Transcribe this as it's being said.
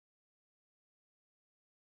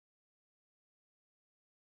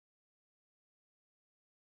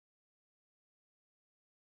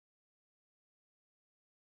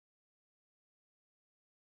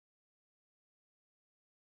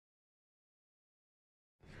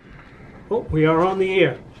Oh, we are on the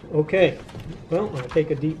air. Okay. Well, I'll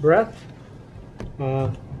take a deep breath.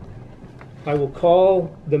 I will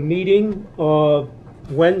call the meeting of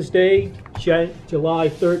Wednesday, July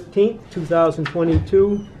 13th,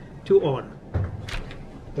 2022 to order.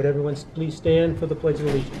 Would everyone please stand for the Pledge of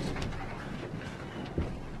Allegiance?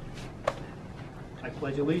 I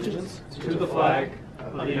pledge allegiance to the flag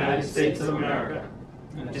of the United States of America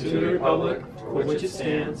and to the republic for which it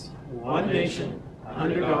stands, one nation,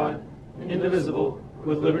 under God, indivisible,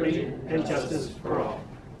 with liberty and justice for all.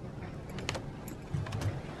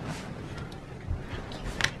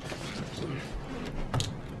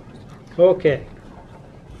 Okay.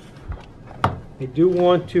 I do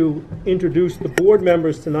want to introduce the board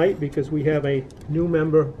members tonight because we have a new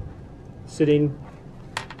member sitting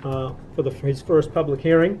for his first public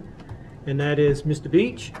hearing, and that is Mr.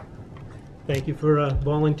 Beach. Thank you for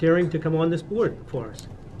volunteering to come on this board for us.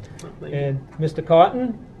 And Mr.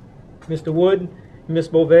 Cotton, Mr. Wood, Ms.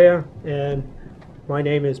 Bovair, and my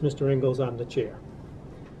name is Mr. Ingalls. I'm the chair.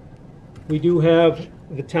 We do have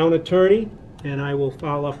the town attorney, and I will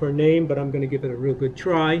foul up her name, but I'm going to give it a real good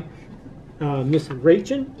try. Ms.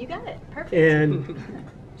 Rachin. You got it. Perfect. And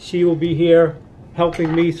she will be here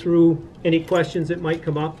helping me through any questions that might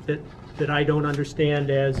come up that I don't understand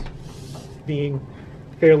as being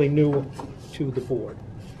fairly new to the board.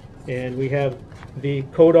 And we have the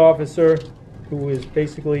code officer who is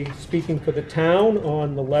basically speaking for the town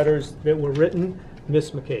on the letters that were written,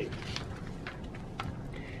 Ms. McCabe.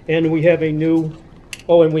 And we have a new,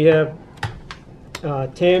 and we have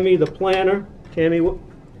Tammy, the planner, Tammy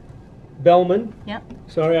Bellman. Yep.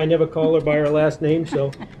 Sorry, I never call her by her last name,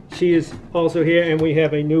 so she is also here, and we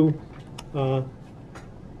have a new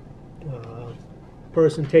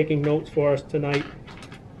person taking notes for us tonight,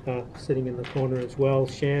 sitting in the corner as well,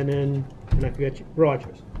 Shannon, and I forget you,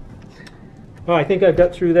 Rogers. Oh, I think I've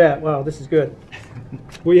got through that. Wow, this is good.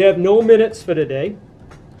 We have no minutes for today.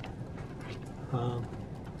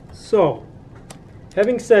 So,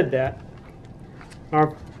 having said that,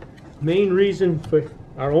 our only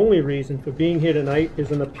reason for being here tonight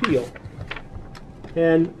is an appeal.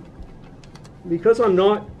 And because I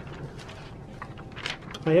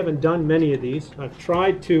haven't done many of these, I've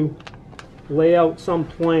tried to lay out some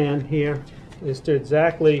plan here as to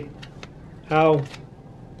exactly how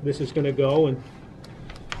this is going to go, and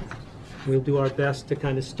we'll do our best to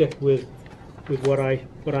kind of stick with what I'm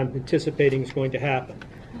anticipating is going to happen,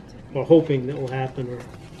 or hoping that will happen.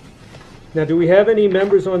 Now, do we have any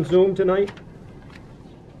members on Zoom tonight?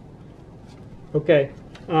 Okay.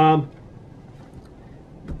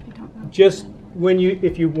 Just when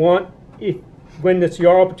it's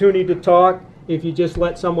your opportunity to talk, if you just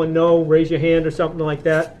let someone know, raise your hand or something like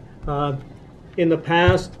that. In the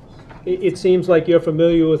past, it seems like you're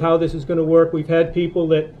familiar with how this is going to work. We've had people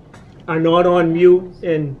that are not on mute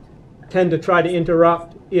and tend to try to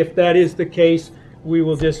interrupt. If that is the case, we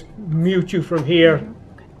will just mute you from here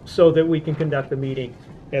so that we can conduct the meeting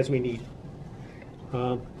as we need.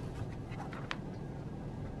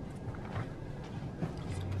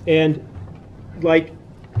 And like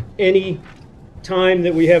any time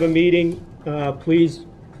that we have a meeting, please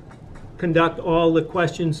conduct all the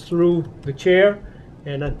questions through the chair,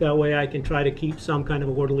 and that way I can try to keep some kind of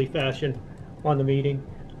orderly fashion on the meeting.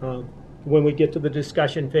 When we get to the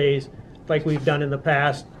discussion phase, like we've done in the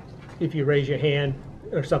past, if you raise your hand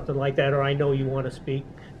or something like that, or I know you want to speak,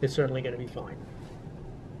 it's certainly going to be fine.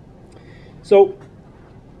 So,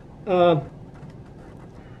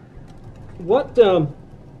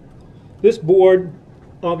 this board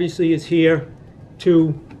obviously is here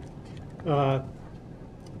to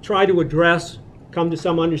try to address, come to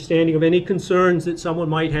some understanding of any concerns that someone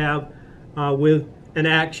might have with an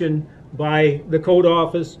action by the code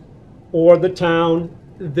office or the town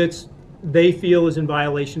that they feel is in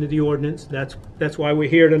violation of the ordinance. That's why we're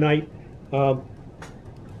here tonight.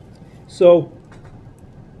 So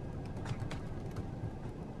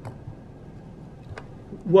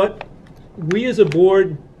what we as a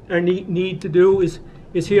board need to do is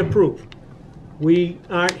hear proof. We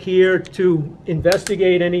aren't here to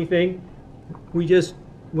investigate anything. We just,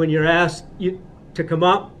 when you're asked to come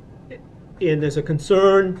up and there's a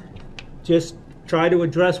concern, just try to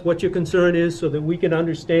address what your concern is so that we can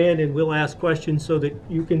understand, and we'll ask questions so that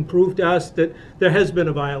you can prove to us that there has been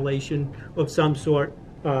a violation of some sort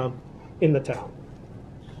in the town.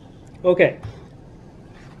 Okay.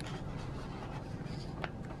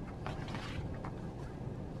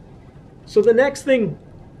 So the next thing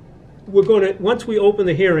once we open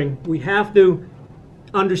the hearing, we have to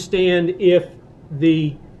understand if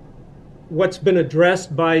what's been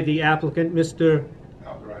addressed by the applicant, Mr.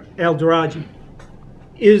 Aldaragi,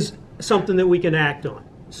 is something that we can act on.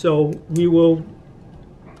 So we will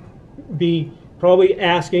be probably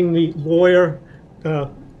asking the lawyer,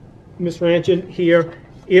 Ms. Ranchin here,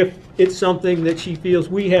 if it's something that she feels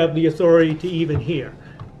we have the authority to even hear.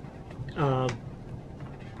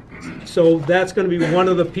 So that's going to be one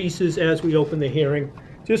of the pieces as we open the hearing,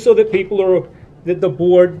 just so that that the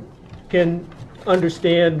board can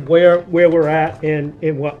understand where we're at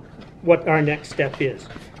and what our next step is.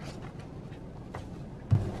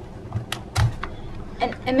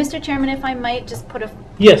 And Mr. Chairman, if I might just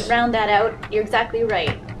Yes. round that out, you're exactly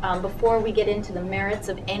right. Before we get into the merits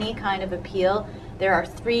of any kind of appeal, there are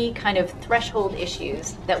three kind of threshold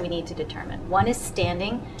issues that we need to determine. One is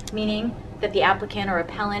standing, meaning that the applicant or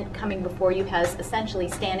appellant coming before you has essentially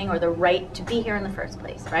standing or the right to be here in the first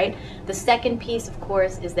place, right? The second piece, of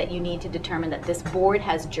course, is that you need to determine that this board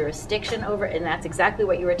has jurisdiction over it, and that's exactly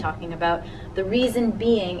what you were talking about. The reason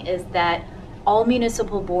being is that all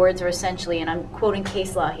municipal boards are essentially, and I'm quoting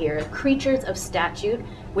case law here, creatures of statute,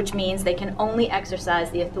 which means they can only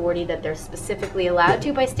exercise the authority that they're specifically allowed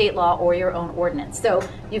to by state law or your own ordinance. So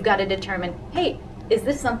you've got to determine, hey, is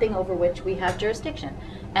this something over which we have jurisdiction?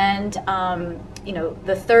 And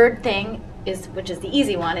the third thing is, which is the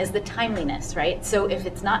easy one, is the timeliness, right? So if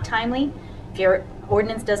it's not timely, if your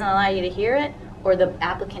ordinance doesn't allow you to hear it, or the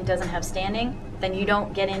applicant doesn't have standing, then you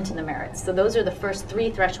don't get into the merits. So those are the first three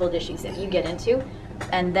threshold issues that you get into,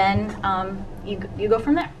 and then you go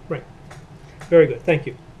from there. Right. Very good. Thank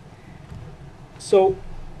you. So,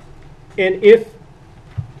 and if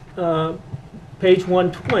page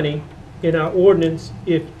 120 in our ordinance,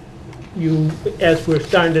 if you, as we're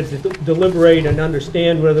starting to deliberate and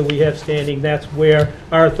understand whether we have standing, that's where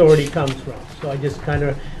our authority comes from. So I just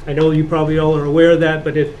I know you probably all are aware of that,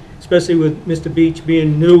 but especially with Mr. Beach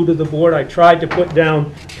being new to the board, I tried to put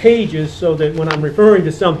down pages so that when I'm referring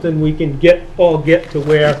to something, we can all get to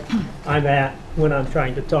where I'm at when I'm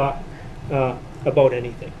trying to talk about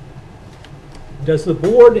anything. Does the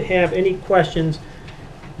board have any questions,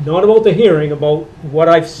 not about the hearing, about what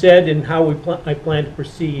I've said and how I plan to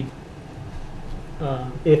proceed?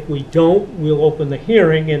 If we don't, we'll open the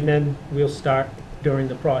hearing and then we'll start during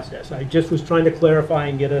the process. I just was trying to clarify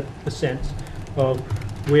and get a sense of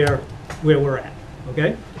where we're at,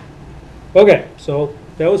 okay? Okay, so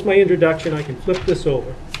that was my introduction. I can flip this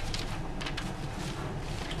over.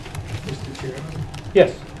 Mr. Chairman?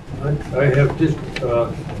 Yes. I have just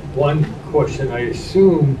one question. I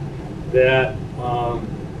assume that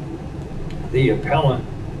the appellant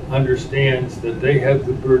understands that they have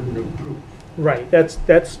the burden of proof. Right, that's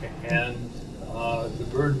And the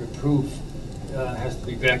burden of proof has to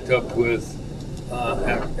be backed up with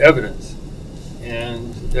evidence.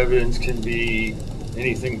 And evidence can be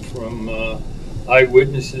anything from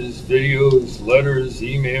eyewitnesses, videos, letters,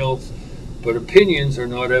 emails, but opinions are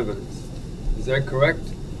not evidence. Is that correct?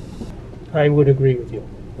 I would agree with you.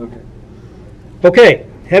 Okay. Okay,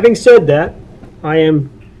 having said that, I am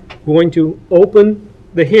going to open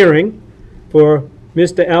the hearing for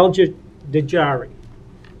Mr. Al-Dejari.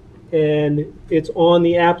 And it's on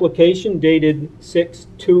the application dated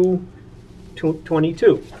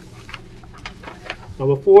 6/2/22. Now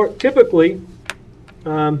before, typically,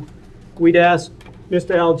 we'd ask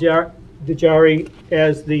Mr. Al-Dejari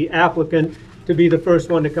as the applicant to be the first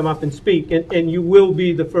one to come up and speak, and you will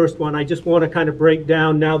be the first one. I just want to kind of break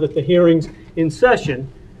down now that the hearing's in session.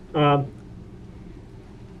 I've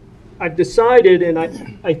decided, and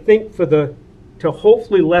I think to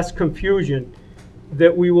hopefully less confusion,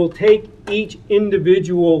 that we will take each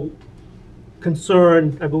individual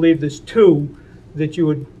concern, I believe there's two that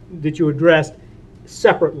you addressed,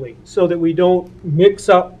 separately, so that we don't mix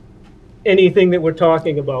up anything that we're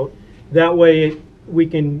talking about. That way we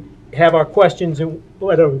can have our questions in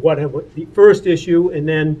whatever the first issue, and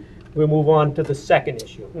then we'll move on to the second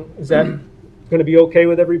issue. Is that going to be okay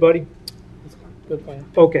with everybody? Good plan.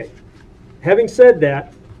 Okay. Having said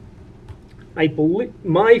that, I believe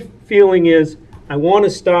my feeling is I want to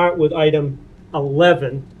start with item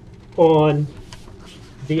 11 on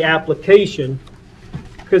the application,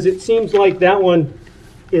 because it seems like that one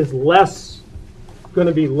is going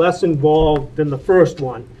to be less involved than the first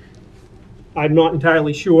one. I'm not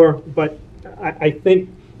entirely sure, but I think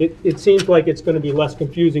it seems like it's going to be less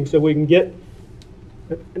confusing, so we can get,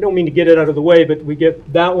 I don't mean to get it out of the way, but we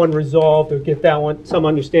get that one resolved, or get that one, some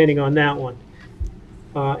understanding on that one.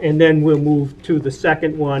 And then we'll move to the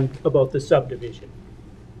second one about the subdivision.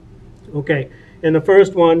 Okay, and the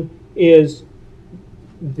first one is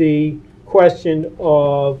the question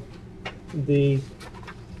of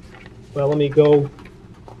well, let me go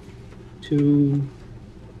to,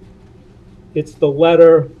 it's the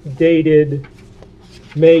letter dated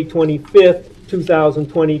May 25th,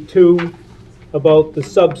 2022, about the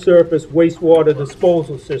subsurface wastewater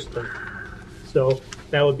disposal system. So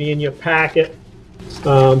that would be in your packet.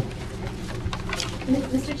 Mr.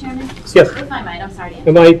 Chairman? Yes. If I might, I'm sorry to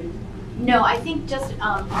Am I, No, I think just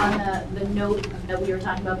on the note that we were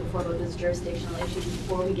talking about before about this jurisdictional issue,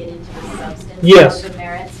 before we get into the substance Yes. of the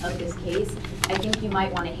merits of this case, I think you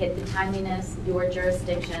might want to hit the timeliness, your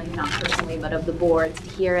jurisdiction, not personally, but of the board to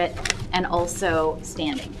hear it, and also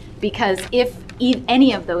standing. Because if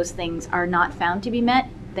any of those things are not found to be met,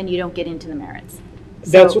 then you don't get into the merits.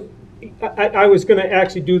 that's, So- I was going to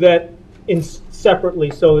actually do that separately,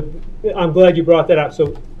 so I'm glad you brought that up.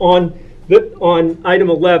 So on item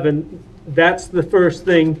 11, that's the first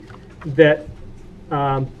thing that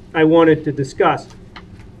I wanted to discuss.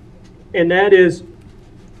 And that is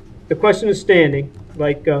the question of standing,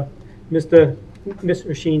 like Ms.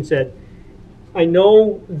 Rasheen said. I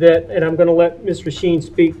know that, and I'm going to let Ms. Rasheen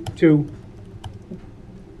speak to,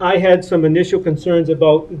 I had some initial concerns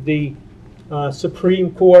about the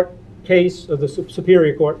Supreme Court case, or the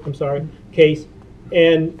Superior Court, I'm sorry, case.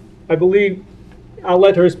 And I believe, I'll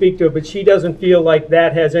let her speak to it, but she doesn't feel like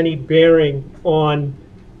that has any bearing on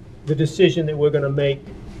the decision that we're going to make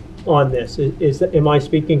on this. Am I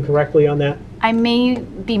speaking correctly on that? I may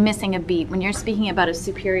be missing a beat. When you're speaking about a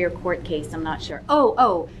Superior Court case, I'm not sure.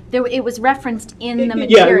 It was referenced in the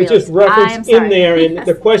materials. Yeah, it was just I'm referenced sorry. in there, and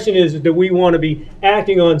the question is, do we want to be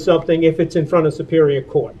acting on something if it's in front of Superior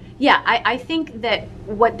Court? Yeah, I think that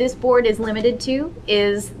what this board is limited to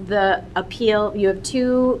is the appeal. You have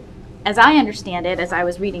two, as I understand it, as I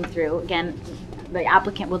was reading through, again, the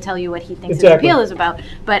applicant will tell you what he thinks Exactly. his appeal is about,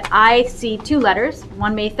 but I see two letters,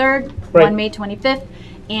 one May 3rd, Right. one May 25th,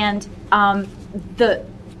 and the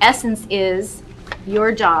essence is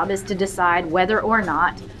your job is to decide whether or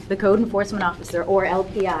not the code enforcement officer or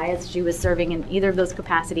LPI, as she was serving in either of those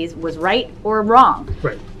capacities, was right or wrong.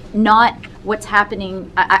 Right. Not what's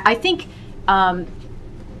happening. I think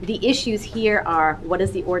the issues here are, what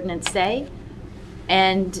does the ordinance say?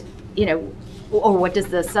 And, or what does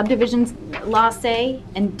the subdivision law say?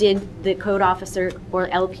 And did the code officer or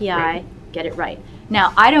LPI get it right?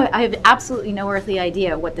 Now, I have absolutely no earthly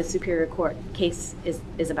idea what the Superior Court case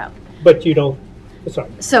is about. But you don't, sorry.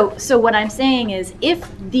 So what I'm saying is, if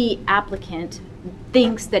the applicant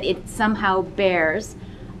thinks that it somehow bears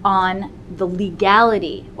on the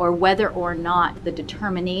legality or whether or not the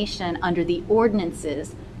determination under the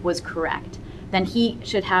ordinances was correct, then he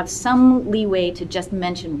should have some leeway to just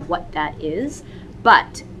mention what that is.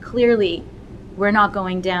 But clearly, we're not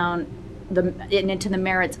going down into the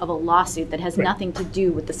merits of a lawsuit that has Right. nothing to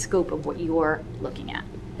do with the scope of what you're looking at.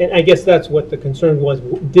 And I guess that's what the concern was.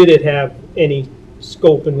 Did it have any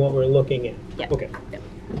scope in what we're looking at? Yeah. Okay.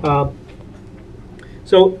 Yeah.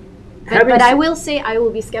 So, But I will say I will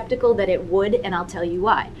be skeptical that it would, and I'll tell you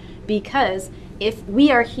why. Because if we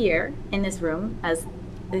are here in this room as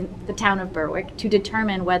the town of Berwick to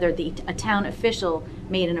determine whether a town official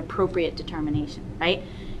made an appropriate determination, right?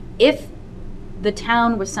 If the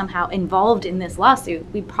town was somehow involved in this lawsuit,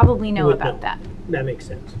 we'd probably know Would about know. that. That makes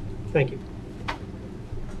sense. Thank you.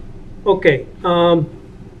 Okay.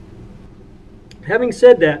 Having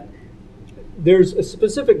said that, there's a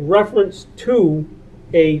specific reference to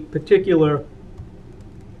a particular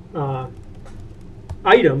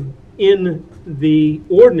item in the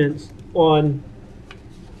ordinance on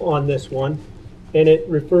this one, and it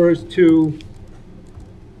refers to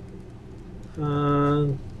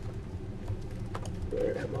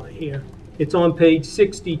where am I here? It's on page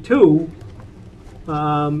 62,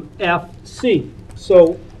 FC.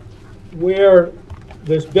 So where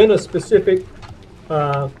there's been a specific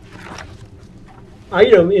item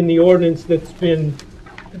in the ordinance that's being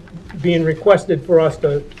requested for us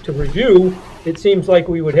to review, it seems like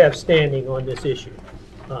we would have standing on this issue.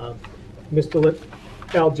 Mr.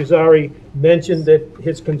 Al-Jazari mentioned that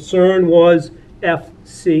his concern was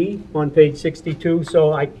FC on page 62,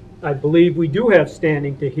 so I believe we do have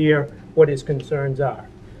standing to hear what his concerns are.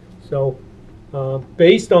 So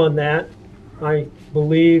based on that, I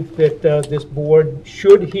believe that this board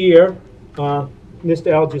should hear Mr.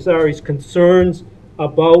 Al-Jazari's concerns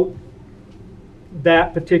about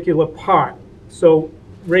that particular part. So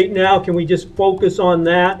right now, can we just focus on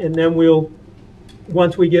that, and then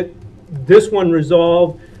once we get this one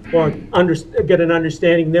resolved or get an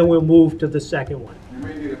understanding, then we'll move to the second one. You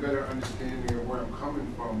may need a better understanding of where I'm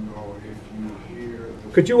coming from, though, if you hear...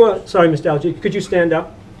 Could you, sorry, Mr. Algie, could you stand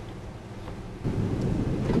up?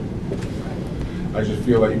 I just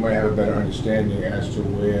feel like you might have a better understanding as to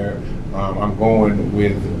where I'm going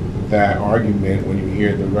with that argument when you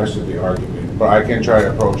hear the rest of the argument. But I can try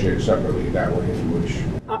to approach it separately that way if you wish.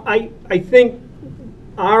 I think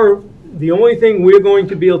the only thing we're going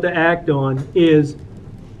to be able to act on is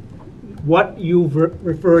what you've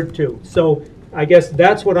referred to. So I guess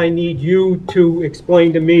that's what I need you to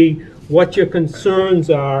explain to me, what your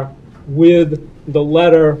concerns are with the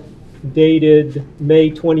letter dated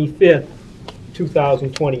May 25th,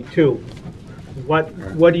 2022.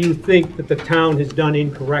 What do you think that the town has done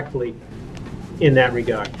incorrectly in that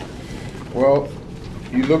regard? Well,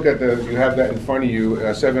 you look at you have that in front of you,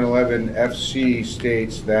 711 FC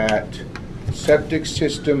states that septic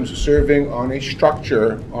systems serving on a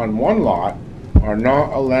structure on one lot are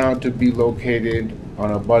not allowed to be located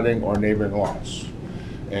on abutting or neighboring lots.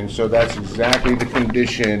 And so that's exactly the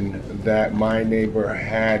condition that my neighbor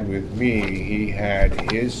had with me. He had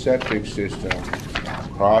his septic system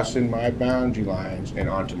crossing my boundary lines and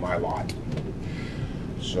onto my lot.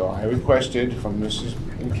 So I requested from Mrs.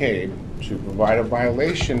 McCabe to provide a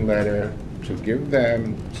violation letter to give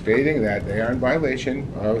them, stating that they are in violation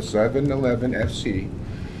of 711 FC,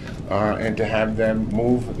 and to have them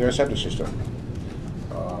move their septic system.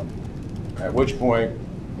 At which point,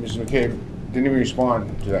 Mrs. McCabe didn't even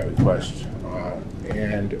respond to that request.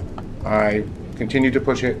 And I continued to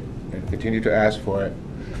push it and continued to ask for it.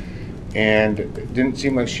 And it didn't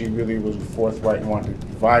seem like she really was forthright and wanted to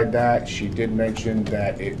provide that. She did mention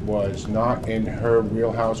that it was not in her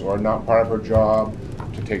wheelhouse or not part of her job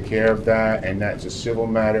to take care of that, and that's a civil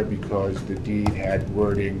matter because the deed had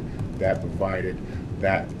wording that provided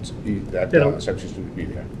that septic system to be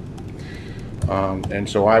there. And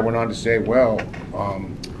so I went on to say, well,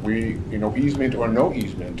 easement or no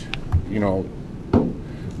easement,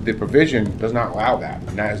 the provision does not allow that,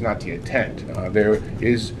 and that is not the intent. There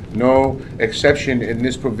is no exception in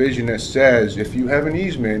this provision that says if you have an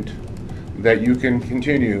easement that you can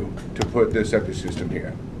continue to put the septic system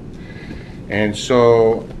here. And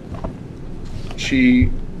so she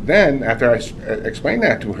then, after I explained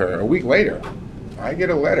that to her, a week later, I get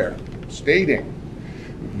a letter stating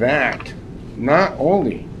that not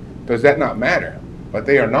only does that not matter, but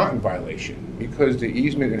they are not in violation because the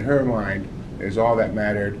easement in her mind is all that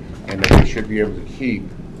mattered, and that they should be able to keep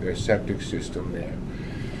their septic system there.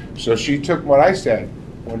 So she took what I said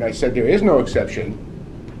when I said there is no exception,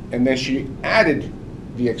 and then she added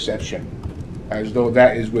the exception as though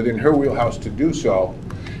that is within her wheelhouse to do so,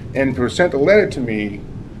 and sent a letter to me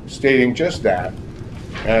stating just that.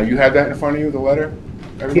 You have that in front of you, the letter,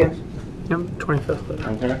 everyone? Yep, 25th letter.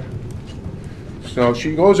 Okay. So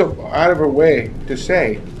she goes out of her way to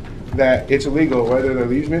say that it's illegal whether the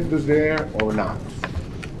easement was there or not.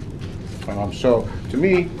 So to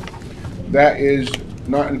me, that is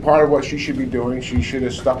not in part of what she should be doing. She should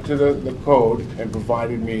have stuck to the code and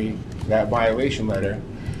provided me that violation letter.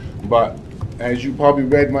 But as you probably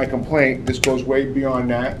read my complaint, this goes way beyond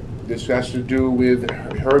that. This has to do with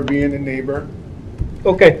her being a neighbor.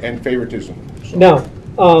 Okay. And favoritism. So. Now,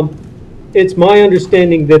 it's my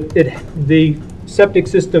understanding that the septic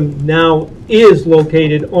system now is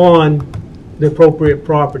located on the appropriate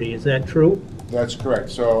property. Is that true? That's correct.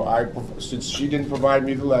 So since she didn't provide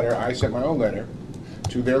me the letter, I sent my own letter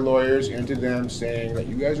to their lawyers and to them saying that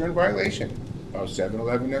you guys are in violation of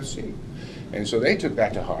 711 FC. And so they took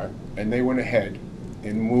that to heart, and they went ahead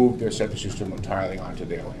and moved their septic system entirely onto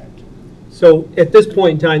their land. So at this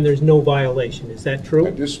point in time, there's no violation. Is that true?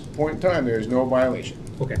 At this point in time, there is no violation.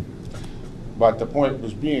 Okay. But the point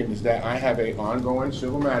was being is that I have an ongoing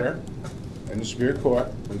civil matter in the Superior Court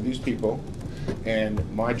with these people, and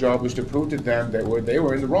my job was to prove to them that they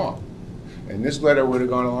were in the wrong. And this letter would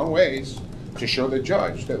have gone a long ways to show the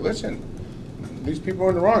judge that, listen, these people are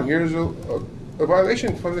in the wrong. Here's a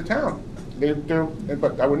violation from the town.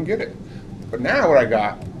 But I wouldn't get it. But now what I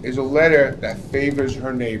got is a letter that favors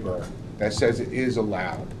her neighbor, that says it is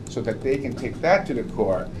allowed, so that they can take that to the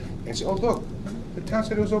court and say, oh, look, the town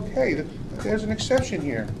said it was okay. There's an exception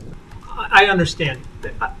here. I understand.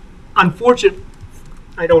 Unfortunately,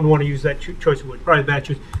 I don't want to use that choice of word, probably bad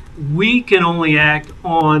choice. We can only act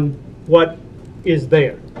on what is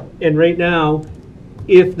there. And right now,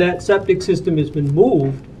 if that septic system has been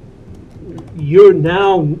moved,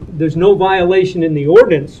 there's no violation in the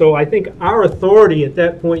ordinance, so I think our authority at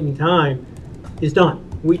that point in time is done.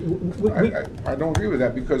 I don't agree with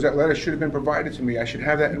that, because that letter should have been provided to me. I should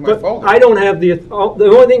have that in my folder. I don't have the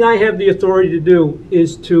only thing I have the authority to do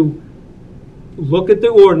is to look at the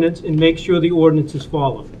ordinance and make sure the ordinance is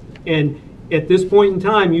followed. And at this point in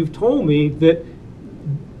time, you've told me that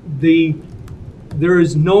there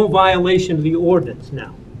is no violation of the ordinance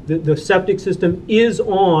now. The septic system is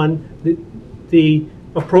on the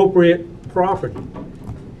appropriate property.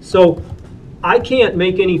 So I can't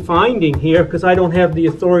make any finding here because I don't have the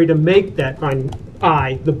authority to make that finding.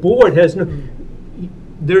 The board has no,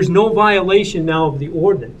 there's no violation now of the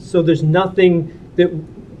ordinance, so there's nothing that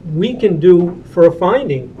we can do for a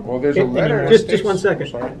finding. Well, there's a letter. that Just states- one second.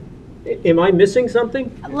 I'm sorry. Am I missing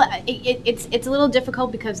something? It's a little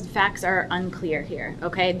difficult because the facts are unclear here,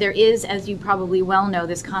 okay? There is, as you probably well know,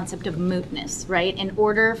 this concept of mootness, right? In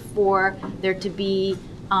order for there to be,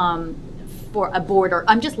 for a board, or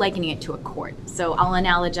I'm just likening it to a court, so I'll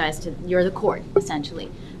analogize to, you're the court,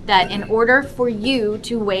 essentially, that in order for you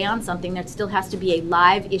to weigh on something, there still has to be a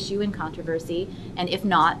live issue in controversy, and if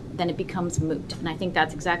not, then it becomes moot. And I think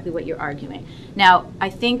that's exactly what you're arguing. Now, I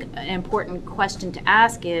think an important question to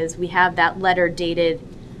ask is, we have that letter dated,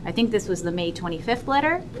 I think this was the May 25th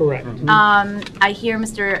letter. Correct. I hear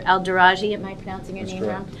Mr. Elderaji, am I pronouncing your That's name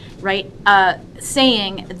wrong? correct. Right,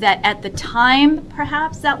 saying that at the time,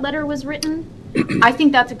 perhaps, that letter was written, I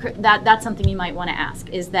think that's something you might want to ask,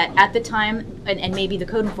 is that at the time, and maybe the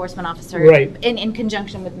code enforcement officer, Right. in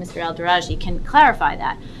conjunction with Mr. Elderaji, can clarify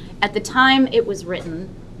that. At the time it was written,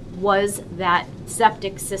 was that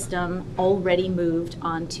septic system already moved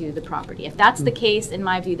onto the property? If that's the case, in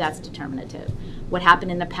my view, that's determinative. What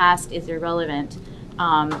happened in the past is irrelevant.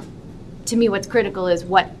 To me, what's critical is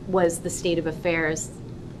what was the state of affairs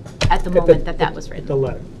at the moment that was At written. the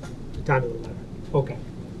letter, the time of the letter. Okay.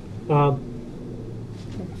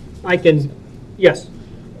 I can, yes.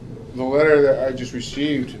 The letter that I just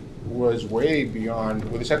received was way beyond,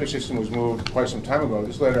 well, the septic system was moved quite some time ago.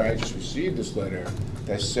 This letter, I just received this letter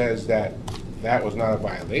that says that that was not a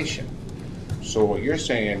violation. So what you're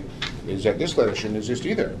saying is that this letter shouldn't exist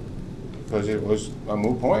either, because it was a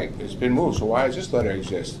moot point. It's been moved, so why does this letter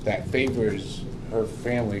exist that favors her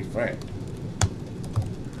family friend?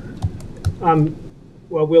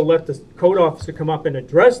 Well, we'll let the code officer come up and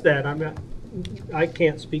address that. I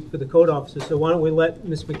can't speak for the code officer, so why don't we let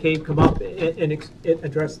Ms. McCabe come up and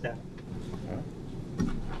address that?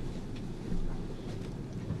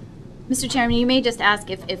 Mr. Chairman, you may just ask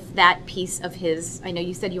if that piece of his, I know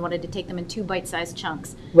you said you wanted to take them in 2 bite-sized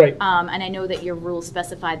chunks. Right. And I know that your rules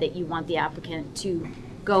specify that you want the applicant to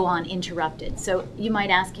go on interrupted. So you might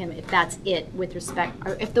ask him if that's it with respect,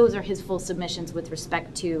 or if those are his full submissions with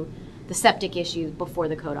respect to the septic issue before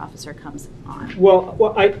the code officer comes on. Well,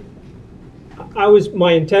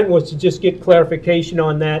 my intent was to just get clarification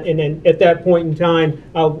on that, and then at that point in time,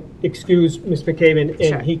 I'll excuse Ms. McCabe,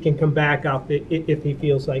 Sure. and he can come back up if he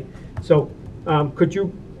feels like. So, could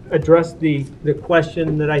you address the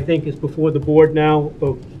question that I think is before the board now,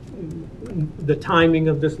 of the timing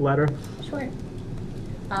of this letter? Sure.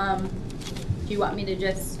 Do you want me to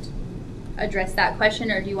just address that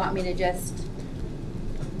question, or do you want me to just,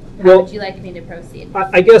 how Well, would you like me to proceed?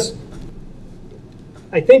 I guess,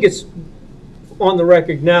 I think it's on the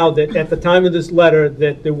record now that at the time of this letter,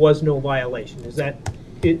 that there was no violation. Is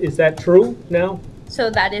that true now? So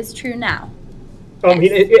that is true now. I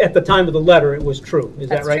mean, at the time of the letter, it was true. Is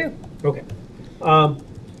that That's right? true. Okay.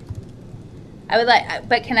 I would like,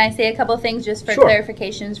 but can I say a couple things just for Sure.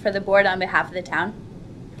 clarifications for the board on behalf of the town?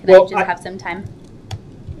 Can Well, I just have some time?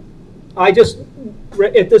 I just,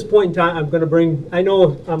 at this point in time, I'm going to bring, I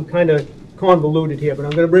know I'm kind of convoluted here, but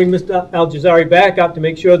I'm going to bring Mr. Al-Jazari back up to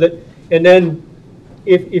make sure that, and then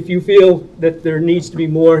if you feel that there needs to be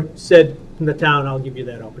more said from the town, I'll give you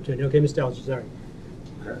that opportunity. Okay, Mr. Al-Jazari?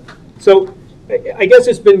 So I guess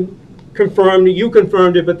it's been confirmed, you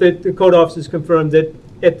confirmed it, but the code officers confirmed that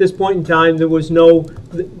at this point in time, there was no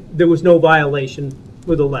violation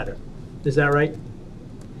with the letter. Is that right?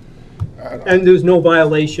 And there was no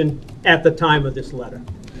violation at the time of this letter.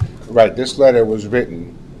 Right, this letter was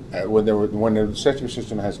written when the septic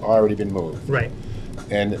system has already been moved. Right.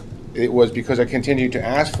 And it was because I continued to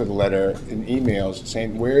ask for the letter in emails,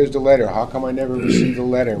 saying, where's the letter? How come I never received the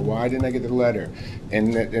letter? Why didn't I get the letter?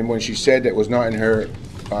 And when she said that was not in her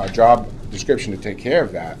job description to take care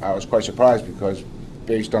of that, I was quite surprised, because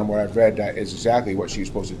based on what I've read, that is exactly what she's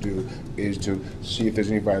supposed to do, is to see if there's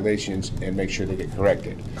any violations and make sure they get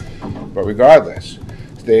corrected. But regardless,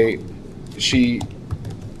 she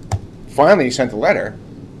finally sent the letter,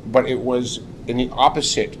 but it was in the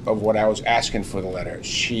opposite of what I was asking for the letter.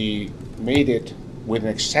 She made it with an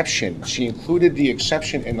exception. She included the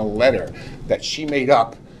exception in the letter that she made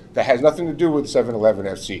up that has nothing to do with 711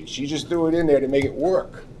 FC. She just threw it in there to make it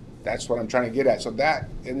work. That's what I'm trying to get at. So that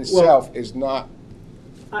in itself is not...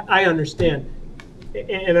 I understand,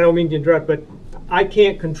 and I don't mean to interrupt, but I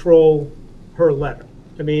can't control her letter.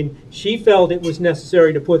 I mean, she felt it was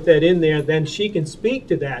necessary to put that in there, then she can speak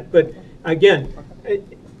to that. But again,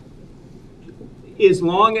 as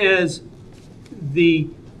long as the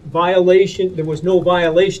violation, there was no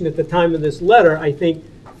violation at the time of this letter. I think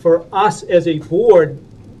for us as a board,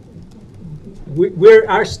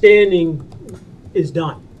 our standing is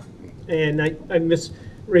done. And I Miss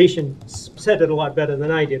Ration said it a lot better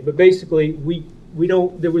than I did, but basically, we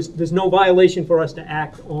don't, there's no violation for us to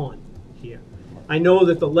act on here. I know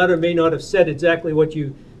that the letter may not have said exactly what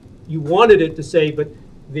you wanted it to say, but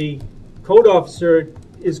the code officer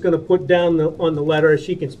is going to put down on the letter,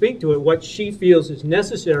 she can speak to it, what she feels is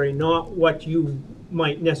necessary, not what you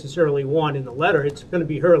might necessarily want in the letter. It's going to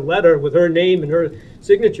be her letter with her name and her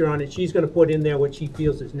signature on it. She's going to put in there what she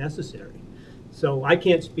feels is necessary. So I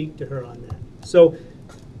can't speak to her on that. So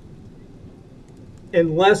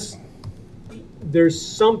unless there's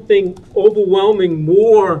something overwhelming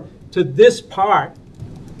more to this part,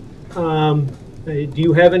 do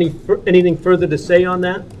you have anything further to say on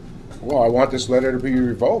that? Well, I want this letter to be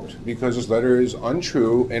revoked because this letter is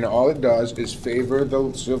untrue and all it does is favor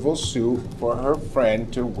the civil suit for her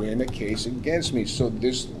friend to win a case against me. So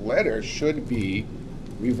this letter should be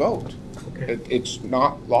revoked. Okay. It's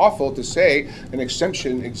not lawful to say an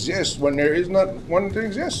exemption exists when there is not one that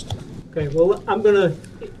exists. Okay, well,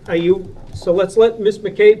 so let's let Ms.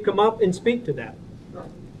 McCabe come up and speak to that.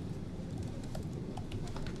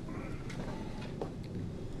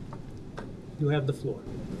 You have the floor.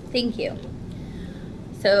 Thank you.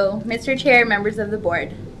 So, Mr. Chair, members of the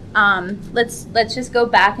board, let's just go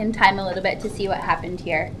back in time a little bit to see what happened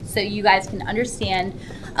here, so you guys can understand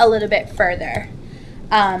a little bit further.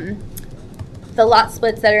 The lot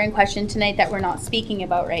splits that are in question tonight that we're not speaking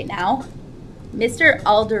about right now, Mr.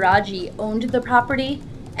 Alderaji owned the property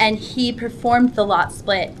and he performed the lot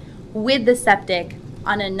split with the septic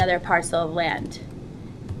on another parcel of land.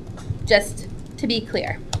 Just to be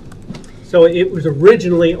clear. So it was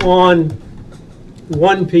originally on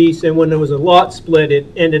one piece, and when there was a lot split, it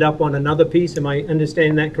ended up on another piece. Am I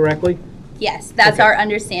understanding that correctly? Yes, that's Okay. our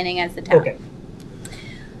understanding as the town. Okay.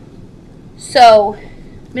 So,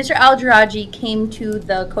 Mr. Alderaji came to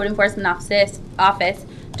the code enforcement office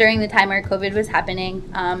during the time where COVID was happening.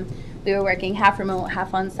 We were working half remote,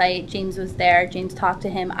 half on site. James was there. James talked to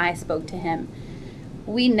him. I spoke to him.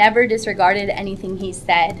 We never disregarded anything he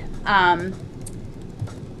said.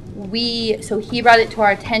 So he brought it to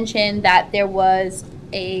our attention that there was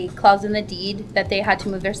a clause in the deed that they had to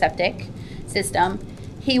move their septic system.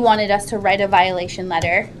 He wanted us to write a violation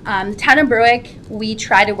letter. The town of Berwick, we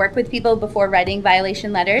try to work with people before writing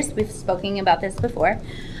violation letters. We've spoken about this before.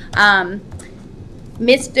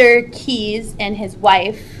 Mr. Keys and his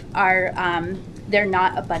wife are, they're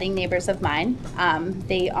not abutting neighbors of mine.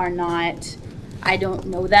 They are not, I don't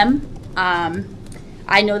know them.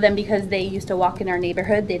 I know them because they used to walk in our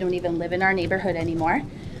neighborhood. They don't even live in our neighborhood anymore.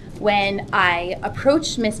 When I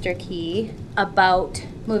approached Mr. Key about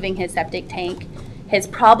moving his septic tank, his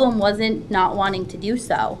problem wasn't not wanting to do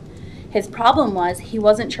so. His problem was he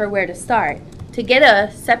wasn't sure where to start. To get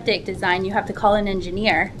a septic design, you have to call an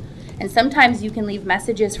engineer. And sometimes you can leave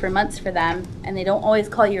messages for months for them, and they don't always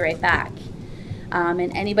call you right back.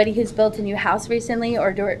 And anybody who's built a new house recently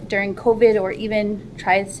or during COVID or even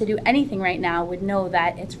tries to do anything right now would know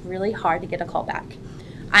that it's really hard to get a call back.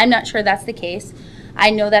 I'm not sure that's the case. I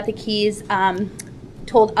know that the Keys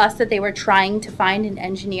told us that they were trying to find an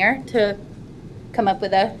engineer to come up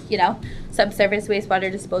with a, subsurface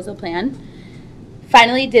wastewater disposal plan.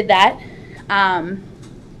 Finally did that.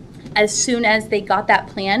 As soon as they got that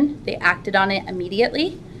plan, they acted on it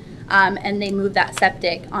immediately. And they moved that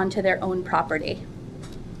septic onto their own property.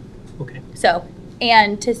 Okay. So,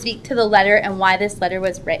 and to speak to the letter and why this letter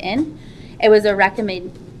was written, it was a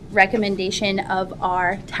recommendation of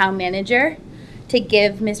our town manager to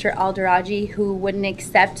give Mr. Alderaji, who wouldn't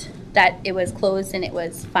accept that it was closed and it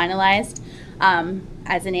was finalized,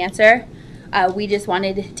 as an answer. We just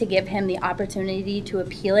wanted to give him the opportunity to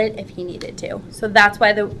appeal it if he needed to. So that's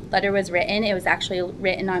why the letter was written. It was actually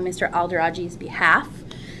written on Mr. Alderaji's behalf.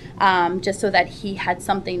 Just so that he had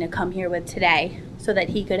something to come here with today so that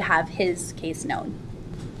he could have his case known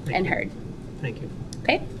and heard. Thank you.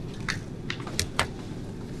 Okay?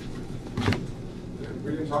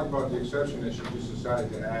 We didn't talk about the exception that she just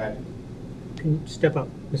decided to add. Can you step up,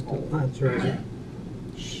 Mr. Alderaji?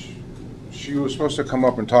 She was supposed to come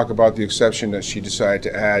up and talk about the exception that she decided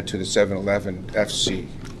to add to the 711 FC.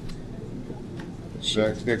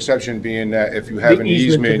 The exception being that if you have The an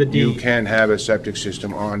easement to the easement, you deed. can have a septic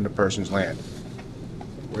system on the person's land.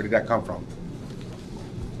 Where did that come from?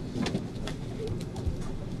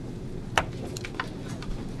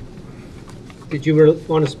 Did you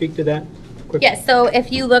want to speak to that? quickly? Yes, so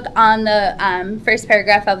if you look on the first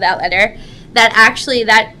paragraph of that letter, that actually,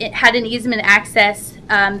 that it had an easement access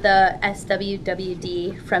the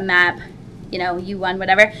SWWD from map, U1,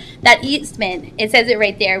 whatever, that easement, it says it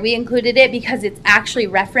right there. We included it because it's actually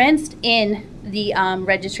referenced in the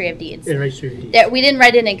Registry of Deeds. In registry of deeds. There, we didn't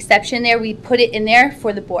write an exception there. We put it in there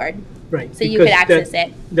for the board. Right. So you could because access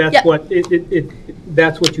it. That's Yep.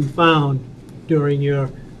 that's what you found during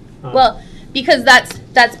your. Well, because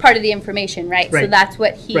that's part of the information, right? So Right. that's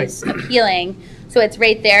what he's appealing. So it's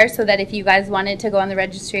right there, so that if you guys wanted to go on the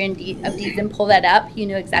Registry of Deeds and pull that up, you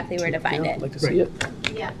knew exactly where to find I'd it. like to see it.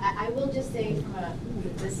 Yeah, I will just say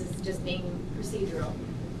this is just being procedural.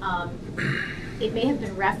 It may have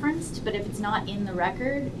been referenced, but if it's not in the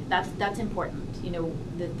record, that's important.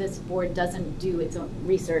 This board doesn't do its own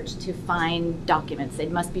research to find documents.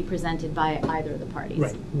 It must be presented by either of the parties.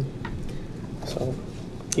 Right. So.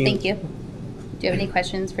 Thank you. Do you have any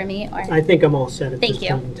questions for me? Or I think I'm all set at this Thank you.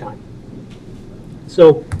 point in time.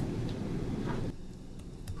 So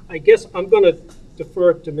I guess I'm going to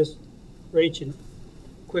defer to Ms. Rachin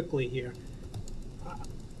quickly here.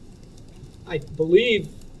 I believe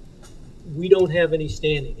we don't have any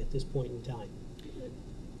standing at this point in time.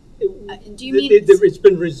 Do you mean? It's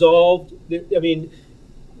been resolved. I mean,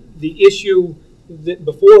 the issue that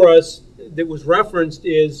before us that was referenced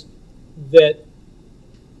is that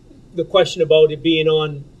the question about it being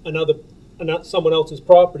on someone else's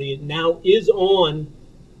property now is on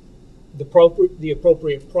the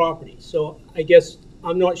appropriate property. So I guess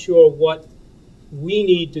I'm not sure what we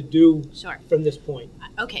need to do Sure. from this point.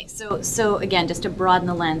 Okay, so again, just to broaden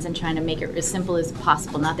the lens and trying to make it as simple as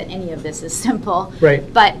possible, not that any of this is simple. Right.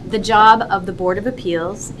 But the job of the Board of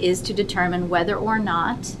Appeals is to determine whether or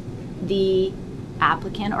not the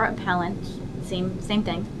applicant or appellant, same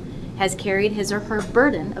thing, has carried his or her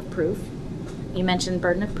burden of proof, you mentioned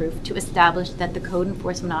burden of proof, to establish that the code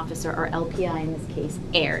enforcement officer, or LPI in this case,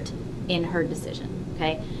 erred in her decision,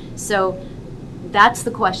 okay? So that's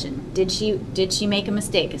the question. Did she make a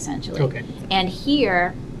mistake, essentially? Okay. And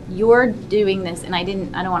here, you're doing this, and I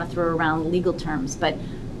don't want to throw around legal terms, but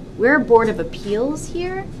we're a Board of Appeals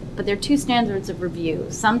here, but there are two standards of review.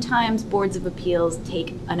 Sometimes boards of appeals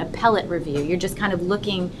take an appellate review. You're just kind of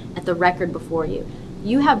looking at the record before you.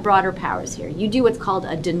 You have broader powers here. You do what's called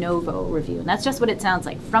a de novo review, and that's just what it sounds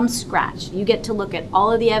like, from scratch. You get to look at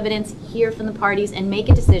all of the evidence, hear from the parties, and make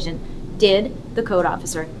a decision. Did the code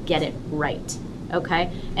officer get it right?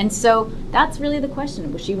 Okay? And so that's really the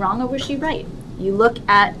question. Was she wrong or was she right? You look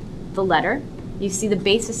at the letter, you see the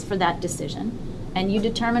basis for that decision, and you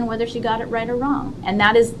determine whether she got it right or wrong. And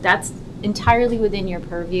that's entirely within your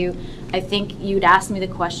purview. I think you'd ask me the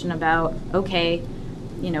question about, okay,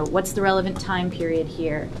 what's the relevant time period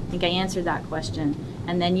here? I think I answered that question.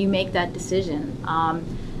 And then you make that decision.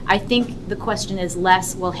 I think the question is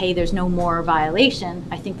less, well, hey, there's no more violation.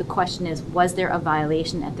 I think the question is, was there a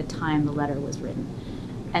violation at the time the letter was written?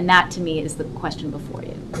 And that, to me, is the question before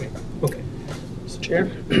you. Okay. Mr.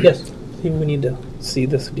 Chair, Yes. I think we need to see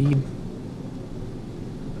this deed.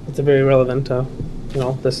 It's a very relevant,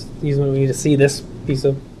 this easement. We need to see this piece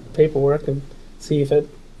of paperwork and see if it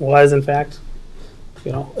was, in fact,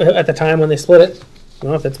 at the time when they split it.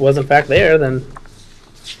 If it was, in fact, there, then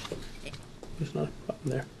there's not a problem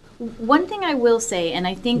there. One thing I will say, and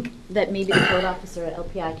I think that maybe the code officer at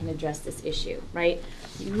LPI can address this issue, right?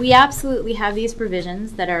 We absolutely have these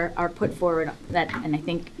provisions that are put forward, and I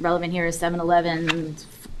think relevant here is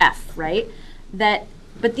 711F, right? But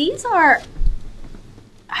these are,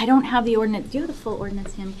 I don't have the ordinance. Do you have the full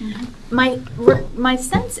ordinance, Tammy? Mm-hmm. My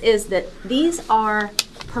sense is that these are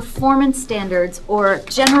performance standards or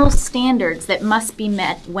general standards that must be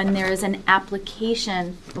met when there is an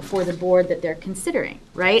application before the board that they're considering,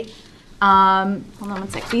 right? Hold on one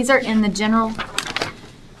sec. These are in the general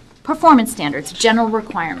performance standards, general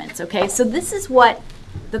requirements, okay? So this is what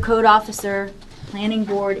the code officer, planning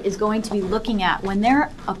board is going to be looking at when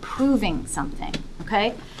they're approving something,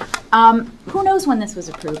 okay? Who knows when this was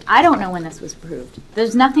approved? I don't know when this was approved.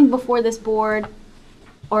 There's nothing before this board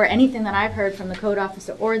or anything that I've heard from the code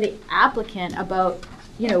officer or the applicant about,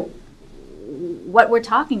 what we're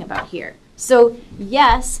talking about here. So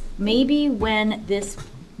yes, maybe when this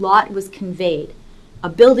lot was conveyed, a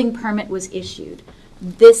building permit was issued.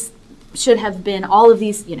 This should have been all of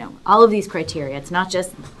these criteria. It's not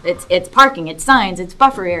just, it's parking, it's signs, it's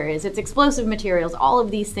buffer areas, it's explosive materials, all of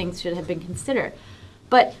these things should have been considered.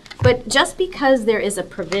 But just because there is a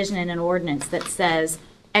provision in an ordinance that says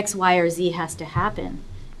X, Y, or Z has to happen,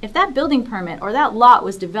 if that building permit or that lot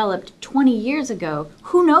was developed 20 years ago,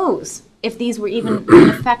 who knows if these were even in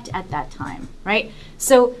effect at that time, right?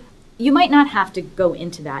 So you might not have to go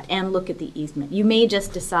into that and look at the easement. You may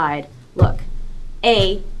just decide, look,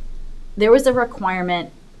 A, there was a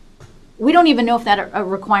requirement we don't even know if that a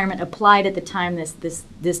requirement applied at the time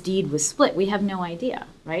this deed was split. We have no idea,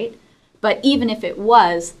 right? But even if it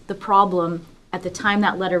was, the problem at the time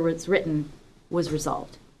that letter was written was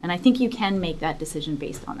resolved. And I think you can make that decision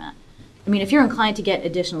based on that. I mean, if you're inclined to get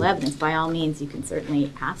additional evidence, by all means, you can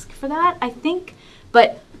certainly ask for that, I think.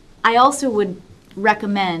 But I also would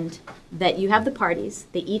recommend that you have the parties,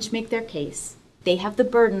 they each make their case. They have the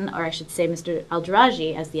burden, or I should say Mr.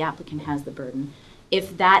 Al-Daraji, as the applicant, has the burden.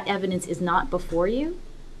 If that evidence is not before you,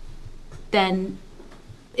 then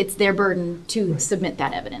it's their burden to submit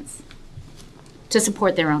that evidence to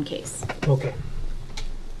support their own case. Okay.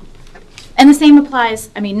 And the same applies,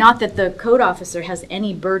 I mean, not that the code officer has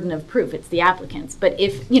any burden of proof, it's the applicant's. But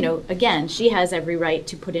if, you know, again, she has every right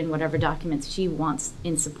to put in whatever documents she wants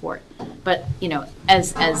in support. But, you know,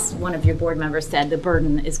 as one of your board members said, the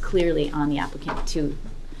burden is clearly on the applicant to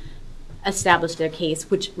establish their case,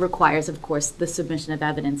 which requires, of course, the submission of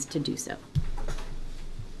evidence to do so.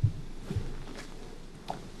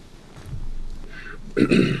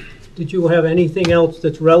 Did you have anything else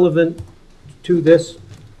that's relevant to this?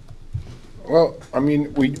 Well, I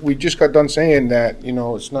mean, we just got done saying that, you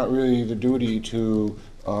know, it's not really the duty to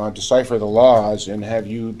decipher the laws and have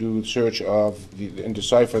you do search and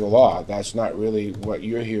decipher the law. That's not really what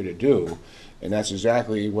you're here to do. And that's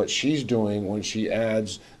exactly what she's doing when she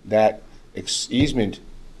adds that easement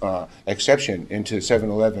exception into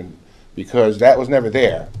 711, because that was never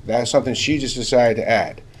there. That's something she just decided to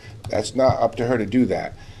add. That's not up to her to do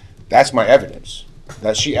that. That's my evidence,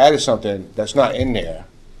 that she added something that's not in there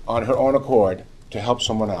on her own accord to help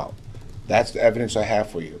someone out. That's the evidence I have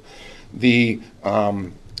for you. The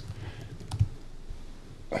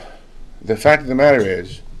fact of the matter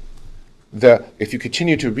is, if you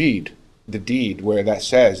continue to read the deed where that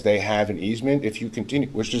says they have an easement, if you continue,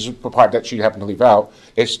 which is a part that she happened to leave out,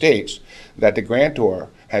 it states that the grantor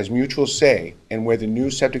has mutual say in where the new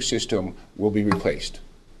septic system will be replaced.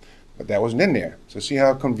 But that wasn't in there. So see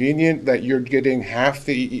how convenient that you're getting half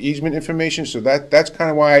the easement information? So that's kind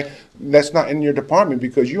of why that's not in your department,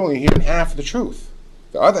 because you only hear half the truth.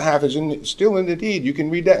 The other half is still in the deed. You can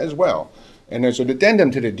read that as well. And there's an addendum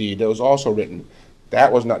to the deed that was also written.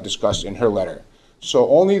 That was not discussed in her letter. So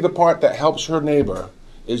only the part that helps her neighbor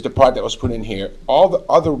is the part that was put in here. All the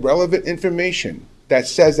other relevant information that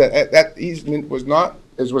says that that easement was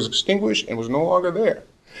extinguished and was no longer there,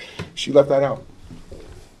 she left that out.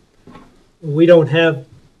 We don't have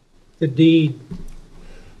the deed.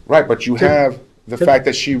 Right, but you have the fact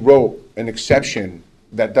that she wrote an exception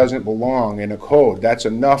that doesn't belong in a code. That's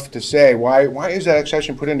enough to say, why is that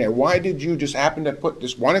exception put in there? Why did you just happen to put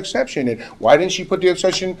this one exception in? Why didn't she put the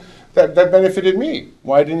exception that benefited me?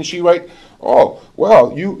 Why didn't she write, oh, well,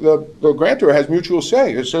 the grantor has mutual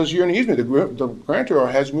say. It says you're an easement. The grantor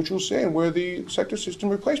has mutual say in where the septic system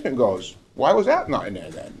replacement goes. Why was that not in there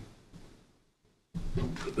then?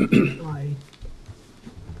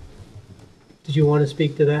 Did you want to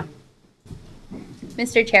speak to that?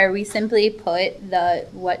 Mr. Chair, we simply put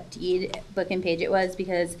what deed, book, and page it was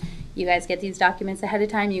because you guys get these documents ahead of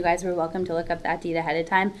time. You guys were welcome to look up that deed ahead of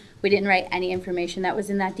time. We didn't write any information that was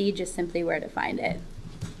in that deed, just simply where to find it.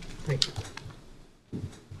 Thank you.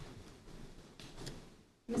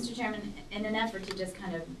 Mr. Chairman, in an effort to just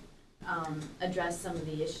kind of address some of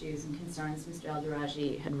the issues and concerns Mr.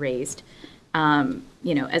 Al-Daraji had raised,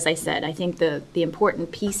 you know, as I said, I think the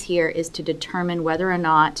important piece here is to determine whether or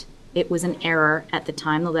not it was an error at the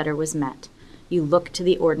time the letter was met. You look to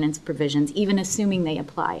the ordinance provisions, even assuming they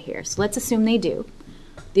apply here. So let's assume they do.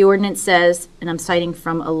 The ordinance says, and I'm citing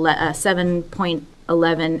from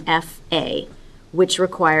 7.11FA, which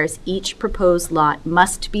requires each proposed lot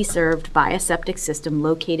must be served by a septic system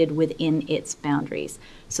located within its boundaries.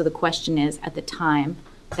 So the question is, at the time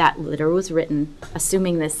that letter was written,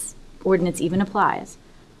 assuming this ordinance even applies,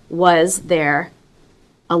 was there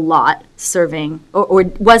a lot serving, or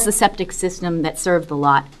was the septic system that served the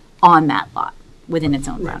lot on that lot within its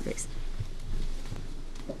own boundaries?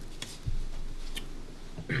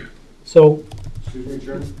 So, Excuse me,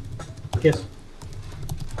 Chairman? yes,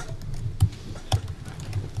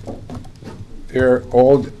 Their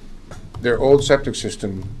old septic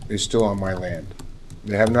system is still on my land.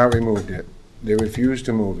 They have not removed it. They refuse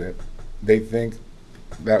to move it. They think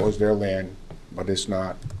that was their land, but it's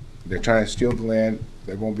not. They're trying to steal the land.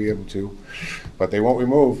 They won't be able to, but they won't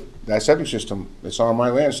remove that septic system. It's on my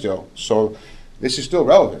land still. So this is still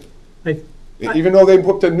relevant. Even though they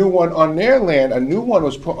put the new one on their land, a new one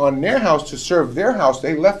was put on their house to serve their house.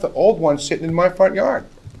 They left the old one sitting in my front yard.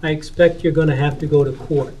 I expect you're going to have to go to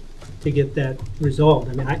court to get that resolved.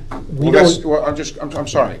 I mean, we Well, that's, don't, well, I'm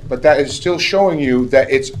sorry, but that is still showing you that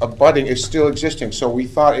it's abutting, it's still existing. So we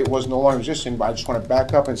thought it was no longer existing, but I just want to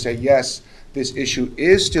back up and say, yes, this issue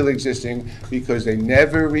is still existing because they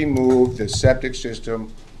never removed the septic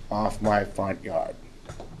system off my front yard.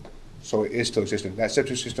 So it is still existing. That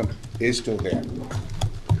septic system is still there.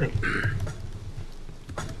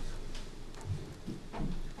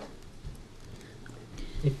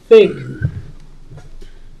 I think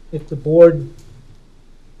if the board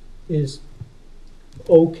is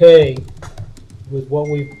okay with what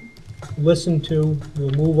we've listened to,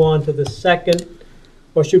 we'll move on to the second,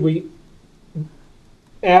 or should we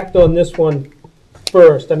act on this one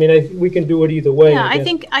first? I mean, we can do it either way. Yeah,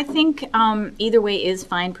 guess. I think either way is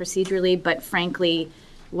fine procedurally, but frankly,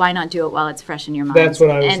 why not do it while it's fresh in your mind? That's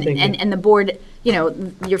what I was and, thinking. And the board, you know,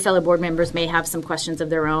 your fellow board members may have some questions of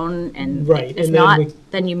their own, and Right, if and then not, we-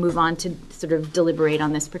 then you move on to sort of deliberate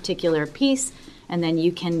on this particular piece, and then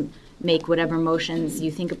you can make whatever motions you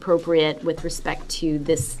think appropriate with respect to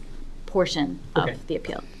this portion Okay. of the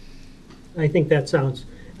appeal. I think that sounds,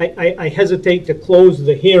 I hesitate to close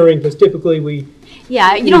the hearing, because typically we, Yeah,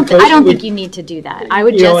 I Because don't we- think you need to do that. I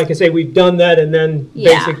would you know, like I just, say, we've done that and then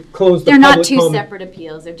yeah. basically close the They're public not two comment. separate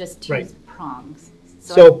appeals, they're just two Right. prongs.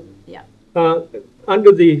 So- Yeah.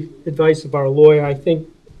 Under the advice of our lawyer, I think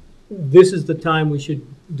this is the time we should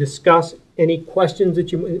discuss any questions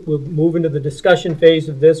that we'll move into the discussion phase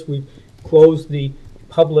of this. We've closed the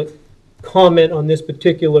public comment on this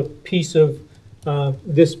particular piece of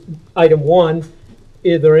this item 1.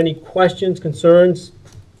 Are there any questions, concerns?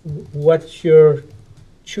 What's your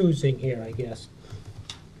choosing here, I guess,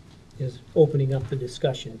 is opening up the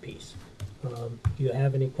discussion piece. Do you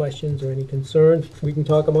have any questions or any concerns? We can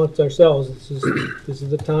talk amongst ourselves. This is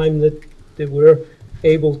the time that we're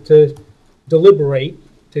able to deliberate,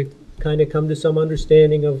 to kind of come to some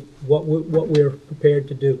understanding of what we're prepared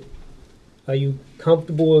to do. Are you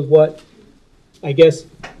comfortable with what, I guess,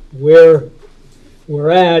 where we're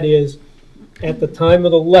at is, at the time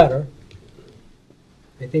of the letter,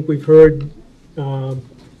 I think we've heard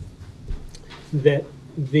that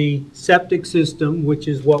the septic system, which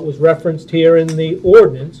is what was referenced here in the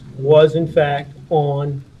ordinance, was in fact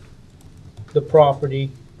on the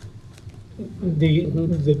property,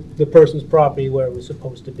 the person's property where it was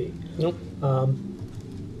supposed to be. Nope.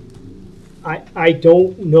 I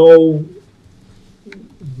don't know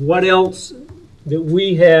what else that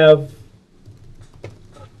we have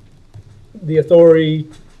the authority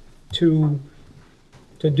to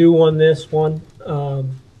do on this one.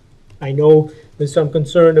 I know there's some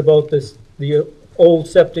concern about the old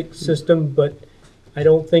septic system, but I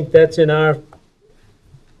don't think that's in our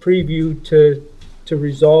preview to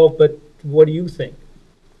resolve, but what do you think?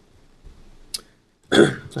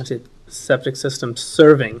 Actually, septic system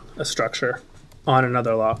serving a structure on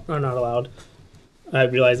another lot are not allowed. I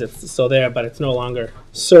realize it's still there, but it's no longer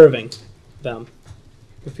serving them.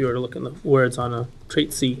 If you were to look in the words on a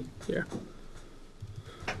trait C here.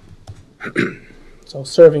 So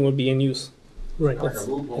serving would be in use. Right.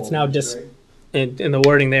 It's now in the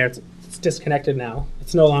wording there, it's disconnected now.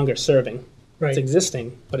 It's no longer serving. It's Right.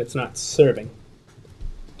 existing, but it's not serving.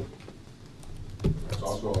 It's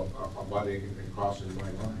also abutting and crossing my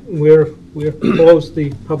line. We're closed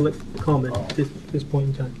the public comment at this point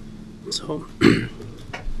in time. So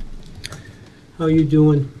How you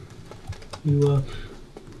doing? You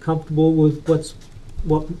comfortable with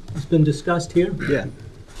what has been discussed here? yeah.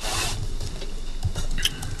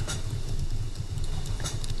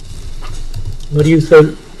 What do you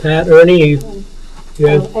think, Pat, Ernie? You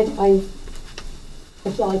have, I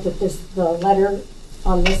feel like that the letter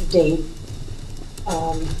on this date,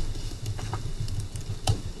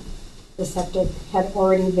 the septic had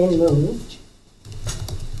already been moved.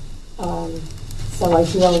 So I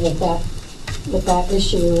feel that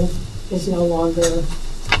issue is no longer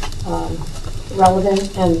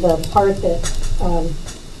relevant, and the part that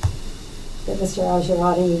Mr.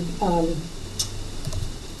 Al-Jarati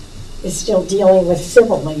is still dealing with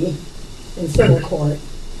civilly in civil court,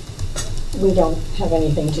 we don't have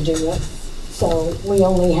anything to do with. So we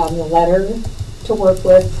only have the letter to work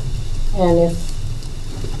with, and if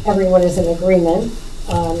everyone is in agreement,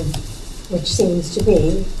 which seems to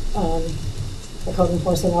be, the code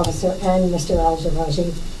enforcement officer and Mr.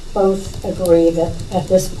 Al-Jarati both agree that at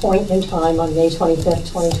this point in time, on May 25th,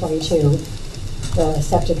 2022, the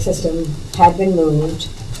septic system had been moved,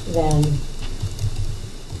 then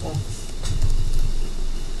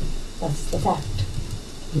that's the fact.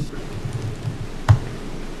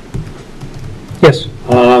 yes.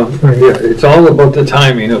 Yeah, it's all about the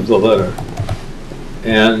timing of the letter.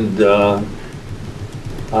 And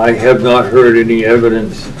I have not heard any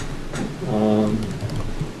evidence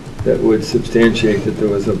that would substantiate that there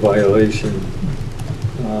was a violation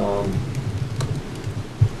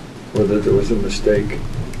or that there was a mistake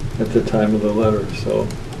at the time of the letter. So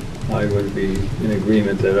I would be in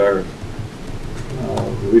agreement that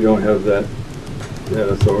we don't have that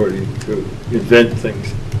authority to invent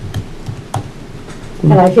things.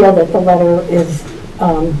 And I feel that the letter is,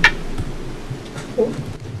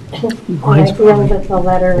 I feel that the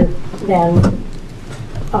letter then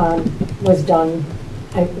was done,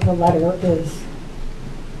 the letter is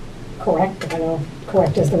correct. I don't know if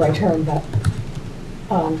correct is the right term, but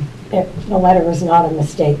the letter is not a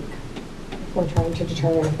mistake. We're trying to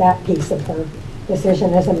determine if that piece of her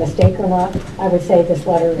decision is a mistake or not. I would say this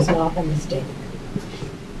letter is not a mistake.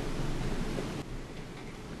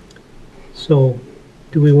 So,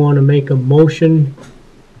 do we want to make a motion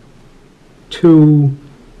to,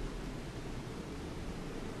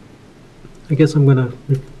 I guess I'm going to,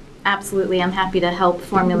 Absolutely, I'm happy to help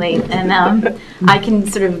formulate, and I can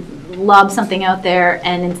sort of lob something out there,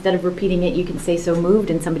 and instead of repeating it, you can say so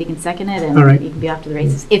moved, and somebody can second it, and All right. you can be off to the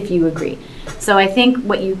races if you agree. So I think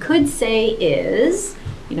what you could say is,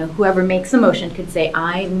 you know, whoever makes the motion could say,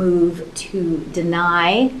 I move to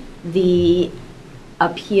deny the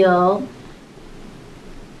appeal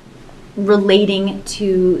relating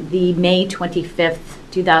to the May 25th,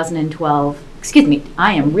 2012, excuse me,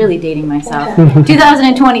 I am really dating myself,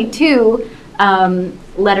 2022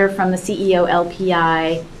 letter from the CEO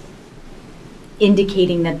LPI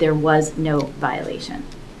indicating that there was no violation.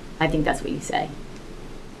 I think that's what you say.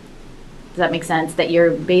 Does that make sense? That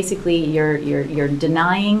you're basically, you're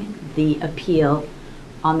denying the appeal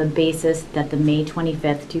on the basis that the May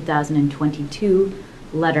 25th, 2022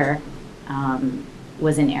 letter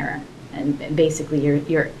was in error. And basically,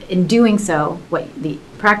 you're in doing so, what the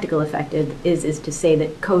practical effect is to say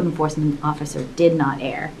that code enforcement officer did not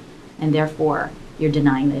err, and therefore you're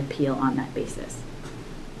denying the appeal on that basis.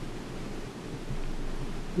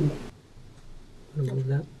 remove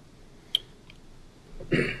that.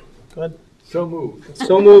 Good. So moved.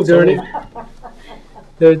 So moved, Ernie.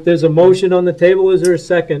 There's a motion on the table. Is there a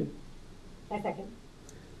second? I second.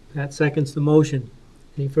 Pat seconds the motion.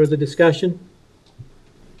 Any further discussion?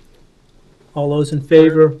 All those in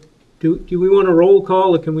favor? Do we want a roll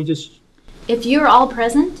call, or can we just? If you're all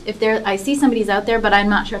present, if there, I see somebody's out there, but I'm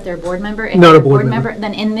not sure if they're a board member. If Not they're a board member.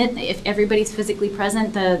 then if everybody's physically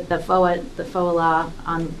present, the FOA law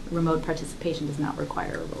on remote participation does not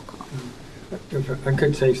require a roll call. If I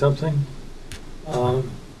could say something,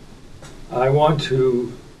 I want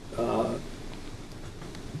to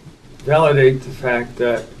validate the fact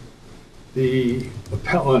that the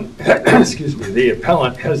appellant, excuse me, the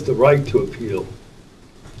appellant has the right to appeal,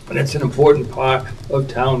 and it's an important part of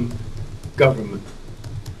town government.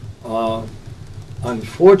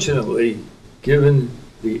 Unfortunately, given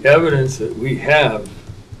the evidence that we have,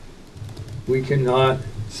 we cannot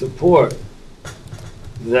support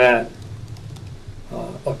that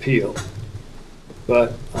appeal.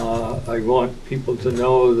 But I want people to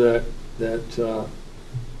know that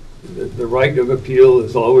the right of appeal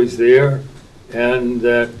is always there, and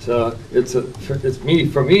that it's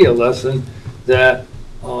for me a lesson that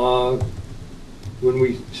when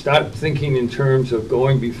we start thinking in terms of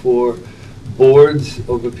going before boards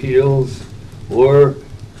of appeals or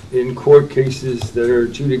in court cases that are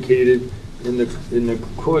adjudicated in the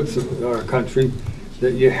courts of our country,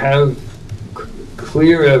 that you have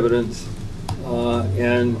clear evidence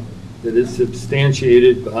and that it's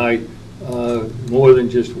substantiated by more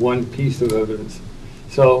than just one piece of evidence.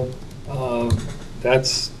 So I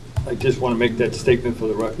just want to make that statement for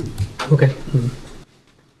the record. Okay.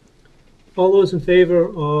 All those in favor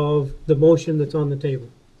of the motion that's on the table?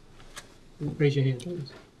 Raise your hand,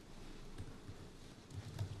 please.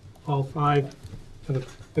 All five have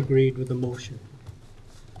agreed with the motion.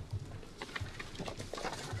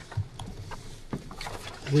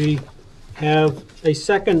 We have a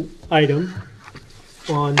second item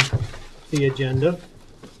on the agenda,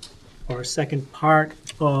 or a second part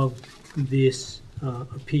of this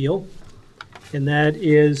appeal, and that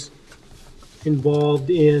is involved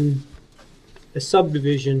in a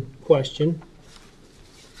subdivision question.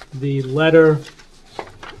 The letter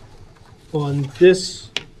on this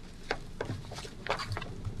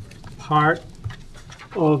part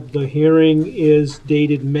of the hearing is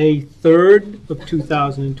dated May 3rd of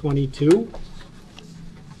 2022,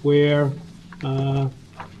 where the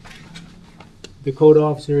code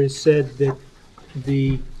officer has said that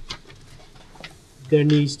there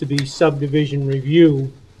needs to be subdivision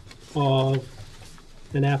review of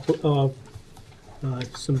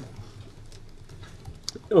some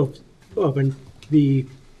the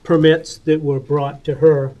permits that were brought to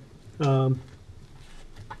her.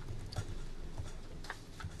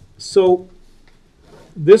 So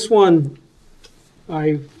this one,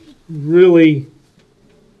 I really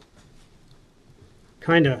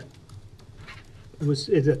kind of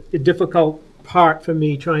is a difficult part for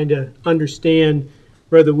me trying to understand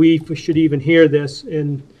whether we should even hear this,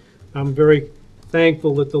 and I'm very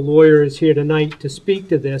thankful that the lawyer is here tonight to speak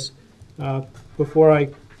to this. Before I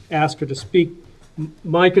ask her to speak,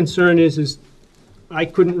 my concern is I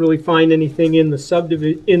couldn't really find anything in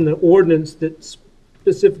the ordinance that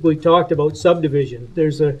specifically talked about subdivision.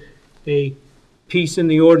 There's a piece in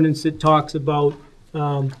the ordinance that talks about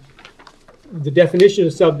the definition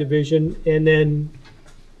of subdivision, and then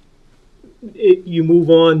you move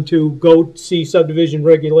on to go see subdivision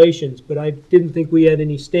regulations, but I didn't think we had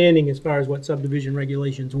any standing as far as what subdivision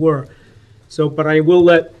regulations were. So, but I will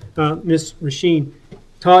let Ms. Rasheen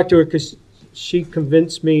talk to her, because she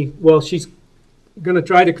convinced me, well, she's going to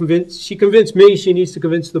try to she convinced me she needs to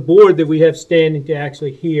convince the board that we have standing to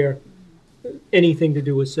actually hear anything to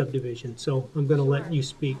do with subdivision. So I'm going to let you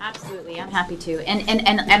speak. Absolutely, I'm happy to.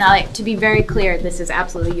 And I, to be very clear, this is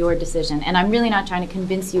absolutely your decision. And I'm really not trying to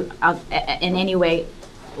convince you in any way,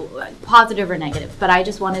 positive or negative, but I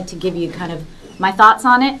just wanted to give you kind of my thoughts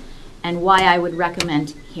on it and why I would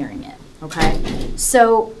recommend hearing it, okay?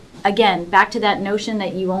 So again, back to that notion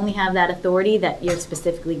that you only have that authority that you're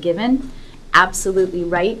specifically given. Absolutely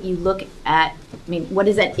right. You look at, I mean, what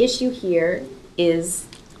is at issue here is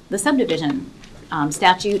the subdivision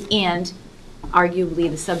statute, and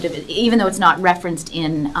arguably the subdivision, even though it's not referenced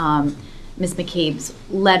in Ms. McCabe's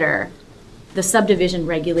letter, the subdivision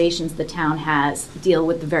regulations the town has deal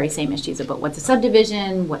with the very same issues about what's a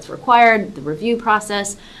subdivision, what's required, the review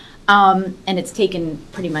process, and it's taken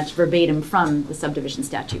pretty much verbatim from the subdivision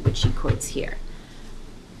statute, which she quotes here.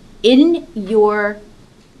 In your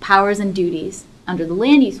powers and duties under the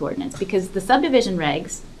land use ordinance, because the subdivision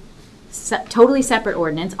regs, totally separate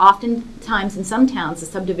ordinance. Oftentimes in some towns, the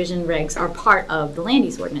subdivision regs are part of the land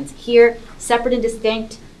use ordinance. Here, separate and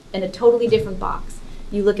distinct in a totally different box.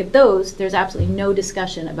 You look at those, there's absolutely no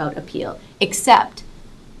discussion about appeal, except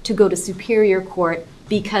to go to Superior Court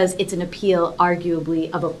because it's an appeal,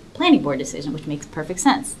 arguably, of a planning board decision, which makes perfect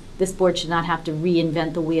sense. This board should not have to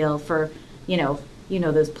reinvent the wheel for, you know,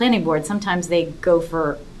 those planning boards. Sometimes they go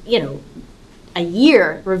for, a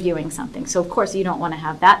year reviewing something. So of course you don't want to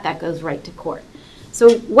have that. That goes right to court.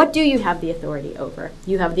 So what do you have the authority over?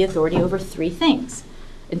 You have the authority over three things.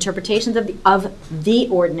 Interpretations of the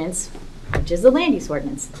ordinance, which is the land use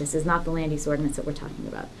ordinance. This is not the land use ordinance that we're talking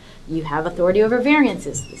about. You have authority over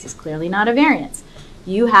variances. This is clearly not a variance.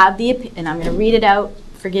 You have and I'm going to read it out,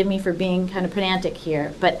 forgive me for being kind of pedantic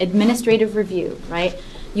here, but administrative review, right?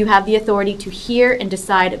 You have the authority to hear and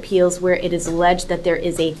decide appeals where it is alleged that there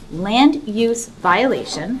is a land use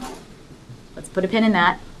violation, let's put a pin in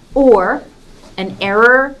that, or an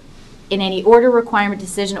error in any order, requirement,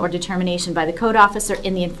 decision, or determination by the code officer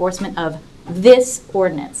in the enforcement of this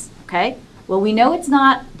ordinance, okay? Well, we know it's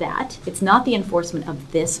not that. It's not the enforcement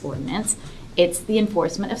of this ordinance. It's the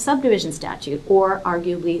enforcement of subdivision statute, or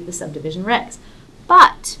arguably the subdivision regs.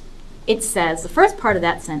 But it says, the first part of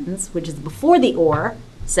that sentence, which is before the or,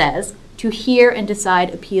 says to hear and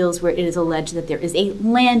decide appeals where it is alleged that there is a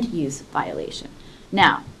land use violation.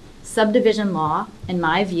 Now, subdivision law, in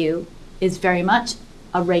my view, is very much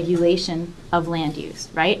a regulation of land use,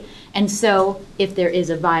 right? And so if there is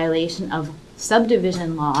a violation of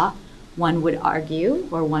subdivision law, one would argue,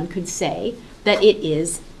 or one could say, that it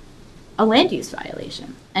is a land use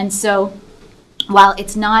violation. And so while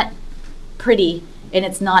it's not pretty and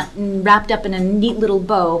it's not wrapped up in a neat little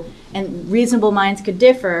bow, and reasonable minds could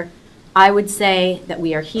differ, I would say that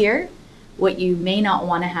we are here. What you may not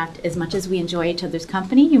want to have to, as much as we enjoy each other's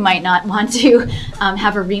company, you might not want to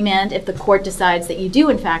have a remand if the court decides that you do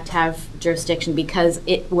in fact have jurisdiction because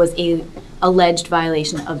it was a alleged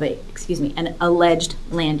violation of an alleged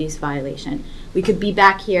land use violation. We could be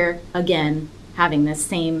back here again having this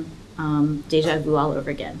same deja vu all over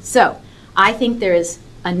again. So I think there is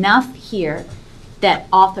enough here that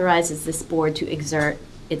authorizes this board to exert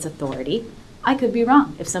its authority. I could be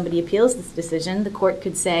wrong. If somebody appeals this decision, the court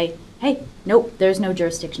could say, hey, nope, there's no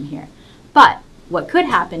jurisdiction here. But what could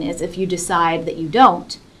happen is if you decide that you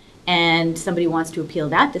don't and somebody wants to appeal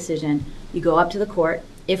that decision, you go up to the court.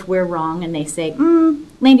 If we're wrong and they say,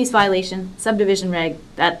 land use violation, subdivision reg,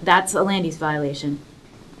 that's a land use violation,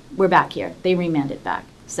 we're back here. They remand it back.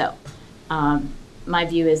 So my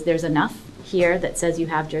view is there's enough here that says you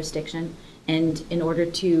have jurisdiction. And in order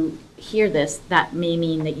to hear this, that may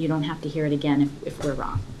mean that you don't have to hear it again if we're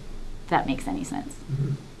wrong. that makes any sense.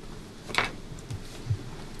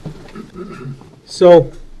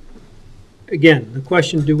 So, again, the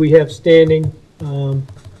question, do we have standing?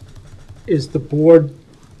 Is the board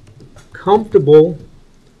comfortable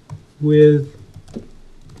with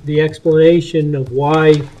the explanation of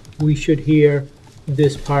why we should hear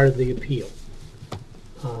this part of the appeal?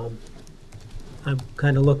 I'm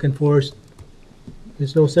kind of looking for us,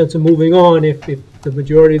 there's no sense of moving on if the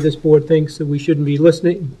majority of this board thinks that we shouldn't be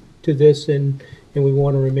listening to this and we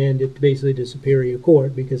want to remand it basically to Superior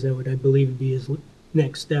Court, because that would, I believe, be his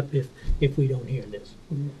next step if we don't hear this.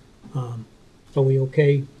 Are we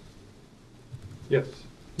okay? Yes.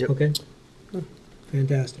 Okay?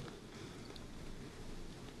 Fantastic.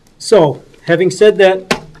 So, having said that,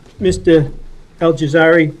 Mr.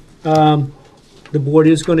 Al-Jazari, the board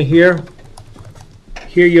is going to hear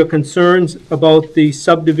your concerns about the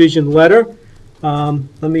subdivision letter.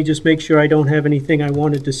 Let me just make sure I don't have anything I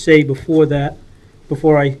wanted to say before that,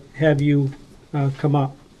 before I have you come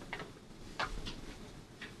up.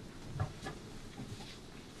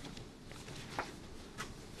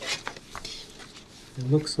 It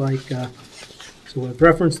looks like, so we've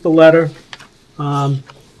referenced the letter.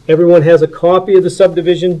 Everyone has a copy of the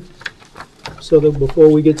subdivision, so that before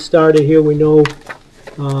we get started here, we know.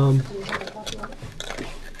 No.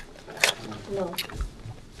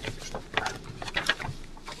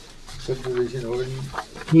 Subdivision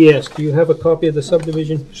ordinance? Yes, do you have a copy of the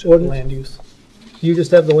subdivision ordinance? Land use. You just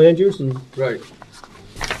have the land use? Right.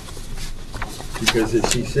 Because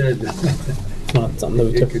as she said, Not something that we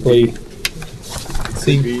It could typically be. Could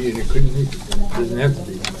see. be and it couldn't be, doesn't have to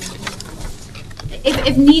be.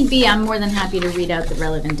 If need be, I'm more than happy to read out the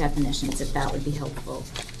relevant definitions if that would be helpful.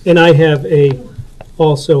 And I have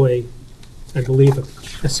also I believe,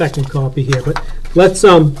 a second copy here, but let's,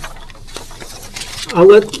 I'll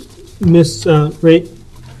let Ms.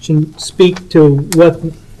 Rachin speak to what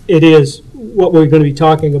it is, what we're going to be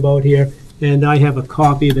talking about here, and I have a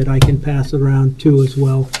copy that I can pass around too as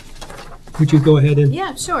well. Would you go ahead and?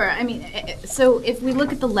 Yeah, sure. I mean, so if we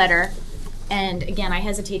look at the letter, and again, I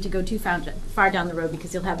hesitate to go too far down the road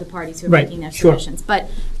because you'll have the parties who are Right, making their sure. submissions. But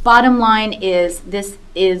bottom line is, this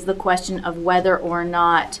is the question of whether or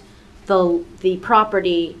not the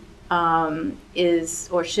property is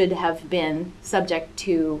or should have been subject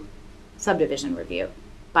to subdivision review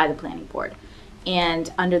by the planning board.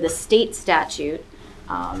 And under the state statute,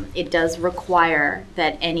 it does require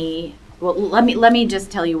that any, well, let me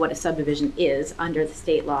just tell you what a subdivision is under the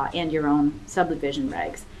state law and your own subdivision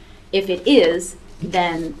regs. If it is,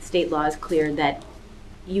 then state law is clear that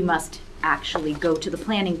you must actually go to the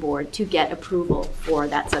planning board to get approval for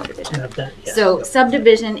that subdivision. Have that, yes. So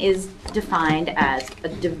subdivision is defined as a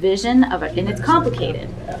division of and it's complicated.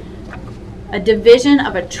 A division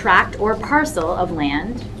of a tract or parcel of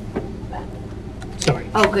land. Sorry.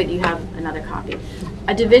 Oh, good, you have another copy.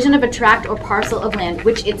 A division of a tract or parcel of land,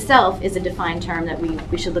 which itself is a defined term that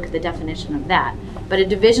we should look at the definition of that. But a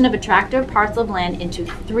division of a tract or parcel of land into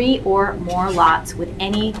 3 or more lots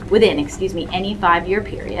within any 5-year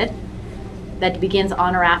period that begins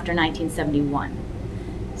on or after 1971.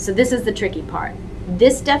 So this is the tricky part.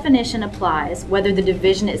 This definition applies whether the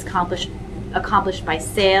division is accomplished by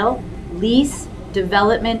sale, lease,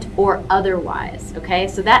 development, or otherwise, okay?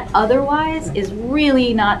 So that otherwise is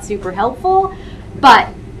really not super helpful, but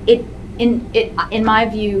it, in my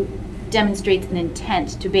view, demonstrates an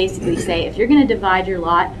intent to basically say, if you're gonna divide your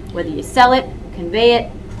lot, whether you sell it, convey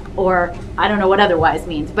it, or I don't know what otherwise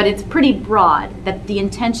means, but it's pretty broad that the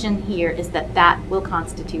intention here is that that will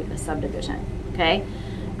constitute a subdivision, okay?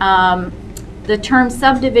 The term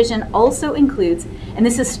subdivision also includes, and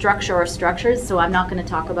this is structure or structures, so I'm not going to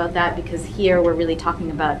talk about that because here we're really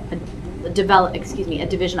talking about a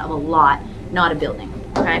division of a lot, not a building,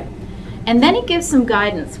 okay? And then it gives some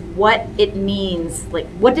guidance what it means, like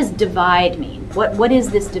what does divide mean? What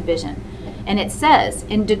is this division? And it says,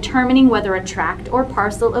 in determining whether a tract or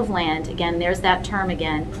parcel of land, again, there's that term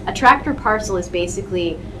again, a tract or parcel is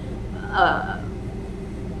basically,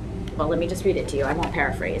 well, let me just read it to you, I won't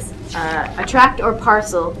paraphrase. A tract or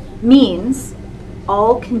parcel means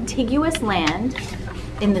all contiguous land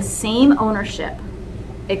in the same ownership,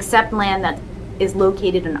 except land that is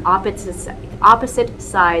located on opposite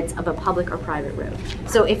sides of a public or private road.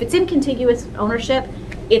 So if it's in contiguous ownership,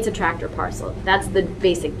 it's a tract or parcel. That's the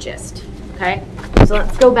basic gist, okay? So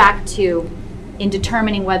let's go back to, in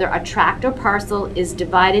determining whether a tract or parcel is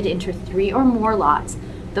divided into 3 or more lots,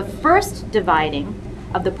 the first dividing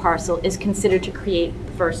of the parcel is considered to create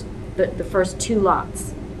the first 2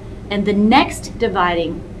 lots. And the next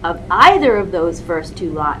dividing of either of those first 2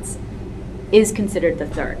 lots is considered the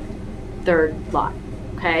third lot,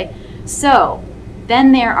 okay? So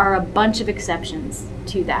then there are a bunch of exceptions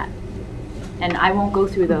to that. And I won't go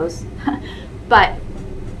through those. But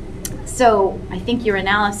so I think your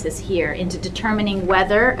analysis here into determining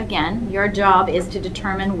whether, again, your job is to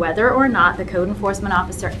determine whether or not the code enforcement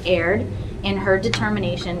officer erred in her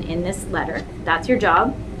determination in this letter. That's your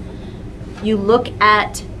job. You look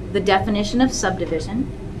at the definition of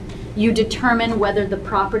subdivision. You determine whether the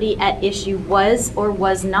property at issue was or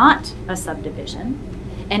was not a subdivision.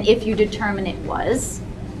 And if you determine it was,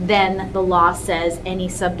 then the law says any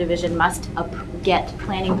subdivision must get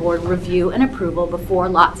planning board review and approval before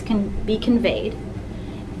lots can be conveyed.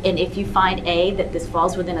 And if you find A, that this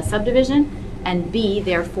falls within a subdivision, and B,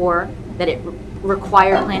 therefore, that it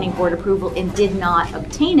required planning board approval and did not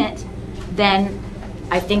obtain it, then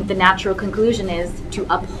I think the natural conclusion is to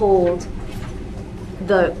uphold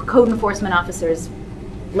the code enforcement officer's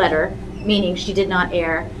letter, meaning she did not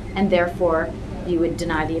err, and therefore you would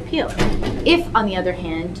deny the appeal. If, on the other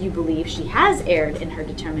hand, you believe she has erred in her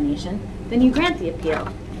determination, then you grant the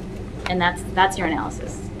appeal. And that's your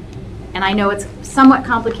analysis. And I know it's somewhat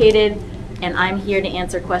complicated, and I'm here to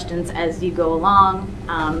answer questions as you go along,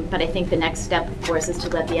 but I think the next step, of course, is to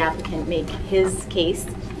let the applicant make his case,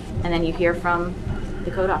 and then you hear from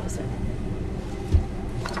the code officer.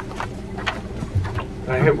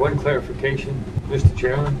 I have one clarification, Mr.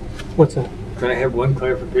 Chairman. What's that? Can I have one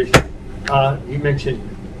clarification? You mentioned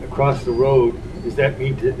across the road. Does that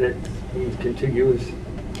mean that means contiguous?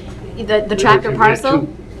 The tractor parcel?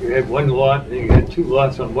 You had one lot, and you had two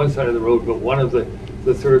lots on one side of the road, but one of the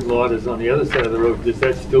third lot is on the other side of the road. Does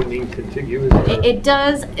that still mean contiguous? It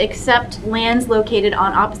does, except lands located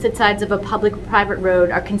on opposite sides of a public or private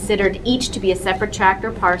road are considered each to be a separate tract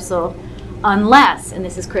or parcel unless, and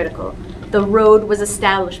this is critical, the road was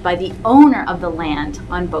established by the owner of the land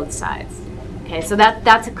on both sides. Okay, so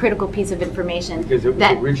that's a critical piece of information. Because it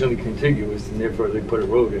was originally contiguous, and therefore they put a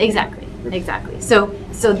road in. Exactly, exactly. So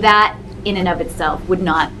that in and of itself would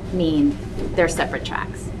not mean they're separate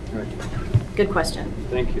tracts. Right. Good question.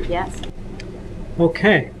 Thank you. Yes.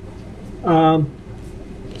 Okay. So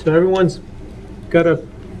everyone's got a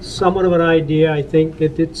somewhat of an idea. I think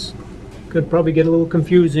that it's could probably get a little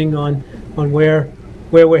confusing on where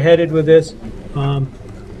we're headed with this.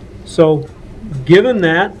 So given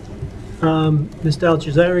that, Mr.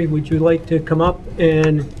 Alcesari, would you like to come up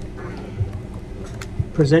and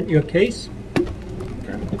present your case?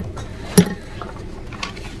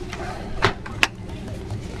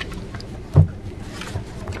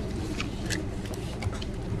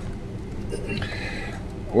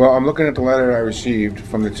 Well, I'm looking at the letter I received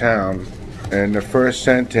from the town, and the first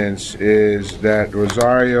sentence is that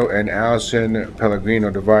Rosario and Allison Pellegrino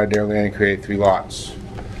divide their land and create 3 lots.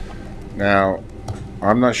 Now,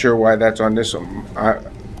 I'm not sure why that's on this.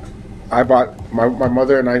 I bought, my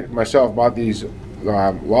mother and myself bought these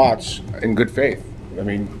lots in good faith. I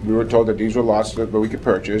mean, we were told that these were lots that we could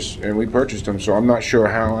purchase, and we purchased them, so I'm not sure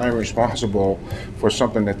how I'm responsible for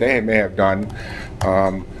something that they may have done.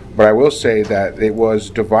 But I will say that it was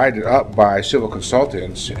divided up by civil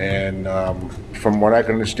consultants, and from what I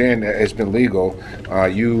can understand, it's been legal.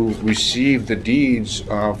 You received the deeds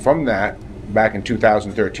from that back in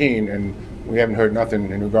 2013, and we haven't heard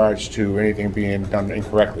nothing in regards to anything being done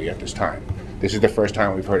incorrectly at this time. This is the first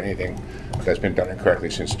time we've heard anything that's been done incorrectly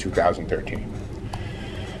since 2013.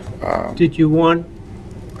 Did you want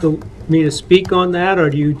me to speak on that, or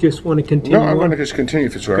do you just want to continue No, I'm going to on? just continue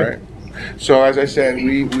if it's all right. So as I said,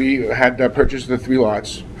 we had purchased the 3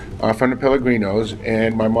 lots from the Pellegrinos,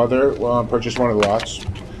 and my mother purchased one of the lots.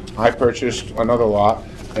 I purchased another lot,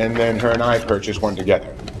 and then her and I purchased one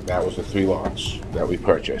together. That was the 3 lots that we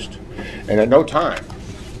purchased. And at no time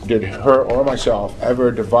did her or myself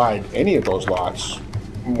ever divide any of those lots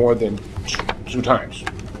more than 2 times.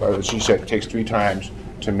 She said it takes 3 times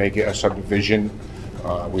to make it a subdivision.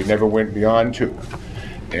 We never went beyond 2.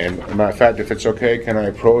 And as a matter of fact, if it's okay, can I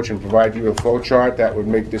approach and provide you a flow chart that would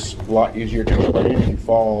make this a lot easier to explain if you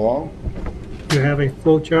follow along? You have a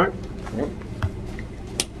flow chart? Yep.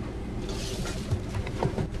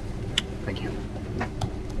 Thank you.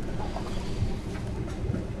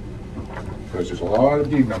 Because there's a lot of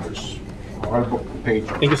deed numbers, a lot of book page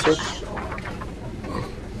numbers. Thank you, sir.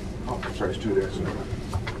 Oh, sorry, it's 2 there. So.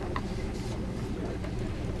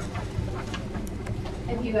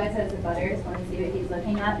 If you guys as the butters want to see what he's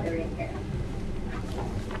looking at, they're right here.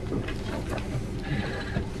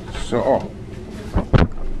 So,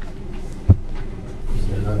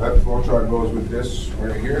 and that flow chart goes with this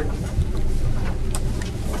right here.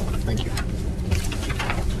 Thank you.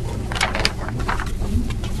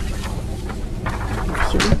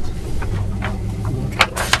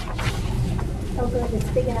 Oh, good, it's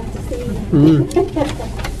big enough to see And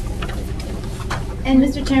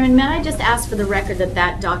Mr. Chairman, may I just ask for the record that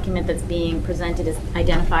that document that's being presented is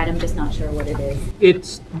identified? I'm just not sure what it is.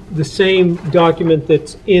 It's the same document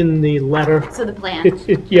that's in the letter. So the plan?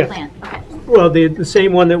 Yes. Plan, okay. Well, the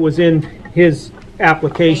same one that was in his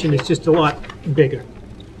application, it's just a lot bigger.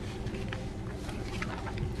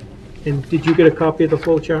 And did you get a copy of the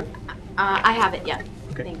flow chart? I have it, yeah.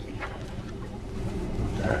 Okay. Thank you.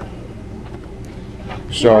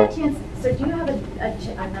 So, So do you have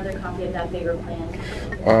another copy of that bigger plan?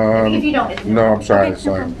 um, If you don't, it's no, I'm sorry, Okay, it's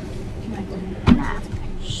no fine. problem.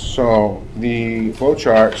 So the flow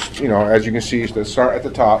charts, you know, as you can see, they start at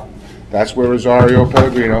the top. That's where Rosario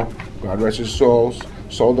Pellegrino, God rest his soul,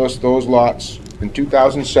 sold us those lots in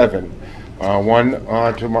 2007.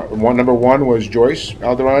 Number one was Joyce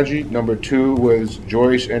Alderangi. Number two was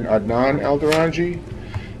Joyce and Adnan Alderangi.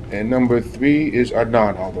 And number three is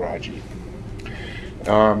Adnan Alderangi.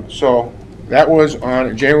 So that was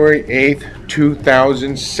on January 8th,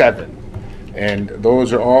 2007. And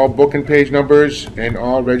those are all book and page numbers and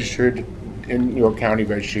all registered in York County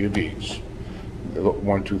Registry of Deeds.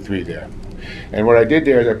 1, 2, 3 there. And what I did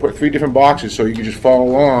there is I put 3 different boxes so you can just follow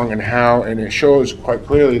along and it shows quite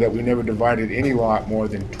clearly that we never divided any lot more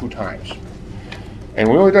than 2 times. And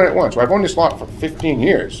we only done it once. So I've owned this lot for 15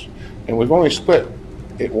 years and we've only split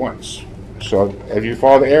it once. So if you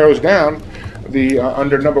follow the arrows down,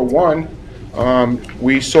 under number 1,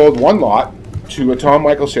 we sold 1 lot to a Tom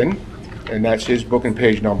Michelson, and that's his book and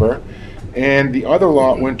page number. And the other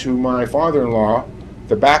lot went to my father-in-law,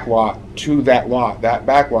 the back lot to that lot. That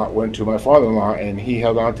back lot went to my father-in-law, and he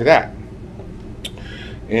held on to that.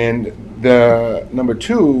 And the number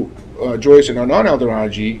 2, Joyce and Adnan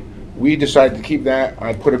Alderangi, we decided to keep that.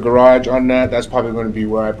 I put a garage on that. That's probably going to be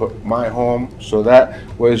where I put my home. So that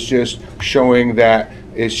was just showing that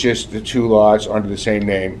it's just the 2 lots under the same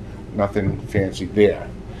name. Nothing fancy there.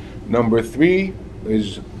 Number 3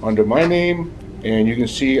 is under my name, and you can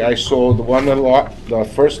see I sold the front of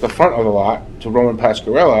the lot to Roman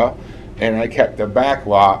Pascarella, and I kept the back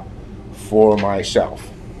lot for myself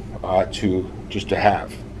just to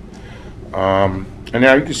have. And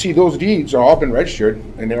now you can see those deeds are all been registered,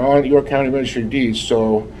 and they're all in York County Registry of Deeds,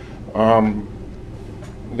 so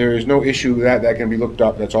there is no issue with that can be looked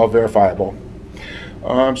up. That's all verifiable.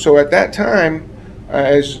 So at that time,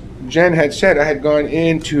 as Jen had said, I had gone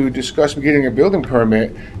in to discuss getting a building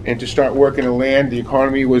permit and to start working the land. The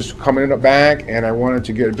economy was coming back, and I wanted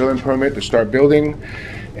to get a building permit to start building,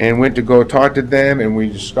 and went to go talk to them, and we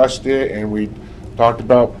discussed it, and we talked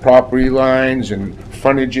about property lines and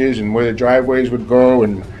frontages and where the driveways would go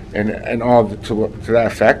and all to that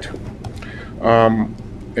effect. And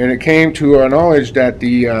it came to our knowledge that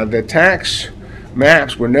the tax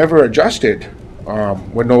maps were never adjusted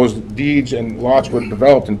when those deeds and lots were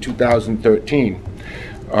developed in 2013.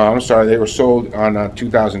 I'm sorry, they were sold on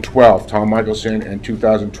 2012, Tom Michelson, and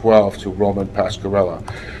 2012 to Roman Pascarella.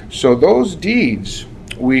 So those deeds,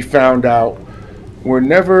 we found out, were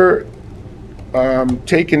never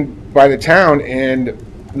taken by the town, and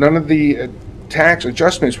none of the tax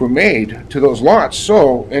adjustments were made to those lots.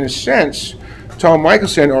 So, in a sense, Tom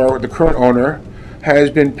Michelson, or the current owner, has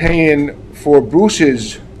been paying for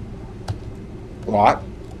Bruce's lot,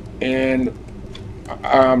 and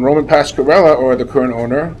Roman Pascarella, or the current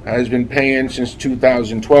owner, has been paying since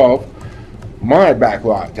 2012 my back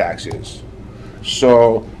lot taxes.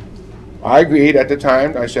 So I agreed at the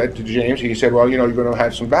time. I said to James, he said, well, you know, you're going to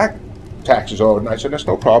have some back taxes owed. And I said, that's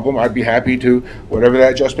no problem. I'd be happy to, whatever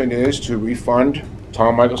that adjustment is, to refund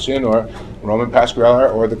Tom Michelson or Roman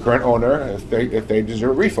Pascarella or the current owner if they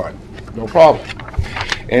deserve a refund. No problem.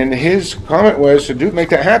 And his comment was, to make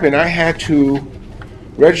that happen, I had to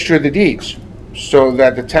register the deeds so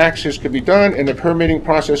that the taxes could be done and the permitting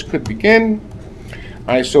process could begin.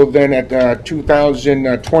 So then at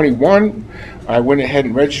 2021, I went ahead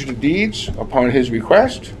and registered the deeds upon his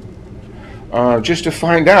request, just to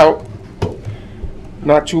find out,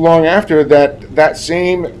 not too long after, that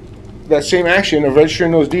same action of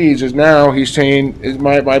registering those deeds is now, he's saying, is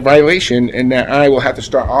my violation, and that I will have to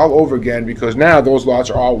start all over again, because now those lots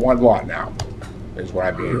are all 1 lot now, is what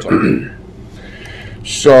I'm being told.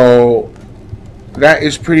 So that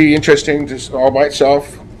is pretty interesting just all by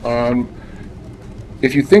itself.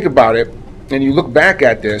 If you think about it and you look back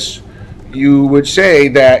at this, you would say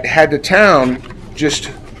that had the town just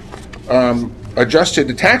adjusted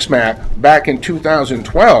the tax map back in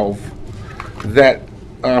 2012, that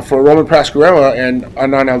for Roman Pascarella and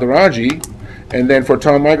Adnan Alderangi, and then for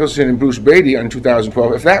Tom Michelson and Bruce Brady in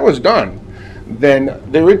 2012, if that was done, then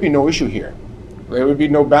there would be no issue here. There would be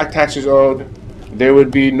no back taxes owed. there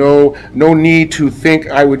would be no need to think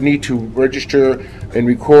I would need to register and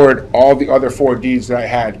record all the other 4 deeds that I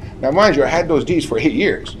had. Now, mind you, I had those deeds for 8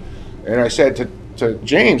 years. And I said to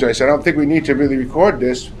James, I said, I don't think we need to really record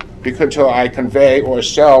this until I convey or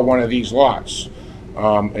sell one of these lots.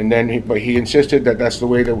 And then, but he insisted that that's the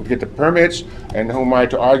way to get the permits, and who am I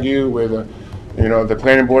to argue with, the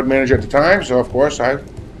planning board manager at the time, so of course I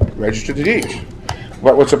registered the deeds.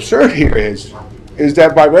 But what's absurd here is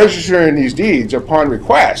that by registering these deeds upon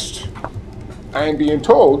request, I am being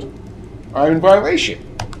told I'm in violation.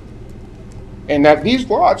 And that these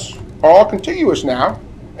lots are all contiguous now,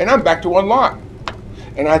 and I'm back to 1 lot.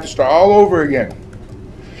 And I have to start all over again.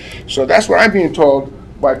 So that's what I'm being told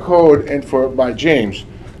by code and by James.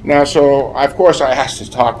 Now, so of course I asked to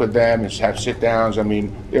talk with them and have sit downs. I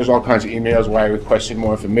mean, there's all kinds of emails where I requested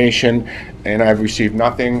more information, and I've received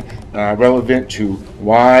nothing relevant to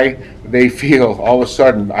why they feel all of a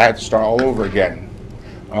sudden I have to start all over again.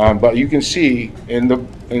 But you can see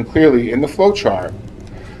clearly in the flow chart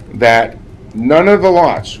that none of the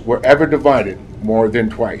lots were ever divided more than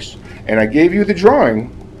twice. And I gave you the drawing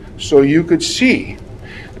so you could see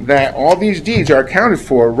that all these deeds are accounted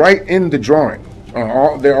for right in the drawing.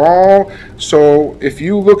 They're all, so if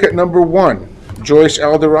you look at number 1, Joyce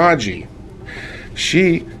Alderagi,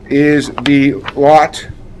 she is the lot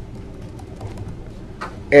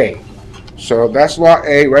A. So that's lot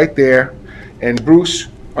A right there. And Bruce,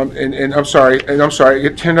 I'm sorry,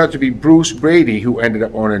 it turned out to be Bruce Brady who ended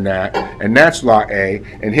up owning that, and that's lot A,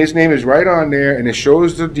 and his name is right on there, and it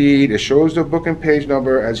shows the deed, it shows the book and page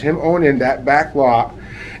number as him owning that back lot,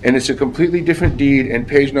 and it's a completely different deed and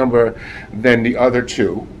page number than the other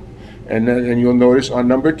 2. And then you'll notice on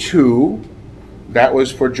number 2, that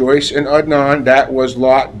was for Joyce and Adnan, that was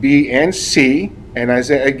lot B and C, and I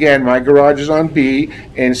say again, my garage is on B,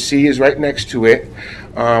 and C is right next to it.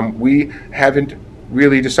 We haven't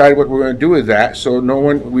really decided what we're going to do with that, so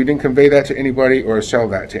we didn't convey that to anybody or sell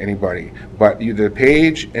that to anybody. But the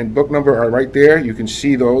page and book number are right there, you can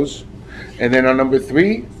see those. And then on number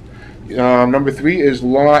 3 is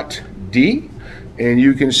lot D, and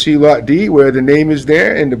you can see lot D where the name is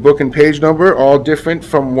there and the book and page number, all different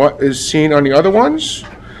from what is seen on the other ones,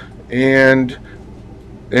 and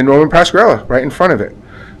Norman Pasquarella right in front of it.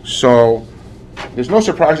 So there's no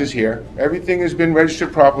surprises here. Everything has been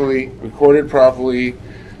registered properly, recorded properly.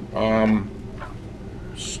 So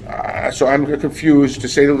I'm confused, to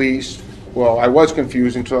say the least. Well, I was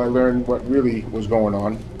confused until I learned what really was going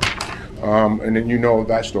on. And then you know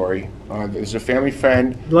that story. There's a family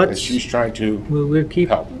friend that she's trying to We'll keep,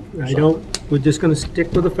 help. we're just going to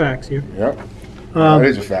stick with the facts here. Yep, that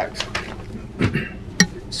is a fact.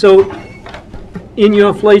 So, in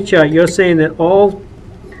your flow chart, you're saying that all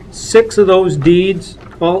 6 of those deeds,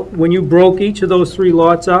 when you broke each of those 3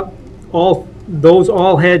 lots up, those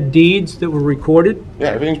all had deeds that were recorded? Yeah,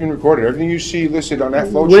 everything's been recorded. Everything you see listed on that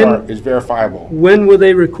flow chart is verifiable. When were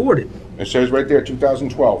they recorded? It says right there,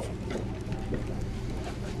 2012.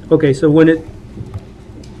 Okay, so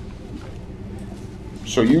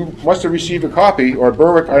So you must have received a copy, or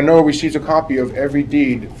Berwick, I know, receives a copy of every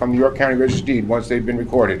deed from the York County Register deed once they've been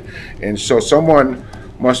recorded. And so someone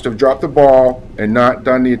must have dropped the ball and not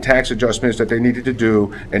done the tax adjustments that they needed to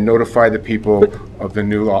do and notify the people of the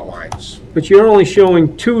new lot lines. But you're only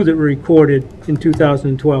showing 2 that were recorded in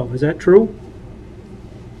 2012, is that true?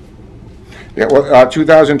 Yeah, well,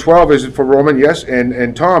 2012 is for Roman, yes,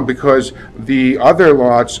 and Tom, because the other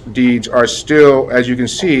lots deeds are still, as you can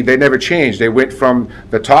see, they never changed. They went from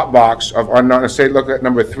the top box of unknown, say, look at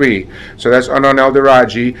number 3. So that's unknown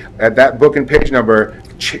Elderaji. At that book and page number,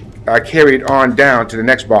 carried on down to the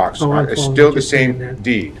next box. It's still the same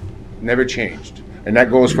deed, never changed. And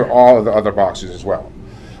that goes for all of the other boxes as well.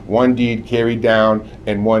 1 deed carried down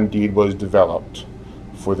and 1 deed was developed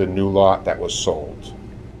for the new lot that was sold.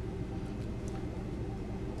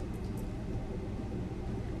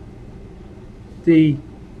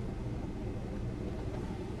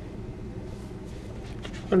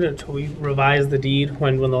 Until we revised the deed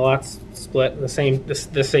when the lots split, the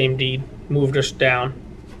same deed moved us down.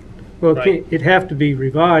 Well, Right. it'd have to be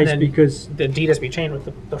revised Then because, the deed has to be changed with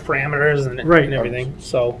the parameters and Right. everything.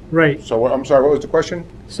 So right. So, I'm sorry, what was the question?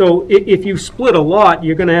 So if you split a lot,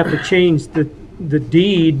 you're gonna have to change the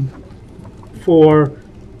deed for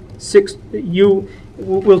 6,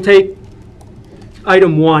 we'll take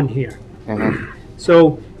item 1 here.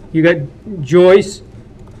 So you got Joyce,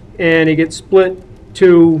 and it gets split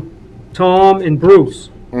to Tom and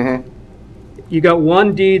Bruce. You got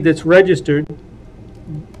 1 deed that's registered,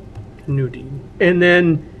 new deed, and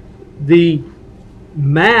then the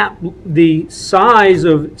map, the size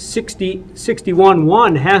of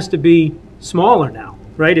 61-1 has to be smaller now,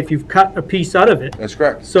 right? If you've cut a piece out of it. That's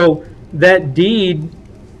correct. So that deed,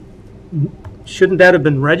 shouldn't that have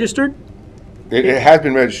been registered? It has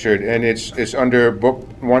been registered, and it's under book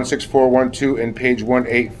 16412 and page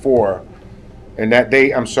 184. And that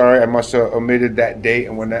date, I'm sorry, I must have omitted that date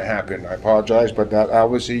and when that happened. I apologize, but that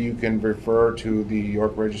obviously you can refer to the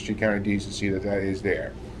York Registry County Deeds to see that that is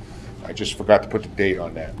there. I just forgot to put the date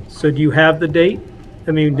on that. So do you have the date?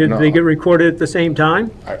 I mean, did No. they get recorded at the same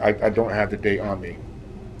time? I don't have the date on me.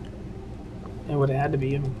 It would have had to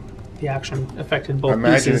be, the action affected I both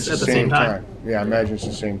imagine it's pieces the at the same time. Yeah, I imagine it's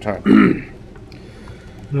the same time.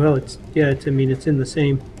 Well, it's in the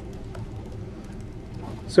same.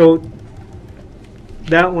 So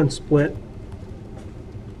that one split.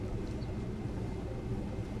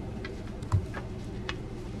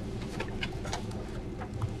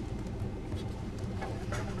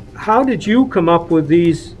 How did you come up with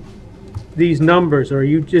these numbers? Or are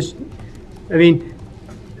you just, I mean,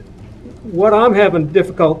 what I'm having a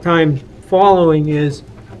difficult time following is,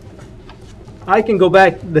 I can go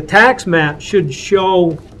back, the tax map should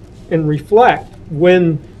show and reflect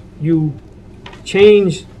when you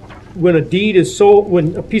change, when a deed is sold,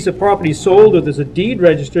 when a piece of property is sold or there's a deed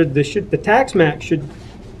registered, the tax map should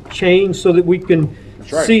change so that we can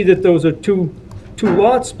right. see that those are two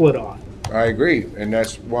lots split off. I agree, and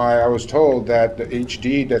that's why I was told that each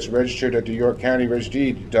deed that's registered at the York County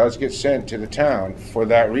Registry does get sent to the town for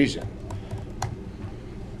that reason.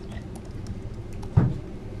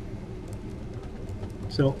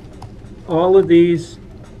 So all of these,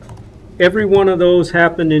 every one of those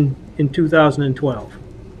happened in 2012,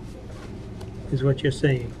 is what you're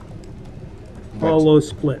saying. All those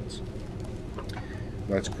splits.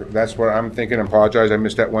 That's what I'm thinking. I apologize, I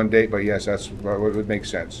missed that one date, but yes, that's what would make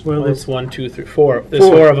sense. Well, Well, there's it's 1, 2, 3, 4. There's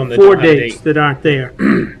four of them that four don't have a dates date. that aren't there.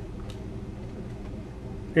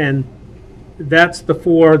 And that's the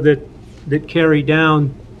four that carry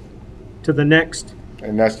down to the next.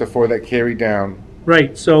 And that's the four that carry down,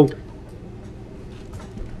 Right, so,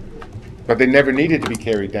 but they never needed to be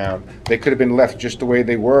carried down. They could have been left just the way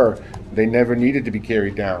they were. They never needed to be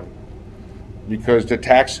carried down. Because the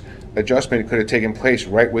tax adjustment could have taken place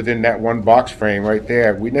right within that one box frame right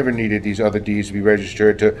there. We never needed these other deeds to be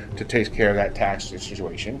registered to take care of that tax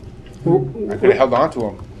situation. I could have held on to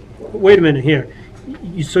them. wait a minute here.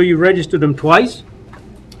 So you registered them twice?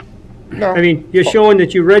 No. I mean, you're showing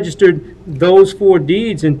that you registered those 4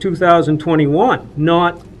 deeds in 2021,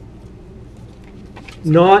 not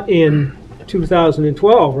in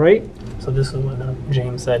 2012, right? So this is when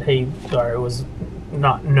James said, hey, or it was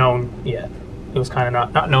not known yet. It was kind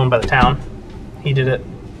of not known by the town. He did it,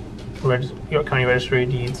 York County Registry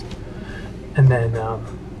of Deeds. And then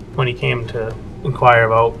when he came to inquire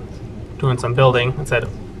about doing some building, and said,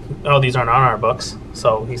 oh, these aren't on our books.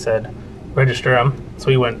 So he said, register them. So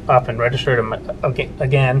he went up and registered them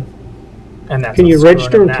again. And that's Can you what's screwing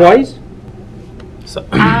register them now. twice? So,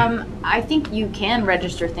 I think you can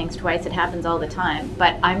register things twice, it happens all the time,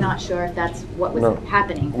 but I'm not sure if that's what was No.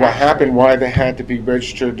 happening. What actually. happened, why they had to be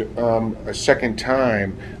registered a second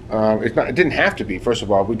time, it didn't have to be, first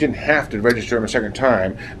of all. We didn't have to register them a second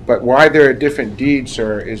time. But why there are different deeds,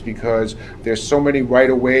 sir, is because there's so many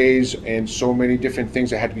right-of-ways and so many different things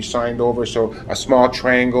that had to be signed over. So a small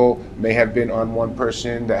triangle may have been on one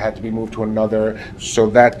person that had to be moved to another. So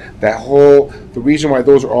the reason why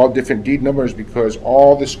those are all different deed numbers is because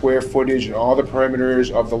all the square footage and all the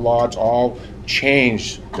perimeters of the lots all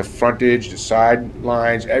changed. The frontage, the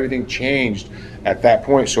sidelines, everything changed at that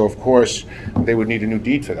point. So of course, they would need a new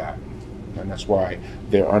deed for that. And that's why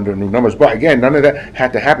they're under new numbers. But again, none of that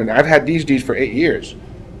had to happen. I've had these deeds for 8 years.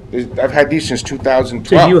 I've had these since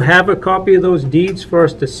 2012. So do you have a copy of those deeds for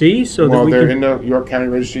us to see so that Well, we they're can? in the York County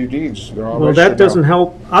Registry of Deeds. They're all Well, registered that doesn't now.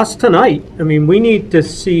 help us tonight. I mean, we need to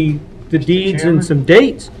see the deeds and some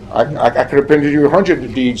dates. I could have printed you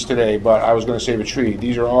 100 deeds today, but I was gonna save a tree.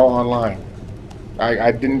 These are all online.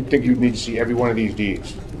 I didn't think you'd need to see every one of these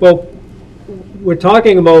deeds. Well, we're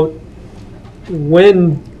talking about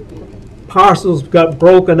when parcels got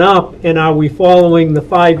broken up, and are we following the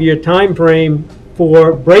 5-year time frame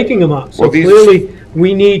for breaking them up? So Well, these- clearly,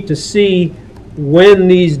 we need to see when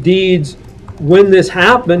these deeds, when this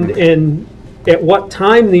happened, and at what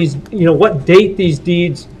time these, what date these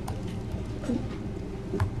deeds,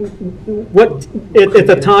 at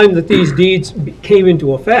the time that these deeds came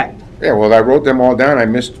into effect. Yeah, well, I wrote them all down. I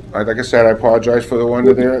missed, like I said, I apologize for the one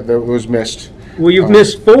that was missed. Well, you've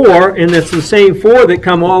missed 4, and it's the same 4 that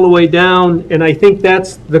come all the way down, and I think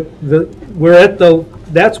that's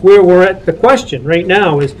that's where we're at the question right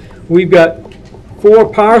now, is we've got 4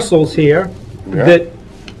 parcels here Yeah. that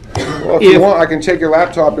Well, if you want, I can take your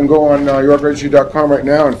laptop and go on yorkregistry.com right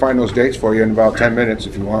now and find those dates for you in about 10 minutes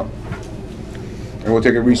if you want. And we'll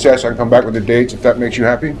take a recess. I can come back with the dates if that makes you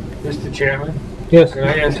happy. Mr. Chairman, Yes. can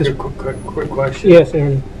I ask you a quick question? Yes,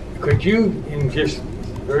 Aaron. Could you, in just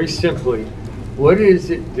very simply, what is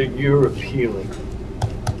it that you're appealing?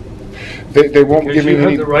 They won't Because give me you have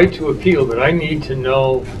any. the right to appeal, but I need to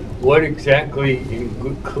know what exactly, in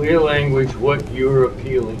good, clear language, what you're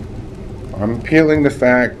appealing. I'm appealing the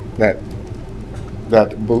fact that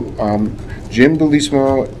Jim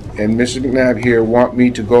Belismo and Mrs. McNabb here want me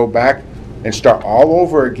to go back and start all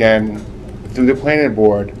over again through the planning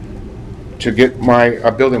board to get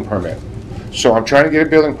a building permit. So I'm trying to get a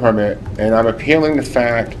building permit, and I'm appealing the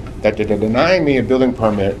fact that they're denying me a building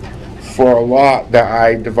permit for a lot that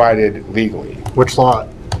I divided legally. Which lot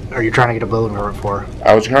are you trying to get a building permit for?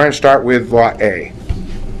 I was trying to start with Lot A.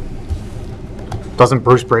 Doesn't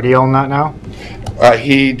Bruce Brady own that now?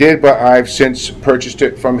 He did, but I've since purchased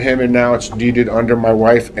it from him, and now it's deeded under my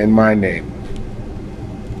wife and my name.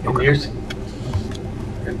 And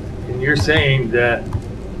you're saying that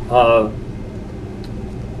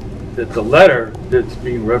that the letter that's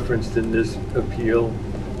being referenced in this appeal,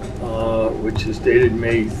 which is dated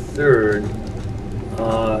May 3rd,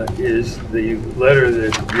 is the letter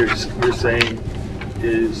that you're saying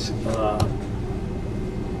is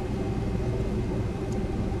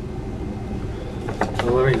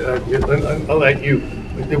I'll let you.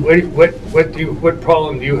 What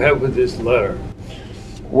problem do you have with this letter?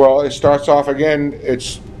 Well, it starts off again,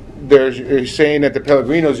 it's saying that the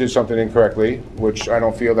Pellegrinos did something incorrectly, which I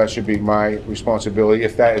don't feel that should be my responsibility,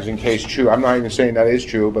 if that is in case true. I'm not even saying that is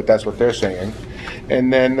true, but that's what they're saying.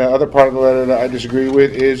 And then the other part of the letter that I disagree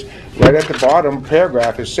with is, right at the bottom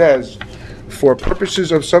paragraph, it says, for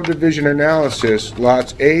purposes of subdivision analysis,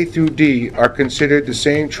 lots A through D are considered the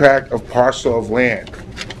same tract of parcel of land.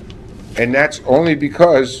 And that's only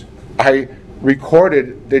because I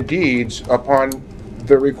recorded the deeds upon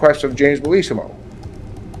the request of James Bellissimo.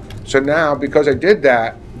 So now, because I did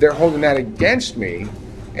that, they're holding that against me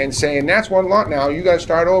and saying, that's one lot now, you gotta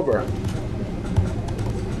start over.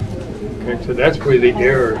 Okay, so that's where the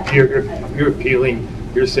error, you're appealing,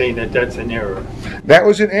 you're saying that that's an error. That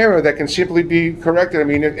was an error that can simply be corrected. I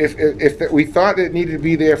mean, if we thought it needed to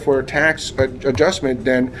be there for a tax adjustment,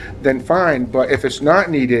 then fine, but if it's not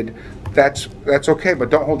needed, that's okay, but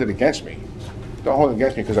don't hold it against me. Don't hold it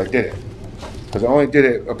against me because I did it. Because I only did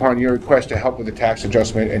it upon your request to help with the tax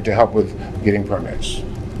adjustment and to help with getting permits.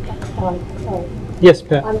 Yes,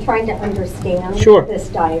 Pat. I'm trying to understand Sure. this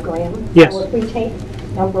diagram. Yes. So if we take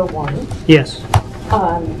number 1, Yes.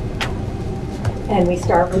 and we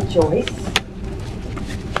start with Joyce.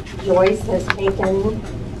 Joyce has taken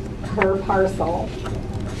her parcel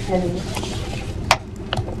and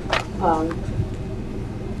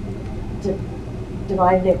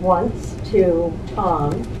divided it once to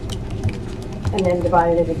Tom, and then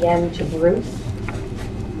divided it again to Bruce.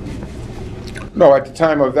 No, at the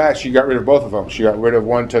time of that, she got rid of both of them. She got rid of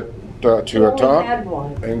one to She only Tom, had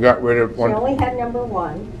one. and got rid of She one. only had number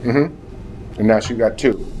 1, And now she got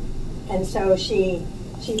 2. and so she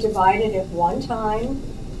divided it one time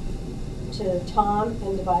to Tom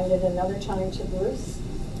and divided it another time to Bruce.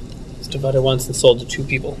 It's divided once and sold to 2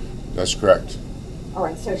 people. That's correct. All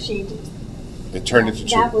right, so It turned into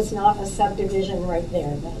 2. that was not a subdivision right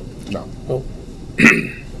there then. No. Oh.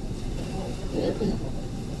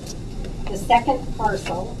 The second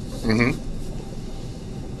parcel, Mm-hmm.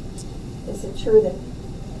 is it true that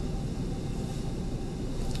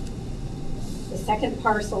the second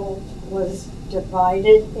parcel was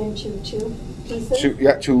divided into 2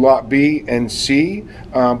 pieces? To lot B and C,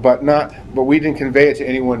 but we didn't convey it to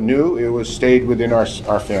anyone new. It was stayed within our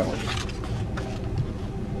family.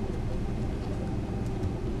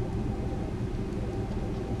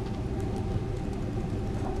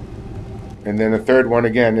 And then the third one,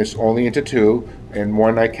 again, is only into 2, and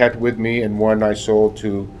one I kept with me, and one I sold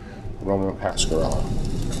to Roman Pasquarella.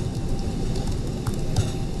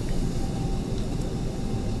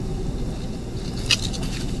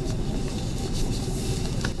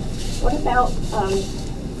 What about,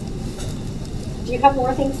 do you have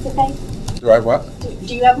more things to say? Do I what?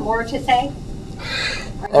 Do you have more to say?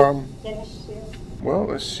 Are you Um, finished here? Well,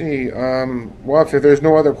 let's see. Well, if there's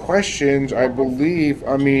no other questions, I believe,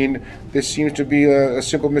 this seems to be a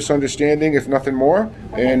simple misunderstanding, if nothing more.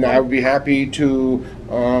 And I would be happy to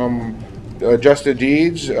adjust the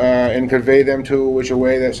deeds and convey them to which a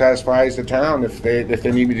way that satisfies the town. If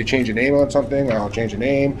they need me to change a name on something, I'll change a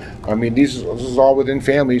name. This is all within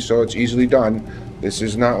family, so it's easily done. This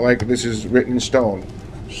is not like this is written in stone.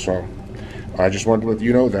 So I just wanted to let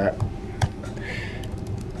you know that.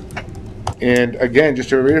 And again, just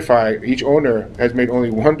to verify, each owner has made only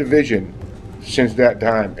one division since that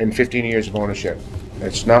time in 15 years of ownership.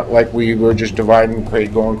 It's not like we were just dividing,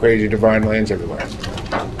 going crazy, dividing lands everywhere.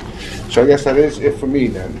 So I guess that is it for me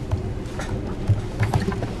then.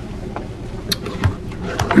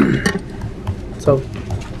 So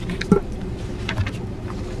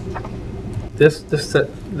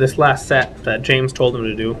this last set that James told him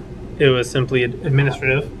to do, it was simply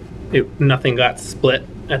administrative. Nothing got split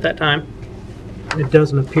at that time. It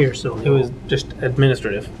doesn't appear so. It was just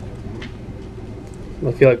administrative.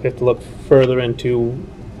 I feel like we have to look further into.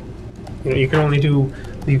 You can only do.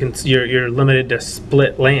 You're limited to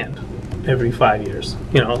split land every 5 years.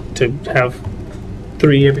 To have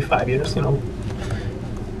 3 every 5 years.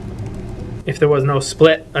 If there was no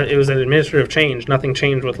split, it was an administrative change. Nothing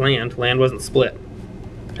changed with land. Land wasn't split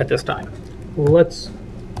at this time. Well, let's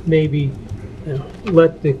maybe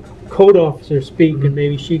let the code officer speak, and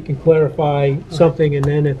maybe she can clarify something, and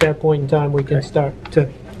then at that point in time, we can start to.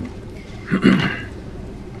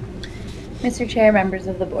 Mr. Chair, members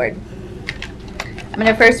of the board. I'm going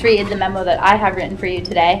to first read the memo that I have written for you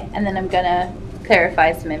today, and then I'm going to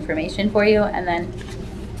clarify some information for you, and then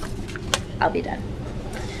I'll be done.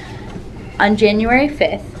 On January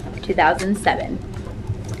 5th, 2007,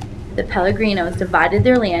 the Pellegrinos divided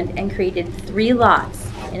their land and created 3 lots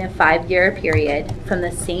in a 5-year period from the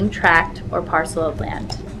same tract or parcel of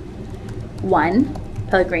land. 1,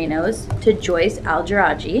 Pellegrinos to Joyce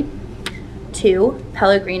Aldaragi. 2,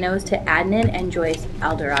 Pellegrinos to Adnan and Joyce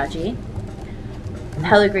Aldaragi.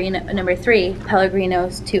 Number 3,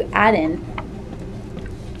 Pellegrinos to Adnan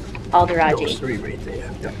Aldaragi. Those 3 right there.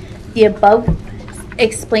 The above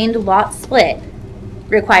explained lot split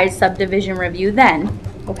required subdivision review then,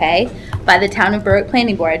 by the Town of Berwick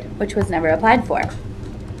Planning Board, which was never applied for.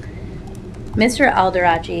 Mr.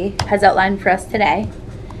 Aldaragi has outlined for us today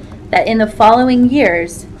that in the following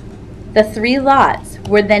years, the 3 lots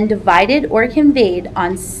were then divided or conveyed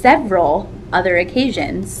on several other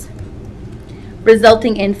occasions,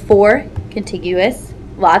 resulting in 4 contiguous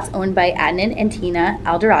lots owned by Adnan and Tina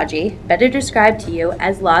Aldaragi, better described to you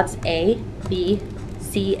as lots A, B,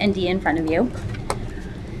 C, and D in front of you,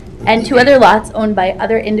 and 2 other lots owned by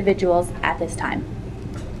other individuals at this time.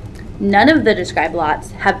 None of the described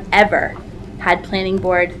lots have ever had planning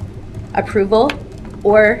board approval,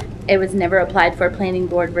 or it was never applied for planning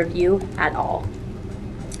board review at all.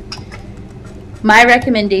 My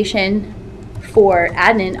recommendation for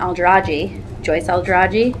Adnan Aldaragi, Joyce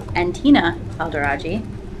Aldaragi, and Tina Aldaragi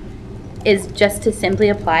is just to simply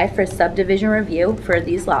apply for subdivision review for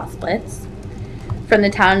these lot splits from the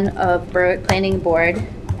Town of Berwick Planning Board,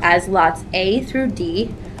 as lots A through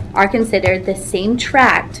D are considered the same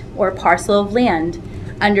tract or parcel of land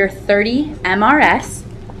under 30 MRS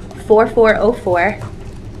 4404,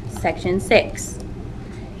 Section 6.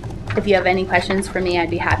 If you have any questions for me, I'd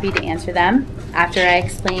be happy to answer them after I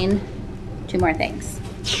explain 2 more things.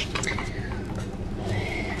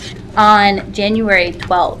 On January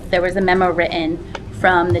 12th, there was a memo written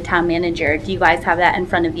from the town manager. Do you guys have that in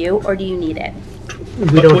front of you, or do you need it?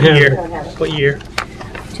 We don't What have. year? Don't have it. What year?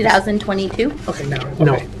 2022? Okay, now.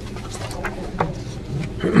 No. Okay.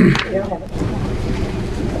 We don't have it.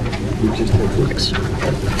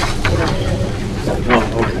 Oh,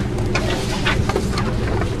 okay.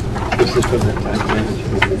 This is from the town manager.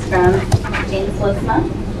 This is from James Lisma,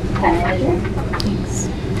 town manager. Thanks.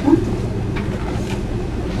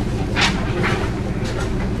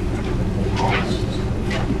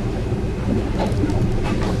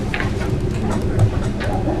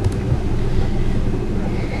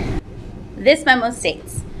 This memo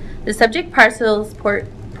states, the subject parcels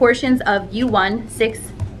portions of U1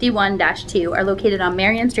 6D1-2 are located on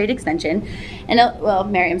Merriam Street Extension, and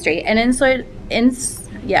Merriam Street, and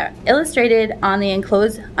illustrated on the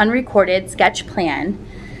enclosed unrecorded sketch plan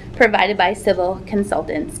provided by civil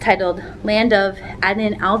consultants titled Land of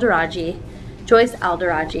Adnan Aldaragi, Joyce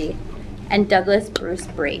Aldaragi, and Douglas Bruce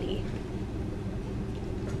Brady.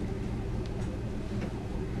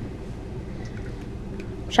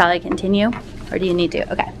 Shall I continue, or do you need to?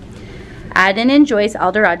 Okay. Adnan and Joyce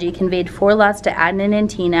Aldaragi conveyed 4 lots to Adnan and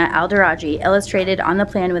Tina Aldaragi, illustrated on the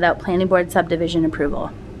plan without planning board subdivision approval.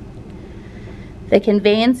 The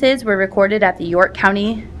conveyances were recorded at the York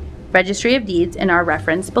County Registry of Deeds and are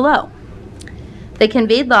referenced below. The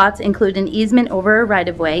conveyed lots include an easement over a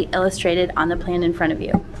right-of-way illustrated on the plan in front of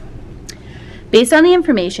you. Based on the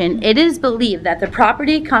information, it is believed that the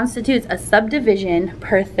property constitutes a subdivision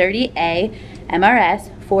per 30A MRS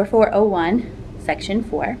 4401, Section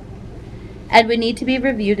 4, and would need to be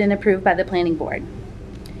reviewed and approved by the planning board.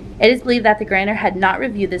 It is believed that the grantor had not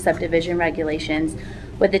reviewed the subdivision regulations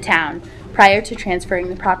with the town prior to transferring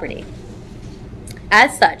the property.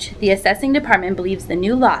 As such, the assessing department believes the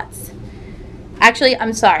new lots. Actually,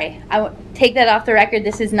 I'm sorry. Take that off the record.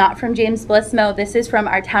 This is not from James Blismo. This is from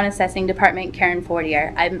our town assessing department, Karen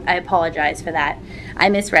Fortier. I apologize for that. I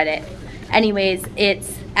misread it. Anyways,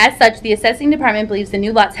 it's as such, the assessing department believes the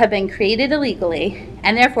new lots have been created illegally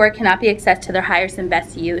and therefore cannot be accessed to their highest and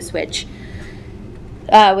best use, which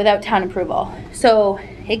without town approval. So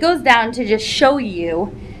it goes down to just show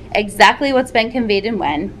you exactly what's been conveyed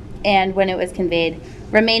and when it was conveyed.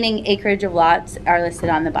 Remaining acreage of lots are listed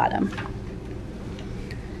on the bottom.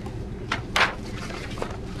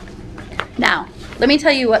 Now, let me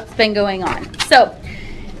tell you what's been going on. So,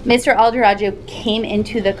 Mr. Alderoggio came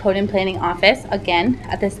into the Code and Planning office again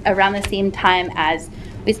at around the same time as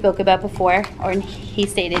we spoke about before, or he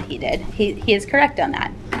stated he did. He is correct on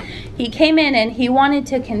that. He came in and he wanted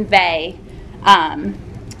to convey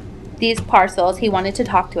these parcels. He wanted to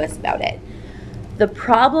talk to us about it. The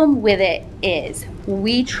problem with it is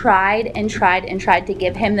we tried and tried and tried to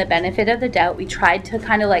give him the benefit of the doubt. We tried to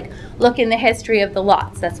kind of like look in the history of the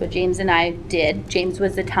lots. That's what James and I did. James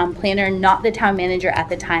was the town planner, not the town manager at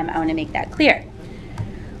the time. I want to make that clear.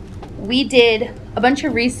 We did a bunch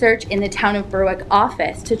of research in the town of Berwick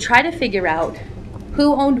office to try to figure out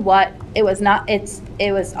who owned what. It was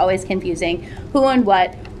always confusing. Who owned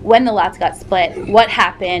what, when the lots got split, what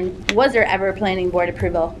happened, was there ever planning board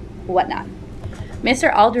approval, whatnot.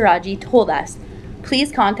 Mr. Alderoggio told us,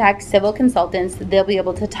 please contact civil consultants. They'll be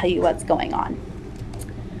able to tell you what's going on.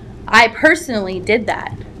 I personally did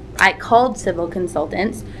that. I called civil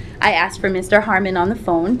consultants. I asked for Mr. Harmon on the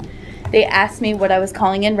phone. They asked me what I was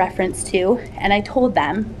calling in reference to, and I told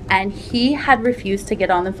them, and he had refused to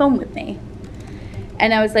get on the phone with me.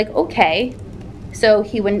 And I was like, okay, so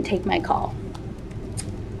he wouldn't take my call.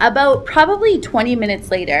 About probably 20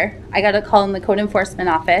 minutes later, I got a call in the code enforcement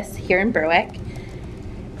office here in Berwick,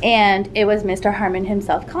 and it was Mr. Harmon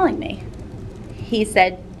himself calling me. He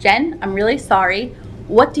said, Jen, I'm really sorry.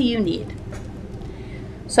 What do you need?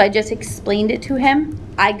 So I just explained it to him.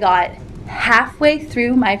 I got halfway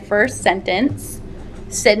through my first sentence,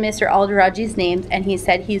 said Mr. Alderoggio's name, and he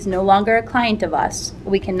said he's no longer a client of us.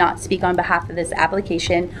 We cannot speak on behalf of this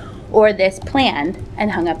application or this plan,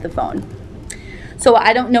 and hung up the phone. So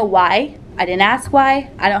I don't know why. I didn't ask why.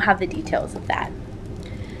 I don't have the details of that.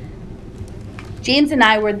 James and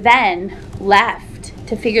I were then left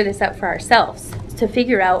to figure this out for ourselves, to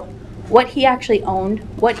figure out what he actually owned,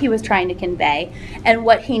 what he was trying to convey, and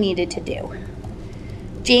what he needed to do.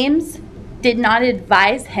 James did not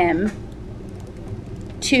advise him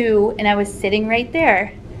to, and I was sitting right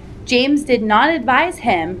there, James did not advise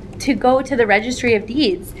him to go to the Registry of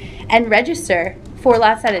Deeds and register 4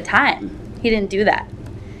 lots at a time. He didn't do that.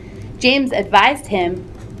 James advised him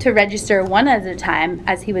to register 1 at a time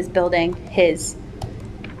as he was building his,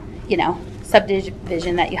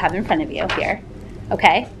 subdivision that you have in front of you here,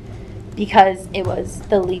 okay? Because it was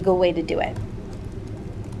the legal way to do it.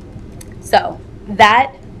 So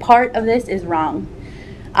that part of this is wrong.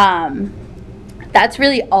 That's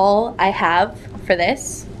really all I have for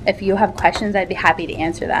this. If you have questions, I'd be happy to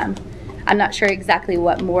answer them. I'm not sure exactly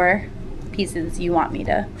what more pieces you want me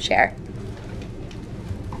to share.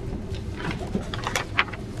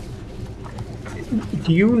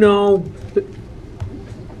 Do you know,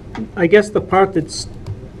 I guess the part that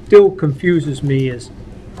still confuses me is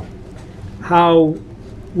how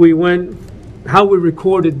we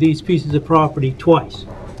recorded these pieces of property twice?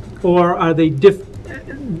 Or are they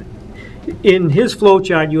in his flow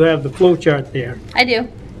chart, you have the flow chart there. I do.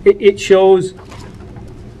 It shows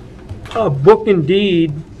a book and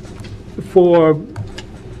deed for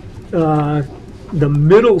the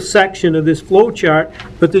middle section of this flow chart,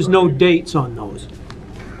 but there's no dates on those.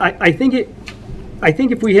 I think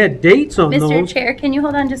if we had dates on those. Mr. Chair, can you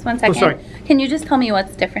hold on just 1 second? Oh, sorry. Can you just tell me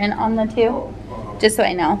what's different on the two? Just so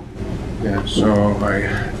I know. Yeah, so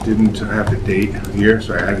I didn't have the date here,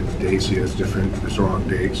 so I added the dates here. It's different. It's the wrong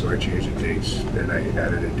date, so I changed the dates. Then I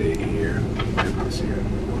added a date here. Didn't see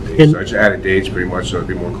it. So I just added dates pretty much so it'd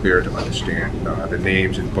be more clear to understand. The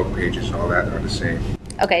names and book pages and all that are the same.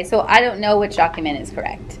 Okay, so I don't know which document is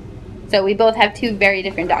correct. So we both have 2 very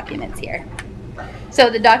different documents here. So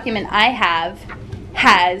the document I have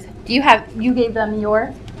has, you gave them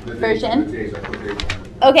your version?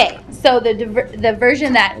 Okay, so the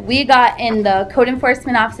version that we got in the code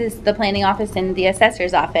enforcement office, the planning office, and the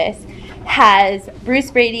assessor's office has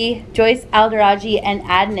Bruce Brady, Joyce Alderoggio, and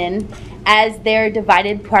Adnan as their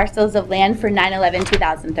divided parcels of land for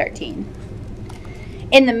 9/11/2013.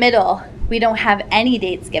 In the middle, we don't have any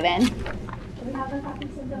dates given. Do we have the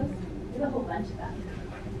copies of those? There's a whole bunch of them.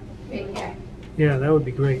 Right here. Yeah, that would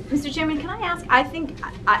be great. Mr. Chairman, can I ask, I think,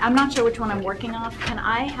 I'm not sure which one I'm working off. Can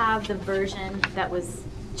I have the version that was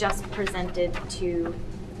just presented to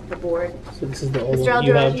the board? So this is the old Mr. one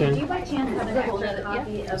you have, Alderoty, do you Jen? by chance have an extra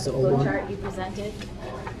copy of the the old flow one? chart you presented?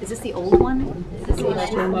 Is this the old one? Is this the old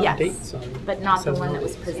Still one? not Yes, dates on- but not the says one no that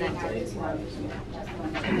was dates. presented.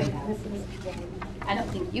 I don't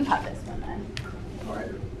think you have this one then.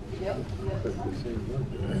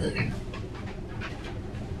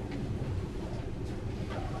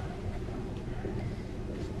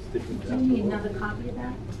 Do you need another copy of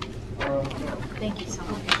that? Thank you so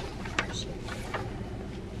much. Appreciate it.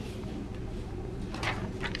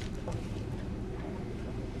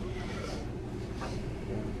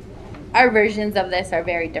 Our versions of this are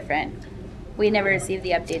very different. We never received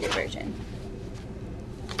the updated version.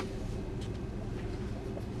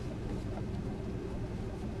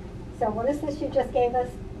 So what is this you just gave us?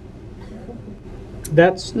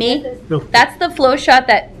 That's, Me? no, That's the flow chart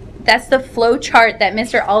that's the flow chart that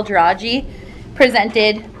Mr. Alderogy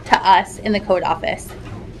presented to us in the code office.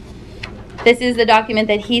 This is the document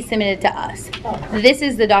that he submitted to us. Oh, This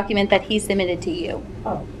is the document that he submitted to you.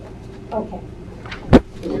 oh, okay.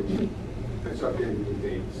 It's updated with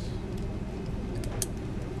dates.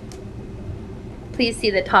 Please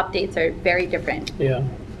see the top dates are very different. Yeah.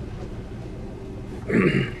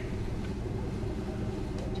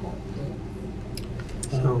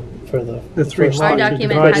 so, For the three first Our lots are one.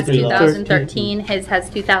 document divided has into 2013, his has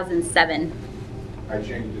 2007. I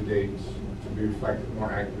changed the dates to be reflected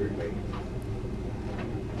more accurately.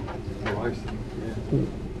 Oh, I see, yeah.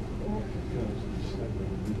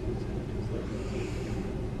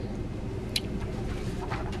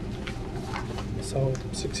 So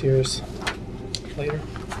 6 years later.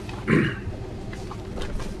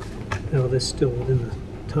 no, this still within the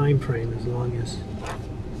time frame as long as.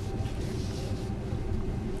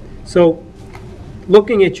 So,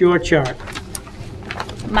 looking at your chart,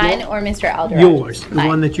 Mine or Mr. Alderogy? yours, the Mine.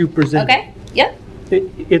 one that you presented. Okay, yep.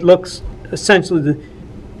 It looks essentially,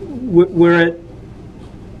 we're at,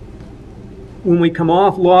 when we come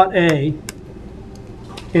off Lot A,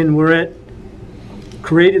 and we're at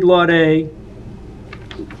created Lot A,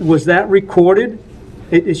 was that recorded?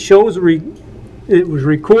 It shows it was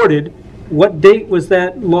recorded. What date was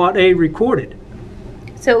that Lot A recorded?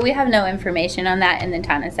 So we have no information on that in the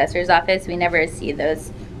town assessor's office. We never see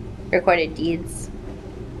those recorded deeds.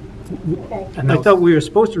 Okay. And I those- thought we were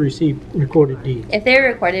supposed to receive recorded deeds. If they're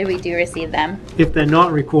recorded, we do receive them. If they're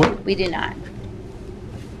not recorded, We do not.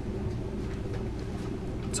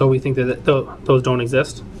 So we think that those don't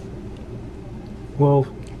exist? well,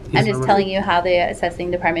 I'm These just numbers? telling you how the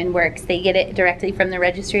assessing department works. They get it directly from the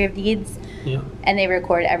registry of deeds, Yeah. and they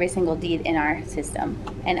record every single deed in our system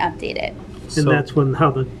and update it. and So- that's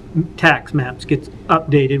how the tax maps gets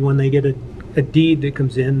updated, when they get a deed that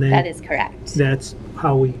comes in, That is correct. that's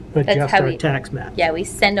how we adjust how our we- tax map. Yeah, we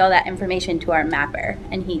send all that information to our mapper,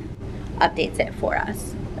 and he updates it for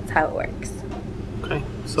us. That's how it works. Okay,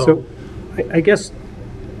 So, so, I guess,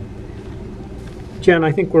 Jen,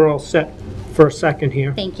 I think we're all set for a second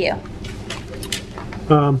here. Thank you.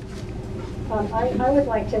 I would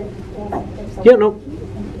like to ask something. Yeah, no,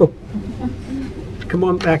 oh. Come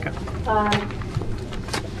on back up.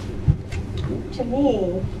 To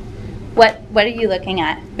me, What are you looking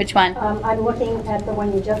at? Which one? I'm looking at the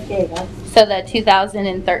one you just gave us. So the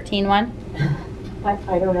 2013 one?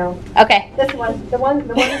 I don't know. Okay. This one, the ones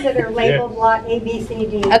that are labeled lot A, B, C,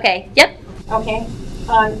 D. Okay. Yep. Okay.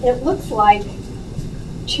 It looks like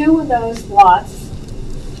two of those lots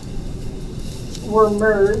were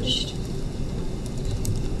merged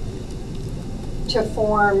to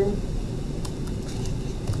form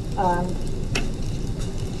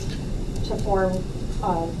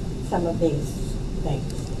some of these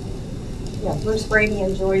things. Yeah, Bruce Brady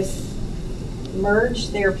and Joyce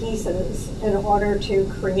merged their pieces in order to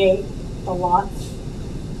create the lots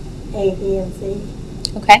A, B, and C.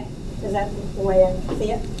 Okay. Is that the way I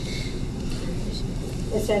see it?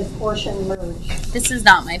 It says portion merged. This is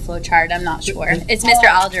not my flow chart. I'm not sure. It's Mr.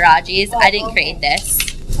 Alderogy's. I didn't create this.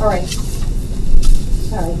 All right.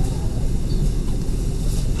 Sorry.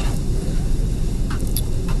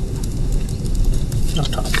 no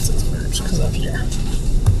top, it says merged because up here.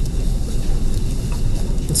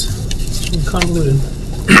 It's convoluted.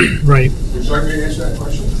 Right, Would you like me to answer that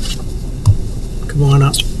question? come on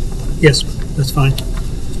up. Yes, that's fine.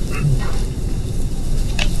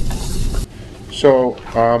 So,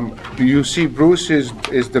 you see Bruce is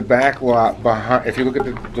the back lot behind, if you look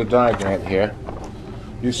at the diagram here,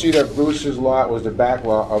 you see that Bruce's lot was the back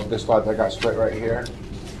lot of this lot that got split right here.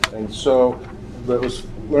 And so, it was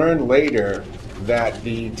learned later that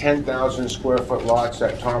the 10,000 square foot lots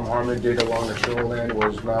that Tom Harmon did along the shoreline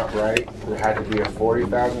was not right. There had to be a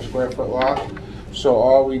 40,000 square foot lot. So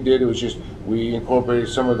all we did was just, we incorporated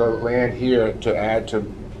some of the land here to add to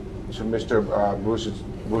Mr. Bruce's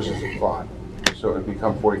lot. So it would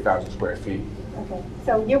become 40,000 square feet. Okay,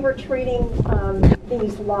 so you were treating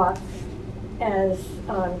these lots as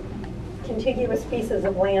contiguous pieces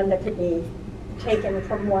of land that could be taken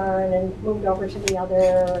from one and moved over to the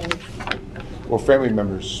other, and We're family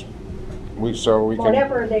members. We can.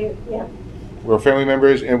 whatever they, yeah. We're family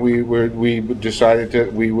members, and we decided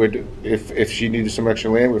that we would, if she needed some extra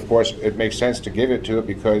land, of course, it makes sense to give it to her,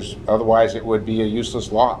 because otherwise it would be a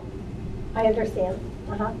useless lot. I understand.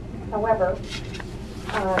 However,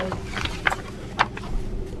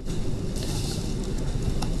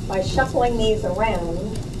 by shuffling these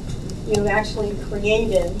around, you actually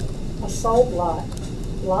created a sold lot,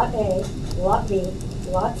 Lot A, Lot B,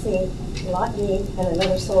 Lot C, Lot D, and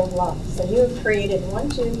another sold lot. So you've created 1,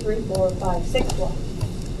 2, 3, 4, 5, 6 lots.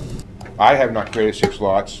 I have not created 6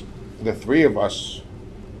 lots. The 3 of us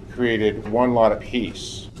created 1 lot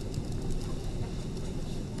apiece.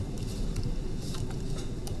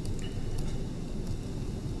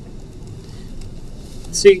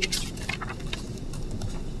 See,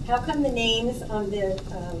 How come the names on the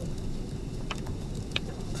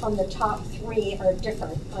top 3 are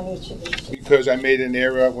different on each of these? Because I made an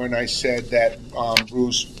error when I said that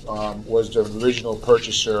Bruce was the original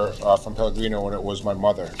purchaser from Pellegrino when it was my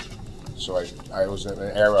mother. So I was in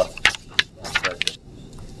an error.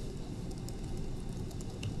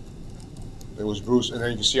 It was Bruce, and then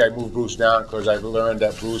you can see I moved Bruce down because I learned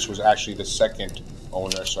that Bruce was actually the second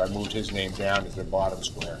owner, so I moved his name down to the bottom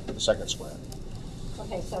square, the second square.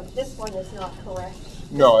 Okay, so this one is not correct.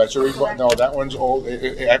 No, that's no, that one's old.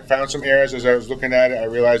 I found some errors as I was looking at it. I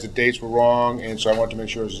realized the dates were wrong, and so I wanted to make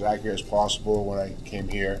sure it was as accurate as possible when I came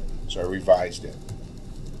here, so I revised it.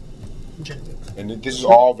 And this is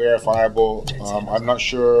all verifiable. I'm not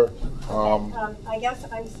sure. I guess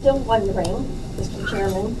I'm still wondering, Mr.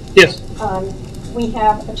 Chairman. yes, We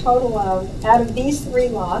have a total of, out of these 3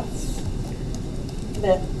 lots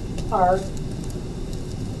that are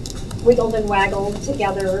wiggled and waggled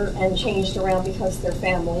together and changed around because they're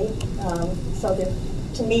family. So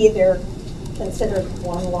to me, they're considered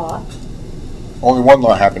one lot. Only one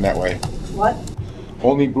lot happened that way. What?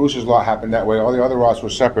 Only Bruce's lot happened that way. All the other lots were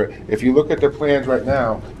separate. If you look at the plans right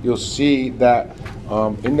now, you'll see that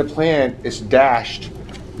in the plan, it's dashed.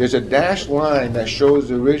 There's a dashed line that shows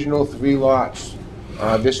the original 3 lots.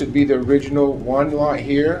 This would be the original 1 lot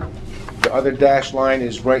here. The other dashed line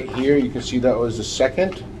is right here. You can see that was the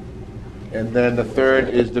second. And then the third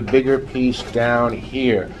is the bigger piece down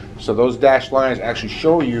here. So those dashed lines actually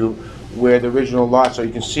show you where the original lot, so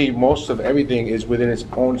you can see most of everything is within its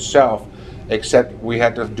own self, except we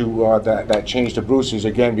had to do that change to Bruce's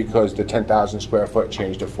again because the 10,000 square foot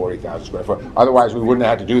changed to 40,000 square foot. Otherwise, we wouldn't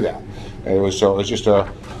have had to do that. And it was just a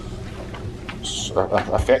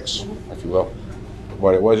fix, if you will.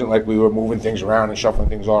 But it wasn't like we were moving things around and shuffling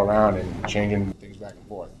things all around and changing things back and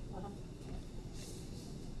forth.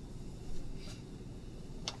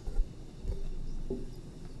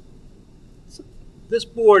 this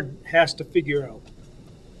board has to figure out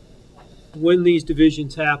when these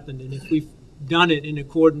divisions happened and if we've done it in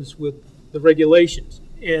accordance with the regulations.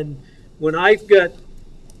 And when I've got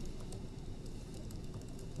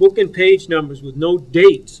book and page numbers with no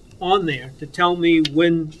dates on there to tell me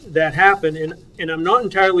when that happened, and I'm not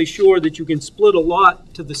entirely sure that you can split a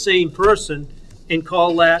lot to the same person and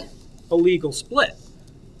call that a legal split.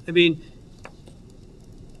 I mean,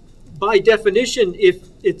 by definition,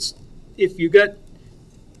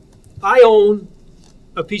 I own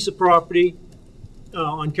a piece of property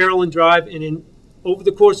on Carolyn Drive, and over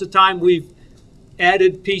the course of time, we've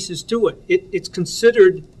added pieces to it. It's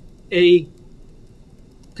considered a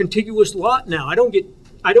contiguous lot now. I don't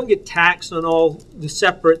get taxed on all the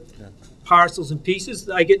separate parcels and pieces.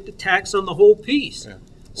 I get the tax on the whole piece. Yeah.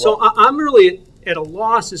 So I'm really at a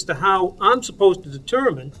loss as to how I'm supposed to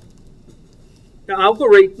determine. Now I'll go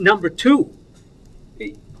right number 2.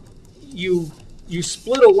 You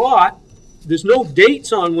split a lot. There's no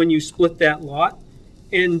dates on when you split that lot,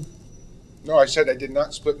 and no, I said I did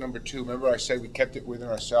not split number 2. Remember, I said we kept it within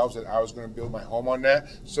ourselves, that I was going to build my home on that.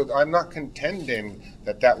 So I'm not contending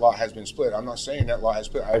that lot has been split. I'm not saying that lot has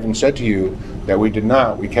split. I even said to you that we did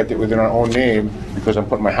not. We kept it within our own name because I'm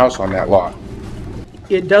putting my house on that lot.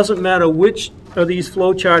 It doesn't matter which of these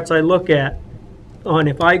flow charts I look at.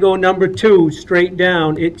 If I go number 2 straight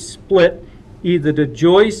down, it's split either to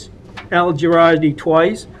Joyce L. Girardi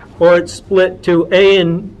twice, or it's split to A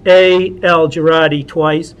and A L. Girardi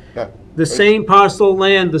twice. Yeah. The same parcel of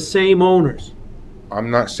land, the same owners.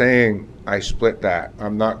 I'm not saying I split that.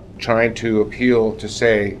 I'm not trying to appeal to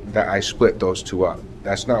say that I split those two up.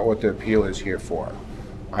 That's not what the appeal is here for.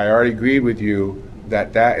 I already agreed with you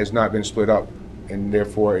that that has not been split up, and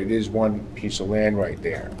therefore it is one piece of land right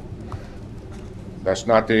there. That's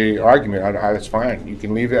not the argument. That's fine. You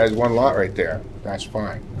can leave it as one lot right there. That's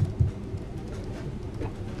fine.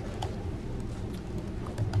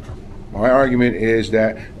 My argument is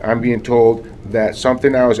that I'm being told that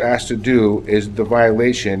something I was asked to do is the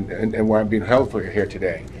violation, and what I'm being held for here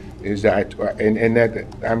today, is that, and that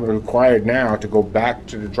I'm required now to go back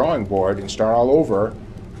to the drawing board and start all over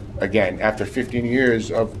again after 15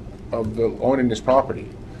 years of owning this property.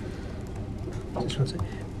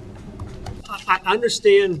 I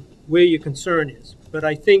understand where your concern is, but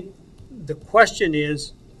I think the question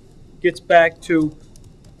gets back to,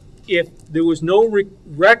 if there was no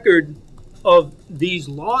record of these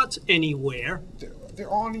lots anywhere, They're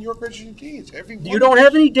all in New York Registry of Deeds. Every one you don't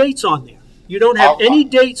have any dates on there. You don't have any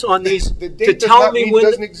dates on these The to date does tell not me mean when. it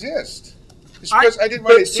doesn't exist. It's because I didn't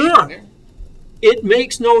write a But date sir, on there. it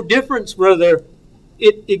makes no difference whether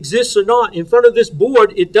it exists or not. In front of this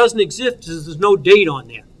board, it doesn't exist because there's no date on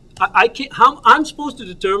there. I can't. I'm supposed to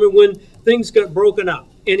determine when things got broken up,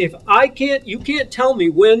 and if I can't, you can't tell me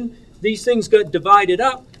when these things got divided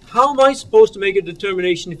up. How am I supposed to make a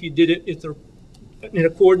determination if you did it in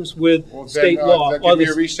accordance with Well, state then, law? then or give me a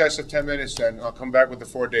this- recess of 10 minutes then. I'll come back with the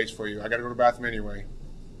 4 dates for you. I gotta go to the bathroom anyway.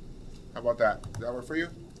 How about that? Does that work for you?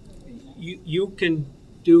 You can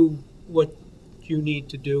do what you need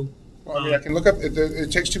to do. Well, I mean, I can look up,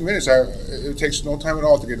 it takes 2 minutes. It takes no time at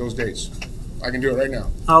all to get those dates. I can do it right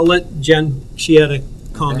now. I'll let Jen, she had a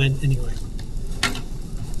comment anyway.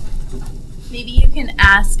 Maybe you can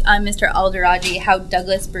ask Mr. Alderaji how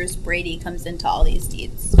Douglas Bruce Brady comes into all these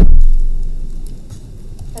deeds.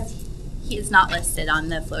 He is not listed on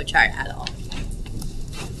the flow chart at all.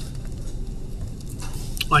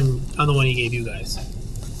 On the one he gave you guys.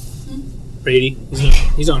 Hmm? Brady,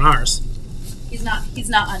 he's on ours. He's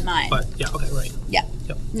not on mine. But yeah, okay, right. Yeah.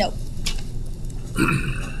 Yep. No.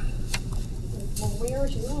 Well,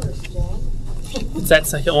 where's yours, Jen? Is that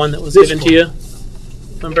the one that was This given to you?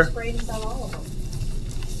 Remember? Brady's on all of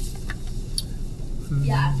them.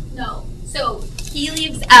 Yeah. No. So he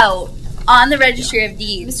leaves out on the registry of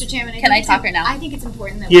deeds. Mr. Chairman, Can I talk or no? I think it's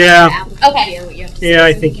important that Yeah. the applicant Okay. hear what you have to say. Yeah,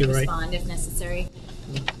 I so we think can you're right. Respond if necessary.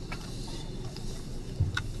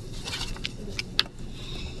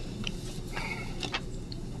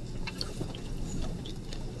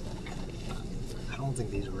 I don't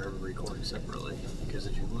think these were ever recorded separately, because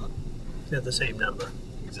if you look, They're the same number.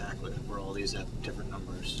 exactly, where all these have different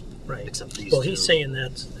numbers, Right. except these Well, two. he's saying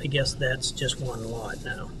I guess that's just one lot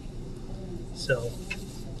now. So,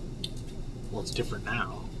 Well, it's different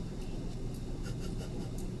now.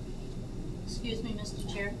 Excuse me,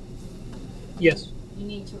 Mr. Chair. yes, You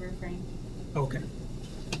need to refrain. okay.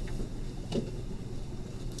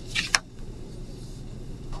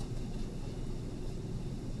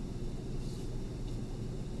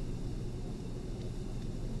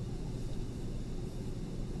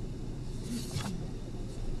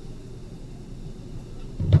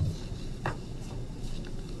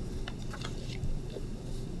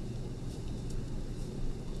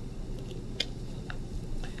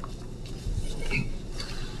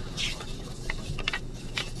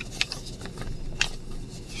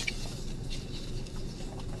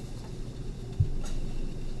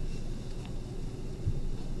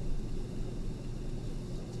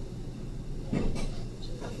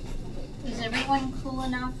 Is everyone cool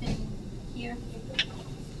enough in here?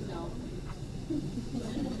 No.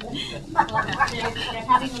 They're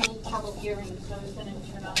having a little trouble hearing, so I was gonna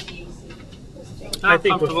turn on the AC. I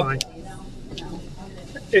think we're Comfortable. fine.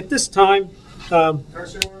 At this time,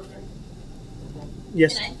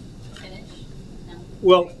 yes, Can I finish? No.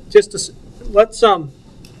 well, just let's,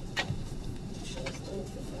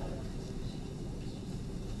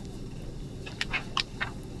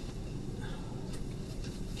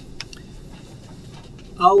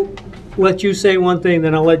 I'll let you say one thing,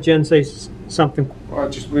 then I'll let Jen say something. Well,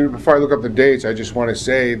 just before I look up the dates, I just want to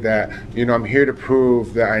say that, I'm here to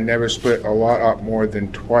prove that I never split a lot up more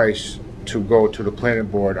than twice to go to the planning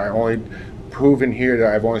board. I only proven here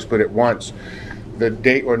that I've only split it once. The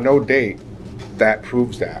date or no date, that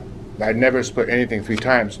proves that. I never split anything 3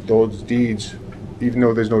 times. Those deeds, even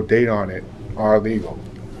though there's no date on it, are legal.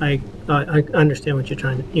 I understand what you're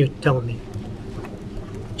telling me.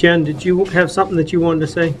 Jen, did you have something that you wanted to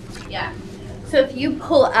say? Yeah. So if you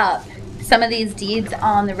pull up some of these deeds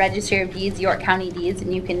on the Registry of Deeds, York County Deeds,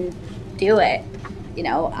 and you can do it,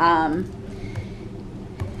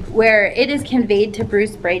 where it is conveyed to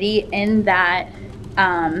Bruce Brady in that,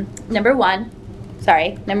 number one,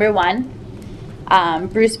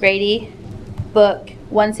 Bruce Brady, book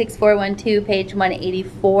 16412, page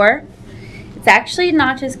 184. It's actually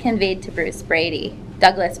not just conveyed to Bruce Brady,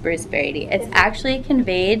 Douglas Bruce Brady. It's actually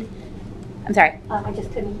conveyed, I'm sorry. I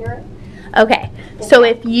just couldn't hear it. Okay, so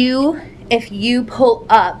if you pull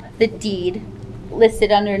up the deed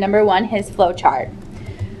listed under number one, his flow chart,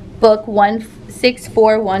 book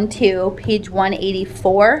 16412, page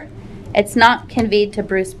 184, it's not conveyed to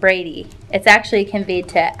Bruce Brady. It's actually conveyed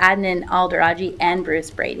to Adnan Al-Daraji and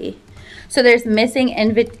Bruce Brady. So there's missing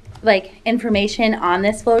information on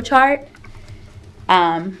this flow chart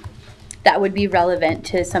that would be relevant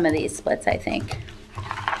to some of these splits, I think.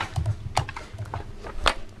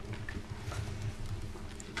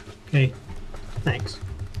 Okay, thanks.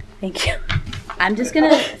 Thank you. I'm just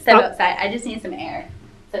gonna step outside. I just need some air.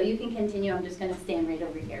 So you can continue. I'm just gonna stand right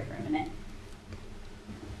over here for a minute.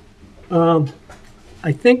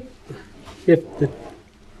 I think if the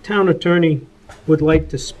town attorney would like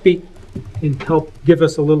to speak and help give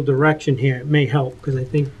us a little direction here, it may help, because I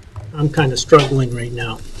think I'm kind of struggling right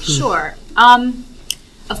now. Sure.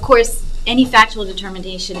 Of course, any factual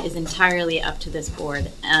determination is entirely up to this board.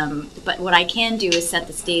 But what I can do is set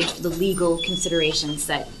the stage for the legal considerations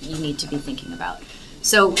that you need to be thinking about.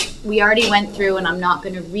 So we already went through, and I'm not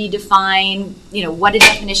going to redefine, what a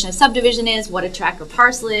definition of subdivision is, what a tract or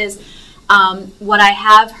parcel is. What I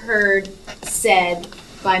have heard said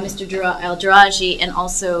by Mr. El-Daraji and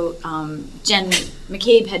also Jen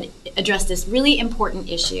McCabe had addressed this really important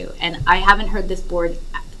issue, and I haven't heard this board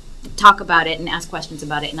talk about it and ask questions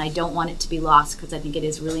about it, and I don't want it to be lost because I think it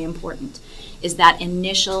is really important, is that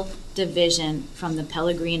initial division from the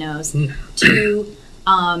Pellegrinos to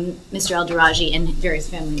Mr. El-Daraji and various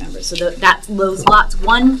family members. So that's those lots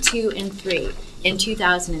 1, 2, and 3 in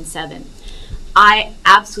 2007. I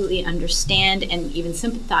absolutely understand and even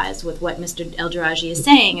sympathize with what Mr. El-Daraji is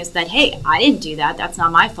saying, is that, hey, I didn't do that. That's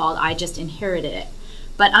not my fault. I just inherited it.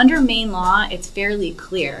 But under Maine law, it's fairly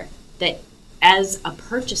clear that as a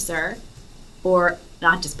purchaser, or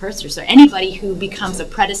not just purchaser, anybody who becomes a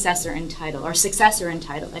predecessor in title, or successor in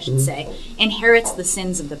title, I should say, inherits the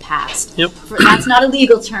sins of the past. Yep. That's not a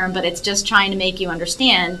legal term, but it's just trying to make you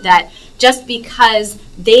understand that just because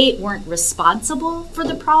they weren't responsible for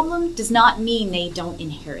the problem does not mean they don't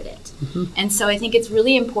inherit it. And so I think it's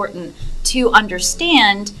really important to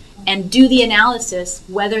understand and do the analysis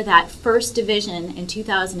whether that first division in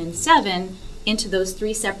 2007 into those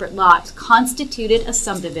 3 separate lots constituted a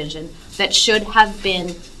subdivision that should have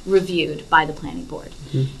been reviewed by the planning board.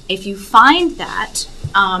 If you find that,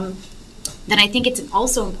 then I think it's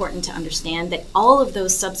also important to understand that all of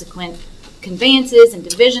those subsequent conveyances and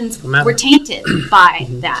divisions were tainted by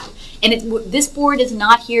that. And this board is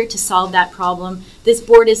not here to solve that problem. This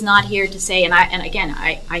board is not here to say, and again,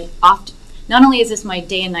 I often, not only is this my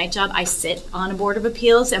day and night job, I sit on a board of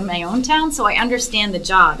appeals in my own town, so I understand the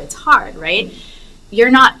job. It's hard, right?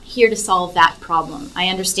 You're not here to solve that problem. I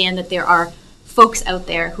understand that there are folks out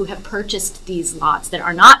there who have purchased these lots that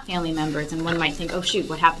are not family members, and one might think, oh shoot,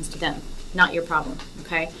 what happens to them? Not your problem,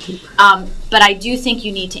 okay? But I do think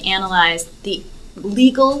you need to analyze the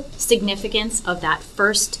legal significance of that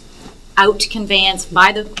first out conveyance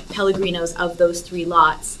by the Pellegrinos of those 3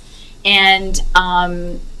 lots. And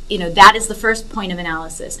that is the first point of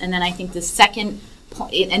analysis. And then I think the second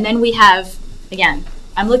point, and then we have, again,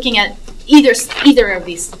 I'm looking at either of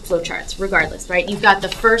these flow charts, regardless, right? You've got the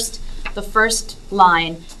first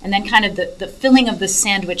line, and then kind of the filling of the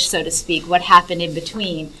sandwich, so to speak, what happened in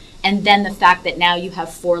between, and then the fact that now you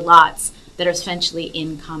have 4 lots that are essentially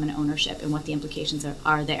in common ownership and what the implications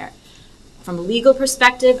are there. From a legal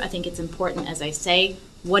perspective, I think it's important, as I say,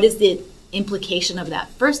 what is the implication of that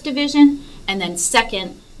first division? And then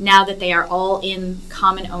second, now that they are all in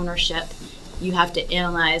common ownership, you have to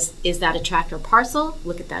analyze, is that a tract or parcel?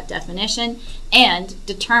 Look at that definition and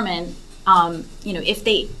determine, if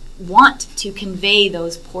they want to convey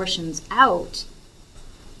those portions out,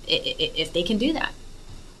 if they can do that,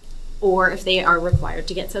 or if they are required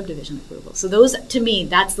to get subdivision approval. So those, to me,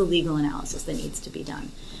 that's the legal analysis that needs to be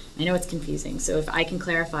done. I know it's confusing, so if I can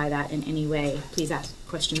clarify that in any way, please ask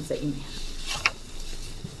questions that you may have.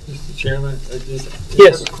 Mr. Chairman, I just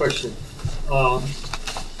Yes. have a question.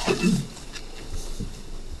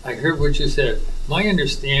 I heard what you said. My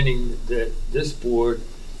understanding that this board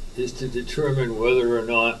is to determine whether or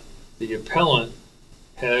not the appellant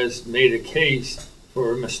has made a case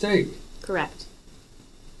for a mistake. Correct.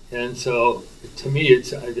 And so, to me,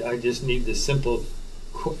 I just need the simple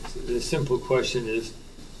question is,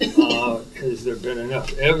 has there been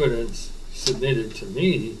enough evidence submitted to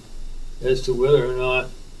me as to whether or not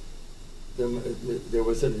there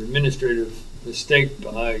was an administrative mistake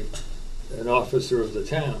by an officer of the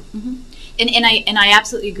town. And I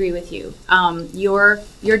absolutely agree with you.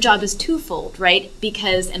 Your job is twofold, right?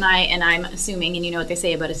 Because I'm assuming, and you know what they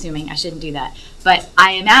say about assuming, I shouldn't do that. But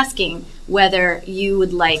I am asking whether you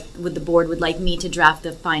would the board would like me to draft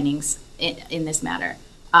the findings in this matter.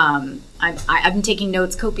 I've been taking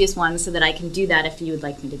notes, copious ones, so that I can do that if you would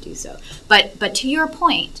like me to do so. But to your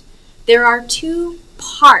point, there are two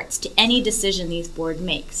parts to any decision these board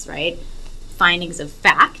makes, right? Findings of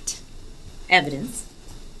fact, evidence,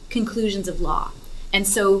 conclusions of law. And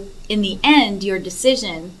so in the end, your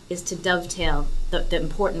decision is to dovetail the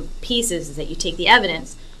important pieces is that you take the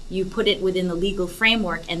evidence, you put it within the legal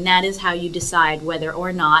framework, and that is how you decide whether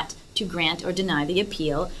or not to grant or deny the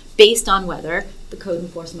appeal based on whether the code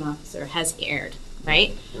enforcement officer has erred,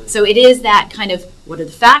 right? So it is that kind of, what are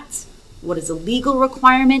the facts? What is the legal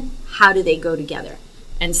requirement? How do they go together?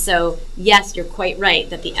 And so, yes, you're quite right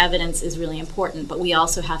that the evidence is really important, but we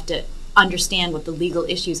also have to understand what the legal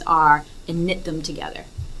issues are and knit them together.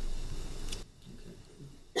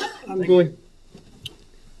 I'm going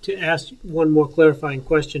to ask one more clarifying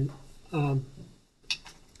question. In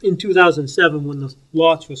 2007, when the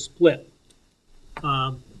lots were split,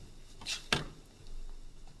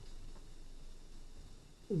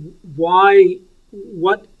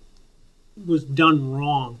 what was done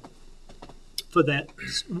wrong for that?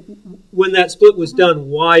 When that split was done,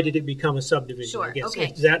 why did it become a subdivision? Sure, I guess. okay.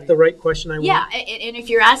 Is that the right question I want? Yeah, and if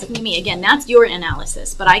you're asking me, again, that's your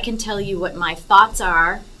analysis, but I can tell you what my thoughts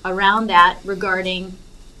are around that regarding,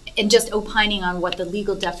 and just opining on what the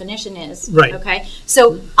legal definition is. Right. Okay?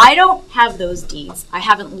 So I don't have those deeds. I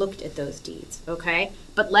haven't looked at those deeds, okay?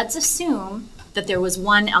 But let's assume that there was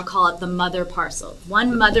one, I'll call it the mother parcel,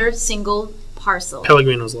 one mother single parcel.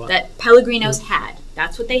 Pellegrino's lot. That Pellegrinos had.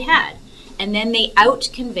 That's what they had. And then they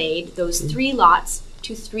out-conveyed those 3 lots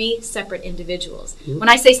to 3 separate individuals. When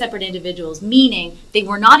I say separate individuals, meaning they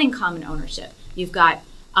were not in common ownership. You've got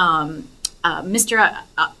Mr.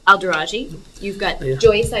 Alderaji, you've got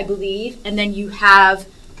Joyce, I believe, and then you have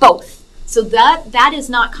both. So that is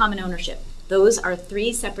not common ownership. Those are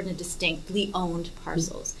 3 separate and distinctly owned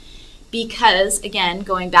parcels. Because, again,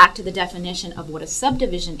 going back to the definition of what a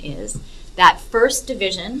subdivision is, that first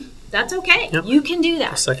division, that's okay. Yep. You can do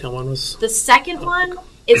that. The second one was... The second one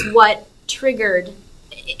is what triggered,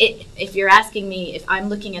 if you're asking me if I'm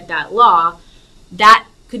looking at that law, that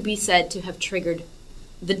could be said to have triggered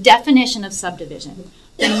the definition of subdivision.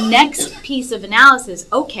 The next piece of analysis,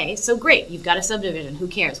 okay, so great, you've got a subdivision, who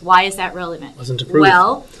cares? Why is that relevant? Wasn't approved.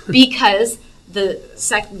 Well, because the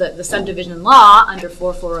subdivision law under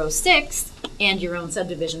 4406 and your own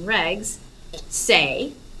subdivision regs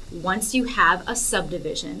say once you have a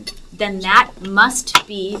subdivision, then that must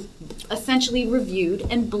be essentially reviewed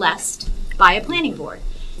and blessed by a planning board.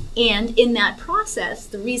 And in that process,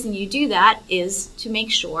 the reason you do that is to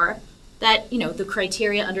make sure that, you know, the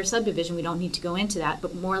criteria under subdivision, we don't need to go into that,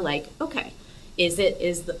 but more like, okay,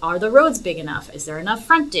 are the roads big enough? Is there enough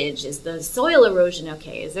frontage? Is the soil erosion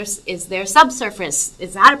okay? Is there subsurface?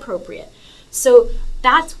 Is that appropriate? So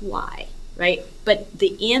that's why, right? But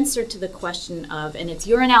the answer to the question of, and it's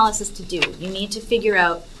your analysis to do, you need to figure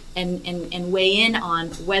out and weigh in on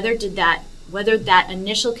whether that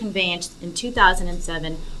initial conveyance in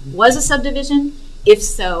 2007 was a subdivision. If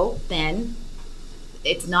so, then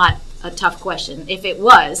it's not a tough question. If it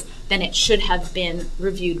was, then it should have been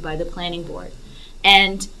reviewed by the planning board.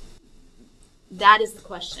 And that is the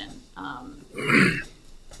question.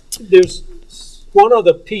 There's one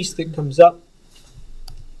other piece that comes up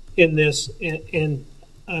in this, and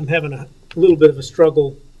I'm having a little bit of a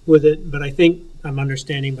struggle with it, but I think I'm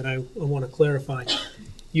understanding, but I want to clarify.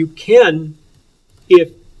 You can,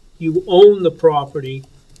 if you own the property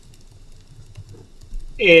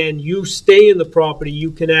and you stay in the property,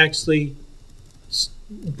 you can actually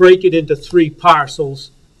break it into 3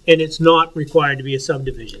 parcels, and it's not required to be a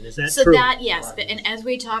subdivision. Is that so true? So that, yes, but, and as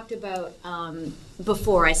we talked about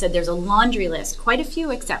before, I said there's a laundry list, quite a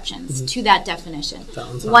few exceptions to that definition.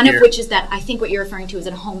 One of which is that I think what you're referring to is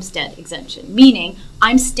a homestead exemption, meaning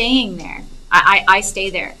I'm staying there. I stay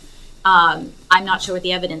there. I'm not sure what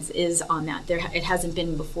the evidence is on that. It hasn't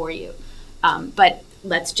been before you. But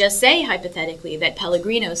let's just say, hypothetically, that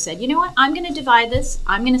Pellegrino said, you know what, I'm going to divide this.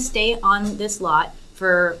 I'm going to stay on this lot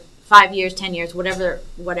for 5 years, 10 years, whatever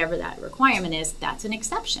that requirement is. That's an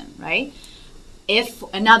exception, right? If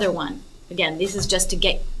another one, again, this is just to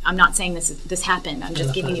get, I'm not saying this happened. I'm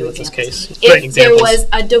just giving you examples. If there was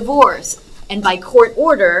a divorce, and by court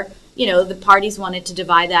order, you know, the parties wanted to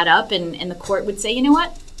divide that up, and the court would say, you know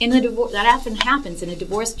what, in the divorce, that often happens in a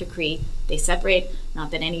divorce decree. They separate, not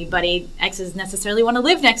that anybody, exes necessarily want to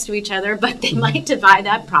live next to each other, but they might divide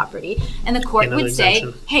that property. And the court Another would say,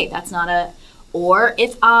 exemption. hey, that's not a, or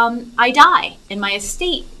if I die and my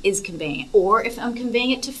estate is conveying it, or if I'm conveying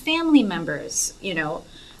it to family members, you know.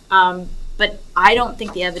 But I don't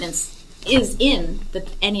think the evidence is in that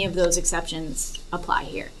any of those exceptions apply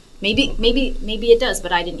here. Maybe it does,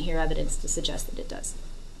 but I didn't hear evidence to suggest that it does.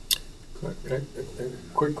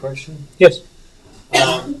 Quick question. Yes.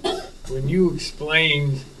 When you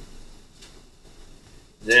explained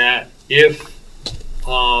that if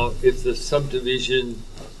the subdivision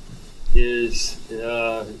is,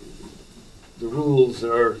 the rules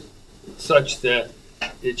are such that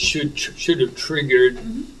it should have triggered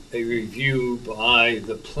a review by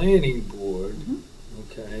the planning board,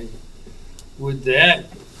 okay, would that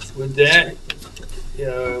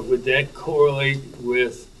correlate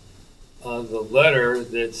with the letter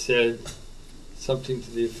that said something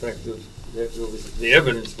to the effect of that the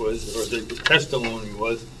evidence was, or the testimony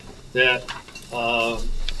was, that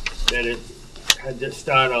that it had to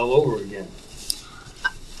start all over again?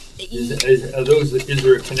 Is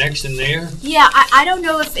there a connection there? Yeah, I don't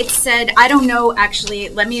know if it said, I don't know actually,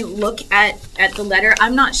 let me look at the letter.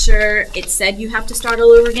 I'm not sure it said you have to start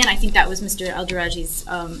all over again. I think that was Mr. Eldraji's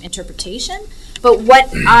interpretation. But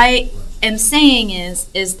what I am saying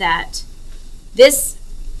is that this,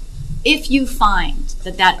 if you find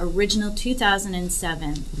that original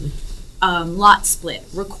 2007 lot split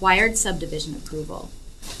required subdivision approval,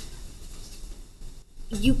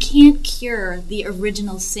 you can't cure the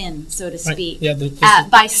original sin, so to Right. speak, Yeah,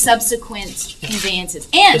 by subsequent conveyances.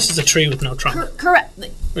 And this is a tree with no trunk. correct,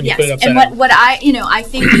 When you yes. put it upside And down. what I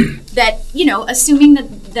think that, assuming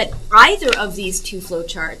that either of these two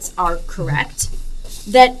flowcharts are correct,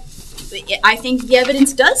 that I think the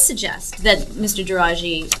evidence does suggest that Mr.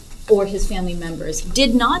 Duraji or his family members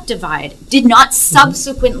did not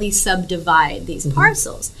subsequently subdivide these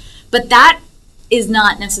parcels. But that is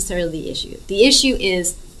not necessarily the issue. The issue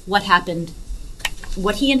is what happened,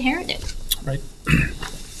 what he inherited. Right.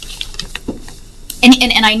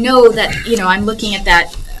 And I know that, I'm looking at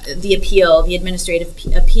that, the appeal, the administrative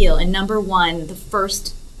appeal, and number one, the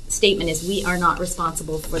first statement is we are not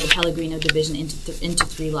responsible for the Pellegrino division into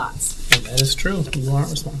 3 lots. And that is true. You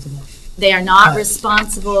aren't responsible. They are not Right.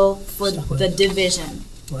 responsible for Stuck with the it. division.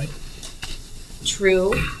 Right.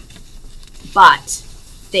 True, but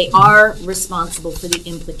they are responsible for the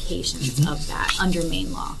implications of that under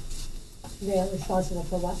Maine law. They're responsible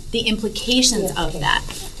for what? The implications Yes, of okay. that,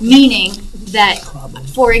 meaning that, Problem.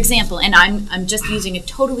 for example, and I'm just using a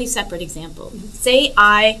totally separate example. Say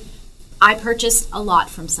I purchased a lot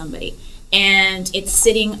from somebody, and it's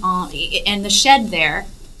sitting on, and the shed there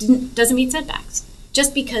doesn't meet setbacks.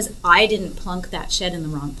 Just because I didn't plunk that shed in the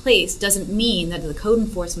wrong place doesn't mean that the code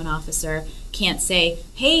enforcement officer can't say,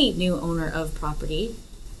 hey, new owner of property,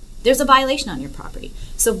 there's a violation on your property.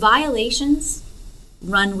 So violations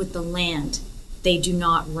run with the land. They do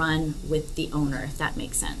not run with the owner, if that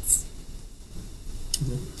makes sense.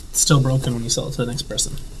 It's still broken when you sell it to the next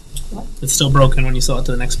person. What? It's still broken when you sell it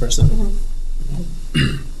to the next person.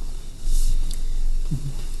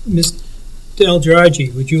 Mr.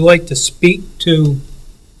 Eldraji, would you like to speak to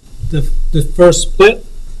the first split?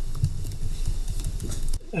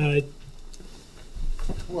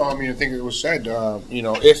 Well, I mean, I think it was said,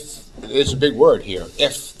 if, it's a big word here,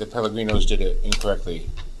 if the Pellegrinos did it incorrectly,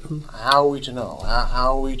 how are we to know?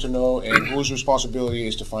 How are we to know, and whose responsibility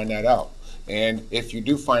is to find that out? And if you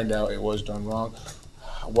do find out it was done wrong,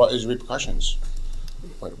 what is the repercussions?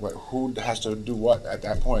 Who has to do what at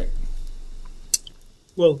that point?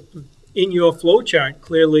 Well, in your flow chart,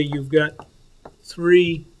 clearly you've got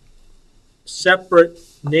 3 separate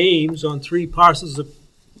names on 3 parcels of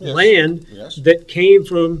Yes. land Yes. that came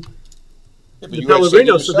from Yeah, but the you had said it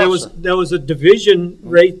Pellegrinos. So yourself, there was a division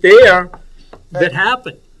right there that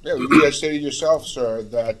happened. Yeah, you guys stated yourself, sir,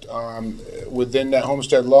 that within that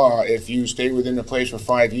homestead law, if you stay within the place for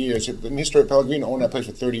 5 years, Mr. Pellegrino owned that place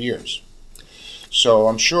for 30 years. So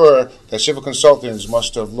I'm sure that civil consultants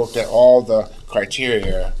must have looked at all the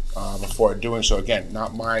criteria before doing so. Again,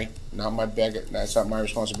 not my bag. That's not my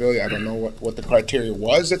responsibility. I don't know what the criteria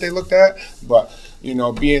was that they looked at, but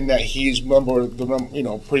being that he's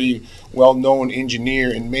pretty well-known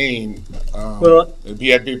engineer in Maine, Well, it'd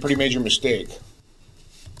be a pretty major mistake.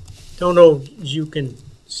 don't know if you can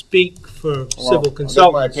speak for civil That's my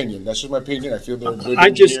consultants. opinion. That's just my opinion. I feel they're a good I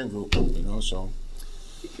just- engineering group, so.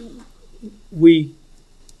 We,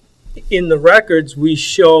 in the records, we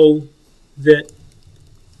show that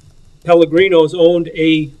Pellegrinos owned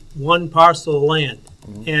one parcel of land.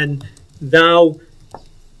 And now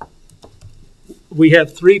we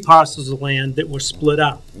have 3 parcels of land that were split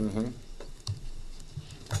up. Mhm.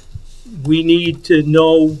 We need to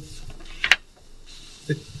know,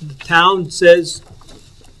 the town says,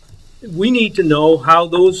 we need to know how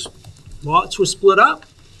those lots were split up.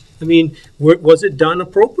 I mean, was it done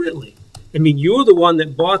appropriately? I mean, you were the one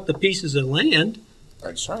that bought the pieces of land.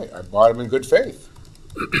 That's right, I bought them in good faith.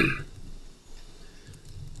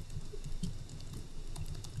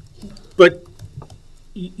 But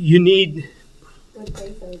you need, Good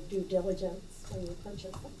faith or due diligence when you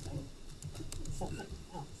purchase something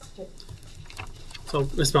else too. So,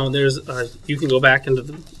 Ms. Bowen, there's, you can go back into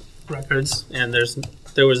the records, and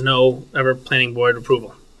there was no ever planning board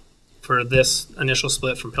approval for this initial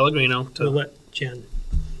split from Pellegrino to to, let Jen,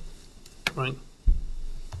 right?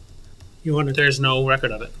 you want to, There's no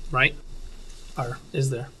record of it, right? Or is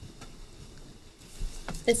there?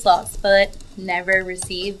 This lot split never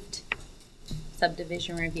received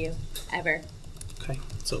subdivision review, ever. Okay,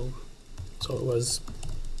 so it was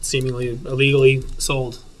seemingly illegally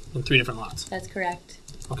sold in 3 different lots. That's correct.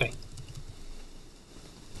 Okay.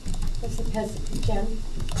 Has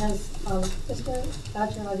Mr.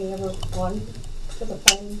 Badger ever gone to the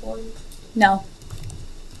planning board? No.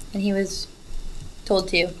 And he was told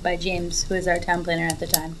to by James, who was our town planner at the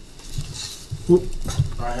time.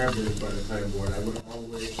 I have been by the planning board, I would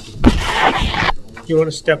always. you want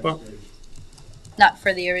to step up? Not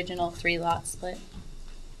for the original 3 lot split.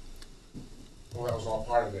 Well, that was all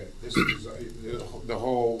part of it. This is, the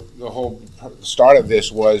whole start of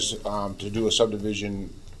this was to do a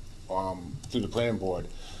subdivision through the planning board,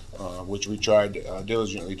 which we tried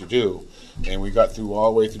diligently to do. And we got through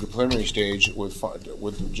all the way through the preliminary stage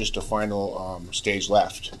with just a final stage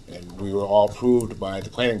left. And we were all approved by the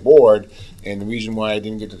planning board. And the reason why I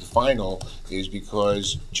didn't get to the final is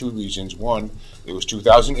because 2 reasons. One, it was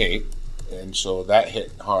 2008, and so that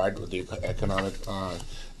hit hard with the economic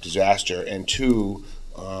disaster. And 2,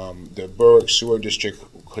 the Berwick Sewer District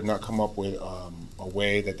could not come up with a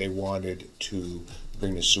way that they wanted to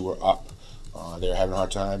bring the sewer up. They were having a hard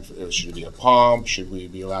time. Should it be a pump? Should we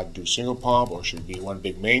be allowed to do single pump? Or should it be one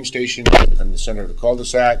big main station in the center of the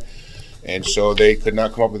cul-de-sac? And so they could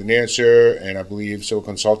not come up with an answer, and I believe civil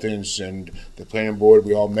consultants and the planning board,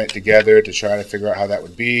 we all met together to try to figure out how that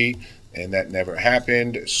would be, and that never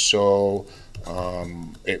happened. So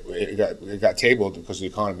it got tabled because of the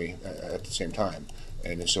economy at the same time.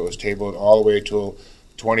 And so it was tabled all the way till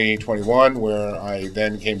 2021, where I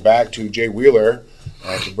then came back to Jay Wheeler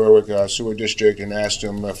at the Berwick Sewer District and asked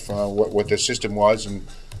him if, what the system was, and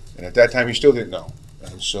at that time he still didn't know.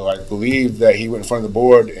 And so I believe that he went in front of the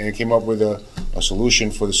board and came up with a solution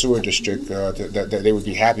for the sewer district that they would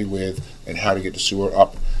be happy with, and how to get the sewer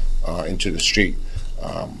up into the street.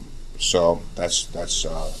 So that's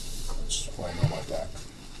what I know about that.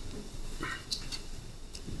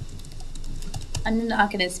 I'm not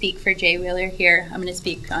going to speak for Jay Wheeler here. I'm going to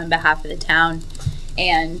speak on behalf of the town.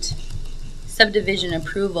 And subdivision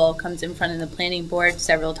approval comes in front of the planning board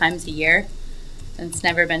several times a year. And it's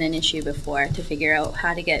never been an issue before to figure out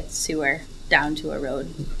how to get sewer down to a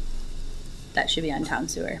road that should be on town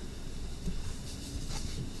sewer.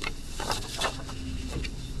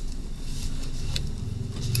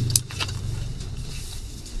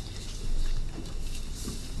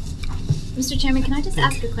 Mr. Chairman, can I just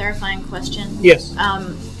ask a clarifying question? Yes.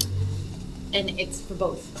 And it's for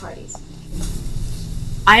both parties.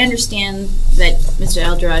 I understand that Mr.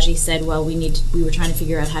 Eldraji said, well, we were trying to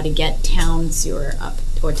figure out how to get town sewer up,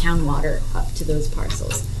 or town water up to those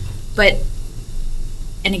parcels. But,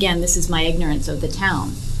 and again, this is my ignorance of the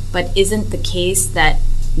town, but isn't the case that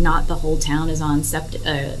not the whole town is on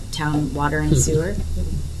town water and sewer?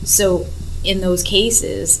 So in those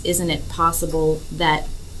cases, isn't it possible that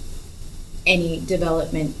any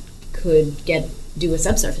development could do a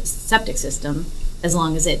subsurface septic system as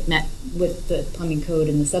long as it met with the plumbing code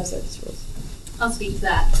and the subsurface rules? I'll speak to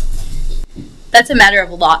that. That's a matter of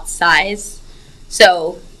lot size.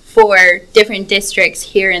 So for different districts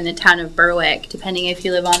here in the town of Berwick, depending if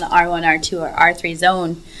you live on the R1, R2, or R3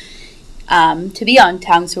 zone, to be on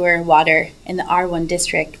town sewer and water in the R1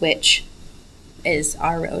 district, which is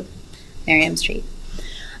our road, Merriam Street,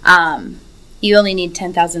 you only need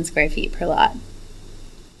 10,000 square feet per lot.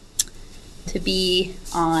 To be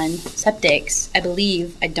on septics, I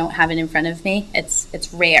believe, I don't have it in front of me, it's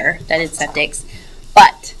rare that it's septics,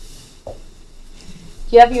 but do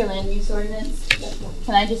you have your land use ordinance?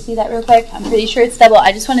 Can I just see that real quick? I'm pretty sure it's double.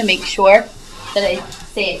 I just want to make sure that I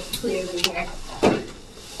say it clearly here.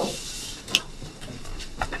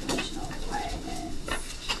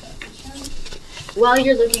 While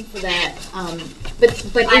you're looking for that,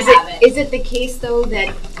 but I have it. is it the case though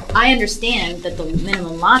that I understand that the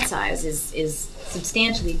minimum lot size is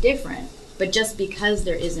substantially different, but just because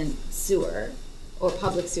there isn't sewer or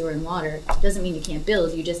public sewer and water doesn't mean you can't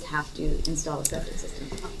build. You just have to install a septic system.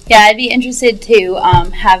 Yeah, I'd be interested to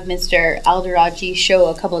have Mr. Alderachi show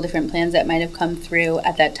a couple of different plans that might have come through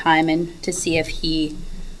at that time, and to see if he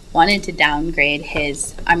wanted to upgrade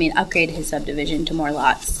his subdivision to more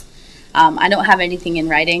lots. I don't have anything in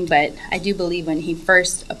writing, but I do believe when he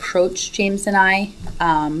first approached James and I,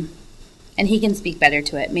 and he can speak better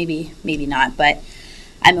to it, maybe not, but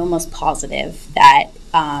I'm almost positive that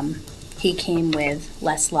he came with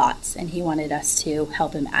less lots and he wanted us to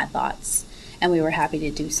help him add lots. And we were happy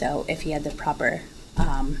to do so if he had the proper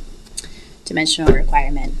dimensional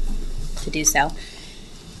requirement to do so.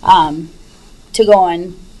 To go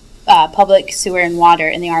on public sewer and water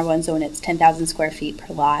in the R1 zone, it's 10,000 square feet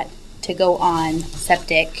per lot. To go on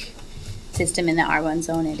septic system in the R1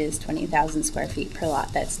 zone, it is 20,000 square feet per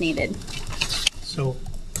lot that's needed. So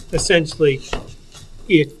essentially,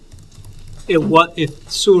 if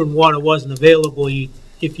sewer and water wasn't available,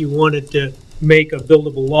 if you wanted to make a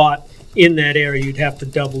buildable lot in that area, you'd have to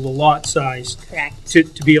double the lot size Correct. to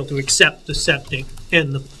be able to accept the septic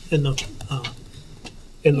and the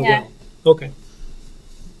Yeah. well. Okay.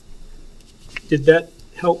 Did that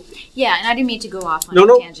help? Yeah, and I didn't mean to go off on No, a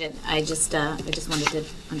no. tangent. I just wanted to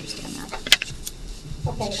understand that.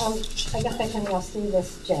 Okay, I guess I can now see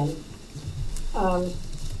this, Jen.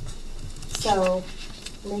 So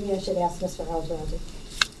maybe I should ask Mr. Alderachi.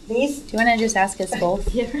 These, Do you want to just ask us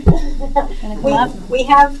both? Wanna come up? we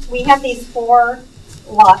have these 4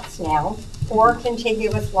 lots now, 4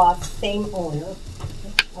 contiguous lots, same owner,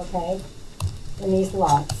 okay, in these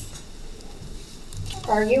lots.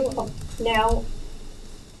 Are you now,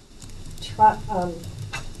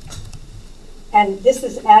 and this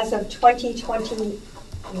is as of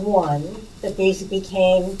 2021, that these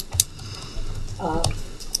became,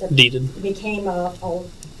 Deeded. They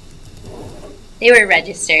They were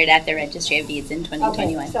registered at the Registry of Deeds in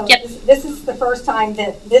 2021. Okay, so Yep. this is the first time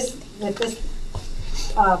that this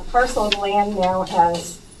parcel of land now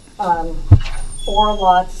has 4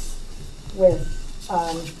 lots with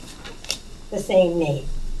the same name.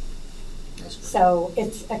 So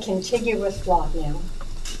it's a contiguous lot now.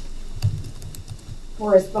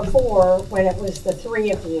 Whereas before, when it was the 3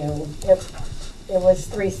 of you, it was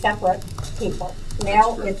 3 separate people.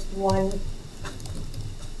 Now it's one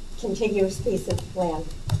contiguous piece of land.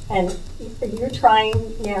 And you're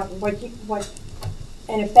trying now,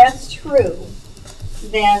 and if that's true,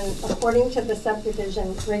 then according to the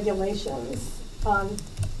subdivision regulations,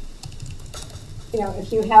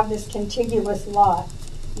 if you have this contiguous lot,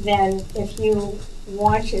 then if you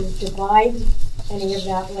want to divide any of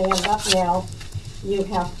that land up now, you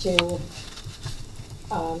have to,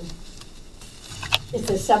 it's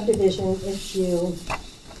a subdivision if you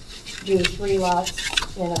do 3 lots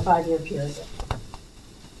in a 5-year period. Is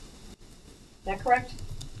that correct?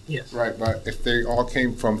 Yes. Right, but if they all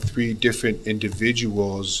came from 3 different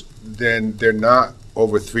individuals, then they're not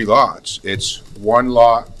over 3 lots. It's 1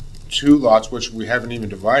 lot, 2 lots, which we haven't even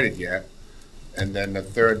divided yet, and then the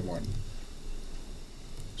 3rd one.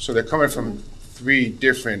 So they're coming from 3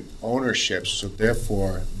 different ownerships, so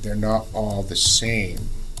therefore they're not all the same.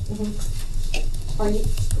 Are you,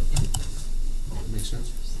 Make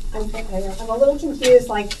sense? I'm a little confused,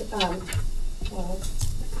 like,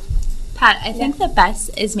 Pat, I think the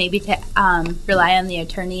best is maybe to rely on the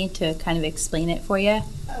attorney to kind of explain it for you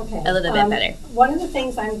okay. a little bit better. One of the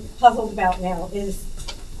things I'm puzzled about now is,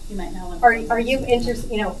 You might know. are you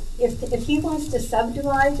interested, if he wants to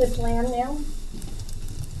subdivide this land now,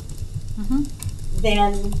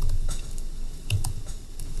 then,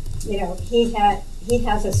 he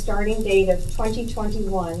has a starting date of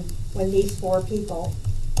 2021 when these 4 people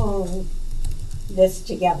own this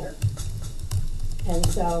together. And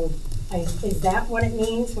so, is that what it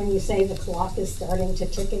means when you say the clock is starting to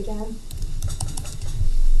tick again?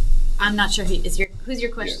 I'm not sure who's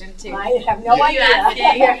your question to. I have no idea.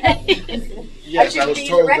 Yes, I I was should be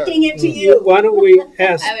told that. directing it to you. Why don't we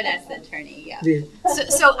ask I would ask the attorney, yeah.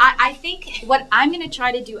 So I think what I'm going to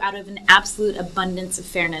try to do out of an absolute abundance of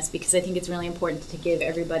fairness, because I think it's really important to give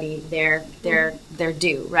everybody their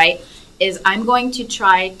due, right, is I'm going to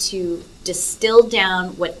try to distill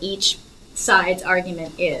down what each side's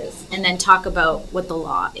argument is and then talk about what the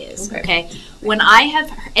law is, okay? When I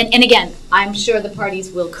have, and again, I'm sure the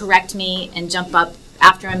parties will correct me and jump up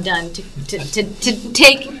after I'm done to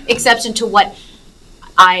take exception to what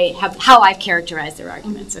how I've characterized their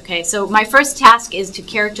arguments, okay? So my first task is to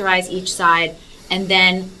characterize each side, and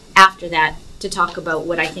then after that, to talk about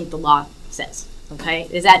what I think the law says, okay?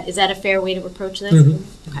 Is that a fair way to approach this?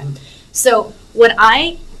 Okay. So what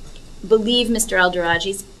I believe Mr.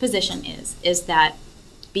 Elderagi's position is that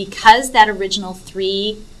because that original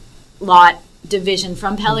 3-lot division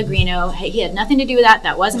from Pellegrino, he had nothing to do with that,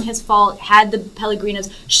 that wasn't his fault, had the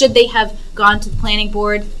Pellegrinos, should they have gone to the planning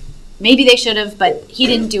board? Maybe they should have, but he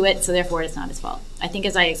didn't do it, so therefore it's not his fault. I think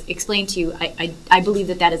as I explained to you, I believe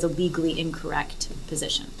that that is a legally incorrect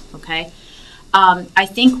position, okay? I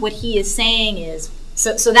think what he is saying is,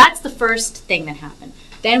 so that's the first thing that happened.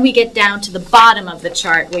 Then we get down to the bottom of the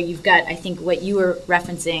chart where you've got, I think what you were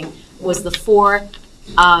referencing was the 4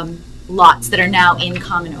 lots that are now in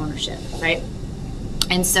common ownership, right?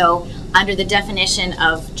 And so under the definition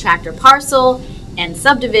of tractor parcel and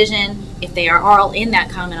subdivision, if they are all in that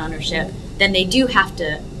common ownership, then they do have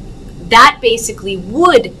to, that basically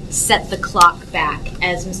would set the clock back,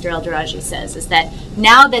 as Mr. Elderagi says, is that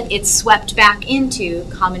now that it's swept back into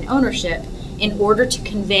common ownership, in order to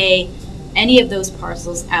convey any of those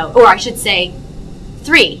parcels out, or I should say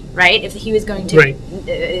 3, right? If he was going to,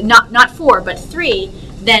 Right. Not 4, but 3,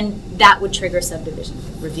 then that would trigger subdivision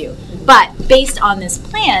review. But based on this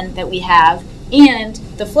plan that we have and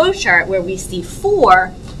the flow chart where we see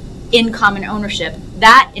 4 in common ownership,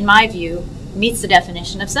 that, in my view, meets the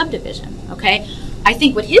definition of subdivision, okay? I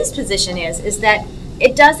think what his position is that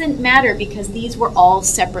it doesn't matter because these were all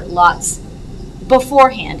separate lots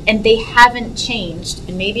beforehand and they haven't changed,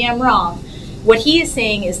 and maybe I'm wrong. What he is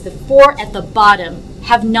saying is the 4 at the bottom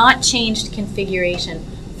have not changed configuration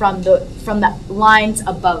from the lines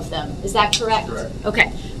above them. Is that correct? Correct.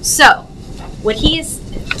 Okay. So what he is,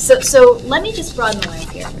 so let me just broaden the lines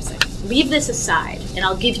here for a second. Leave this aside, and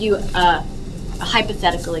I'll give you a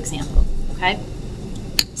hypothetical example. Okay.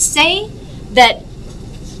 Say that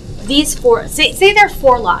these 4, say there are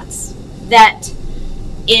 4 lots that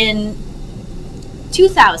in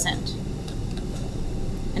 2000,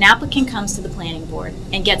 an applicant comes to the planning board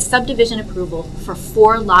and gets subdivision approval for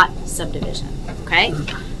 4-lot subdivision, okay?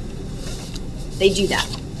 They do that.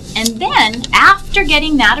 And then, after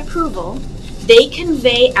getting that approval, they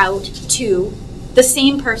convey out to the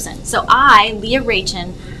same person. So I, Leah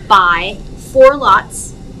Rachin, buy 4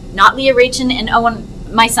 lots, not Leah Rachin and Owen,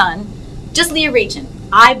 my son, just Leah Rachin.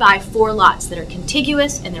 I buy 4 lots that are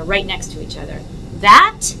contiguous and they're right next to each other.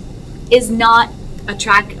 That is not a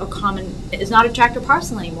tractor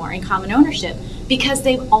parcel anymore in common ownership because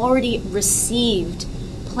they've already received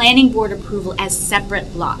planning board approval as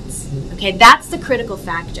separate lots. Okay, that's the critical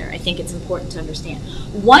factor. I think it's important to understand.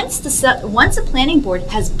 Once a planning board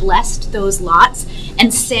has blessed those lots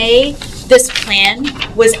and say this plan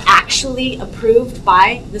was actually approved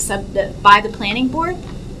by the planning board,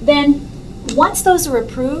 then once those are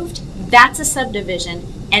approved, that's a subdivision,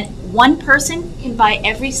 and one person can buy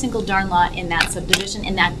every single darn lot in that subdivision,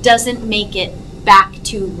 and that doesn't make it back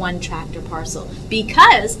to one tractor parcel.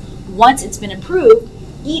 Because once it's been approved,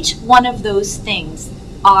 each one of those things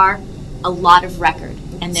are a lot of record,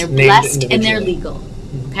 and they're blessed and they're legal.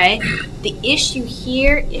 Okay? The issue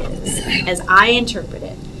here is, as I interpret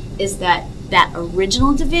it, is that that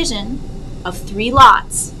original division of 3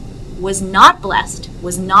 lots was not blessed,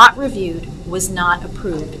 was not reviewed, was not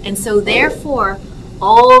approved. And so therefore,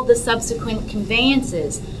 all the subsequent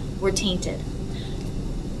conveyances were tainted.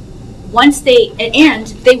 Once they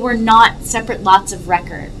were not separate lots of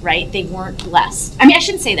record, right? They weren't blessed. I mean, I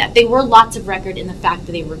shouldn't say that. They were lots of record in the fact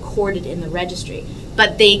that they were recorded in the registry,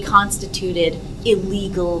 but they constituted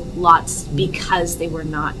illegal lots because they were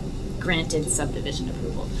not granted subdivision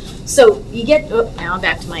approval. So you get, now I'm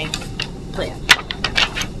back to my plan.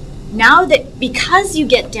 Now that, because you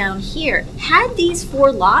get down here, had these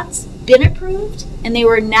 4 lots been approved and they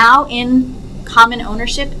were now in common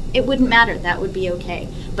ownership, it wouldn't matter. That would be okay.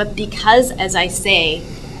 But because, as I say,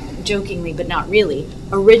 jokingly but not really,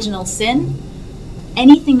 original sin,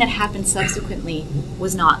 anything that happened subsequently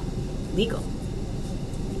was not legal.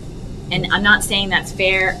 And I'm not saying that's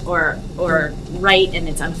fair or right, and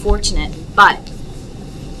it's unfortunate, but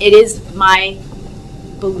it is my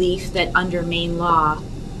belief that under Maine law,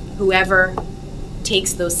 whoever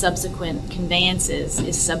takes those subsequent conveyances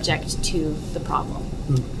is subject to the problem.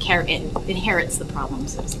 Inherits the problem,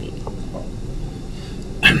 so to speak.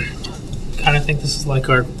 Kind of think this is like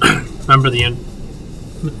our remember the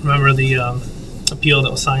appeal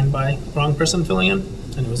that was signed by wrong person filling in,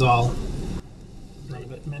 and it was all a little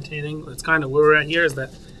bit mentating. It's kind of where we're at here is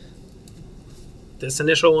that this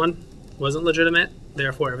initial one wasn't legitimate,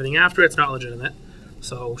 therefore everything after it's not legitimate.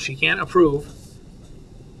 So she can't approve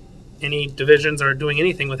any divisions or doing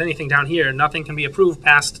anything with anything down here. Nothing can be approved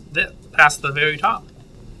past the very top.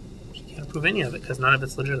 She can't approve any of it because none of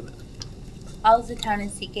it's legitimate. All the town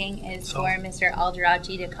is seeking is So- for Mr.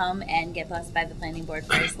 Alderachi to come and get blessed by the planning board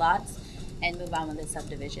for his lots and move on with the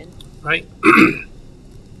subdivision. right?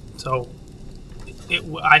 So,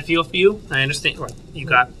 I feel for you. I understand. Right. You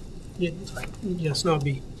got. Just not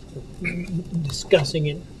be discussing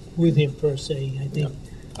it with him per se, I think.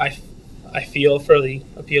 I feel for the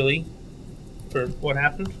appealee for what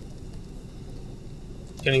happened.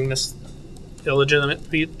 Getting this illegitimate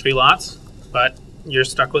three lots, but you're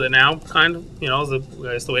stuck with it now, kind of. You know,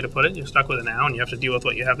 is the way to put it. You're stuck with it now, and you have to deal with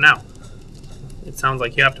what you have now. It sounds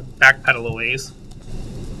like you have to backpedal a ways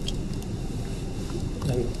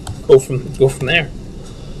and go from there.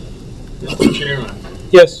 Mr. Chairman,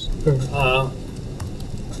 Yes.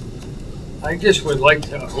 I just would like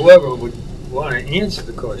to, whoever would want to answer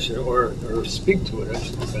the question or speak to it, I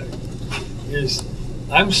should say, is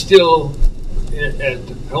I'm still at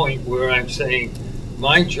the point where I'm saying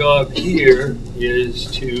my job here is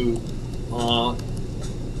to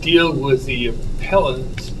deal with the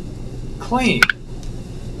appellant's claim.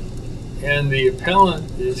 And the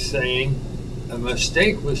appellant is saying a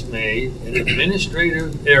mistake was made, an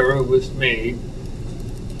administrative error was made,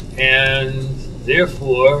 and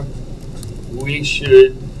therefore we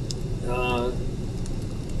should,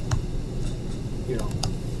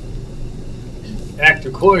 act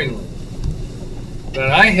accordingly.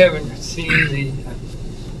 But I haven't seen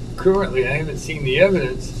currently I haven't seen the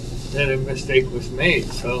evidence that a mistake was made.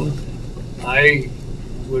 So I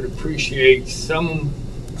would appreciate some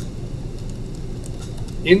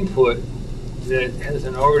input that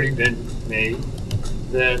hasn't already been made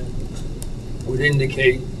that would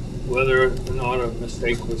indicate whether or not a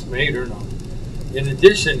mistake was made or not. In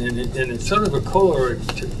addition, and it's sort of a corollary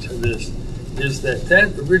to this, is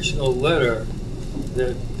that original letter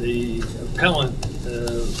that the appellant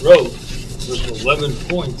wrote with 11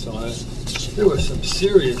 points on it, there were some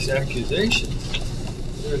serious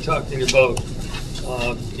accusations. They were talking about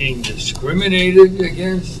being discriminated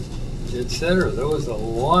against, etc. There was a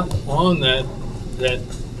lot on that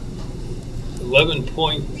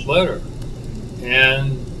 11-point letter.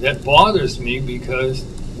 And that bothers me because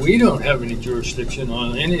we don't have any jurisdiction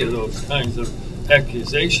on any of those kinds of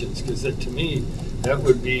accusations, because to me, that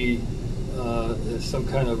would be some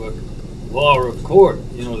kind of a law of court,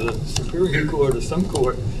 the Superior Court or some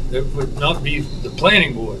court that would not be the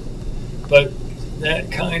planning board. But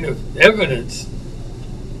that kind of evidence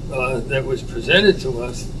that was presented to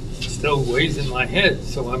us still weighs in my head,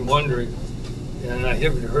 so I'm wondering, and I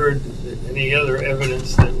haven't heard any other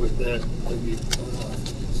evidence that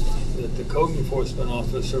the code enforcement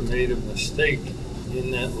officer made a mistake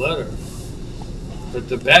in that letter. But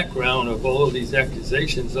the background of all of these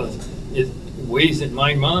accusations, it weighs in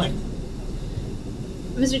my mind.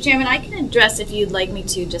 Mr. Chairman, I can address, if you'd like me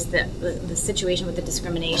to, just the situation with the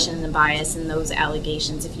discrimination and the bias and those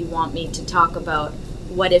allegations, if you want me to talk about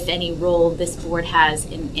what, if any, role this board has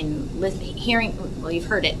in hearing, well, you've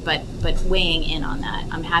heard it, but weighing in on that.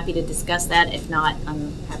 I'm happy to discuss that. If not,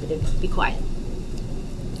 I'm happy to be quiet.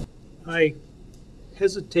 I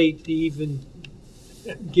hesitate to even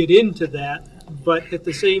get into that, but at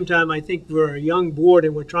the same time, I think we're a young board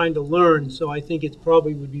and we're trying to learn, so I think it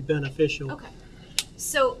probably would be beneficial. Okay.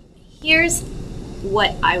 So here's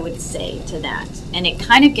what I would say to that, and it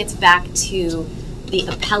kind of gets back to the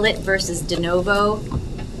appellate versus de novo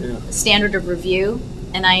standard of review.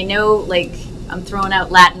 And I know, like, I'm throwing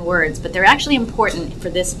out Latin words, but they're actually important for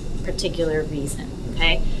this particular reason,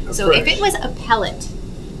 okay? So if it was appellate,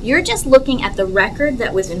 you're just looking at the record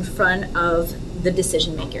that was in front of the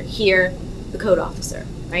decision maker, here, the code officer,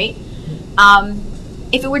 right?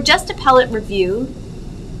 If it were just appellate review,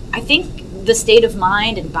 I think the state of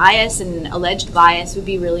mind and bias and alleged bias would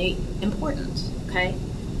be really important, okay?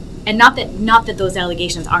 And not that those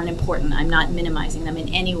allegations aren't important. I'm not minimizing them in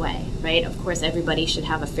any way, right? Of course, everybody should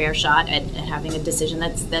have a fair shot at having a decision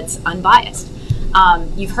that's unbiased.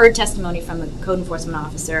 You've heard testimony from the code enforcement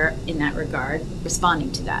officer in that regard,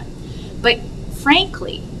 responding to that. But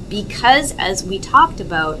frankly, because as we talked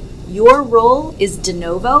about, your role is de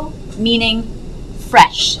novo, meaning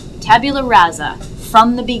fresh, tabula rasa,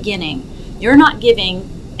 from the beginning. You're not giving,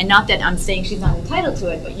 and not that I'm saying she's not entitled to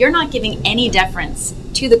it, but you're not giving any deference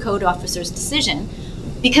to the code officer's decision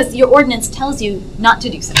because your ordinance tells you not to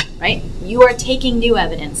do so, right? You are taking new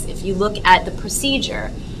evidence. If you look at the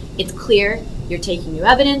procedure, it's clear you're taking new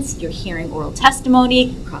evidence, you're hearing oral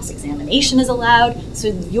testimony, cross-examination is allowed. So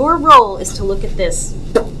your role is to look at this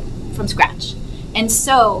from scratch. And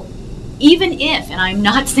so even if, and I'm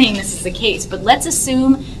not saying this is the case, but let's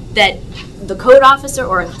assume that the code officer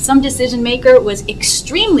or some decision maker was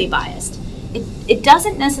extremely biased it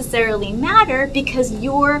doesn't necessarily matter because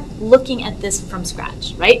you're looking at this from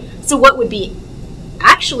scratch, right? So what would be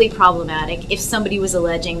actually problematic if somebody was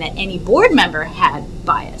alleging that any board member had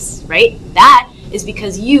bias, right? That is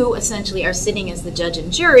because you essentially are sitting as the judge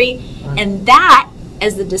and jury, and that,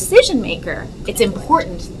 as the decision maker, it's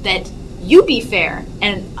important that you be fair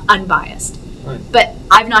and unbiased. Right. But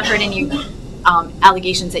I've not heard any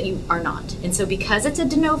allegations that you are not. And so because it's a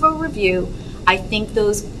de novo review, I think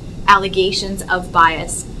those allegations of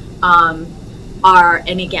bias are,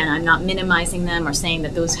 and again, I'm not minimizing them or saying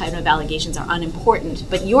that those kind of allegations are unimportant,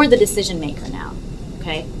 but you're the decision maker now,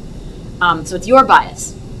 okay? So it's your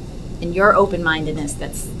bias and your open-mindedness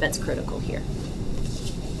that's critical here.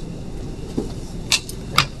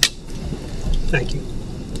 Thank you.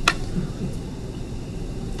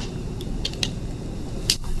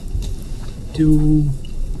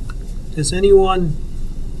 Does anyone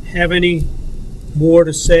have any more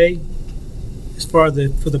to say as far as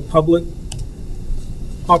for the public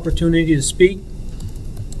opportunity to speak?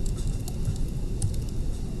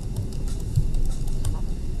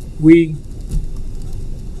 We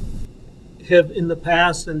have in the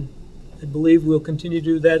past, and I believe we'll continue to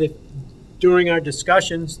do that, if during our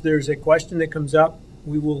discussions there's a question that comes up,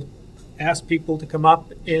 we will ask people to come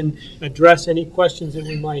up and address any questions that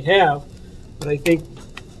we might have. But I think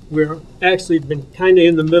we're actually been kind of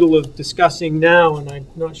in the middle of discussing now, and I'm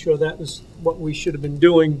not sure that was what we should have been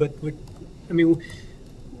doing, but we're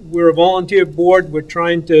a volunteer board. We're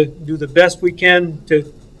trying to do the best we can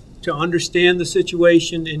to understand the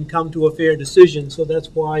situation and come to a fair decision. So that's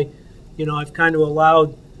why, I've kind of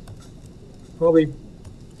allowed probably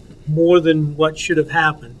more than what should have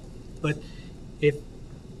happened. But if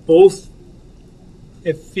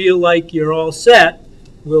feel like you're all set,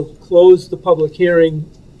 we'll close the public hearing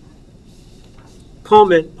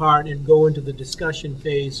comment part and go into the discussion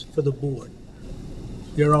phase for the board.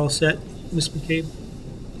 You're all set, Ms. McCabe?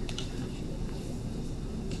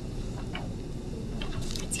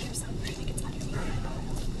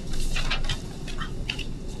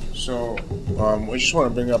 So, I just want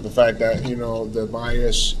to bring up the fact that, the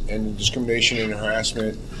bias and the discrimination and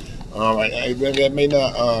harassment, it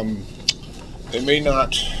may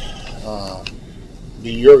not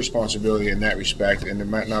be your responsibility in that respect, and it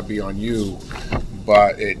might not be on you,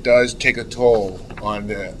 but it does take a toll on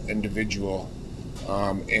the individual.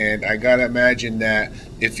 And I gotta imagine that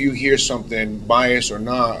if you hear something, bias or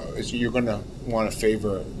not, you're gonna want to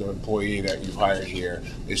favor the employee that you hired here.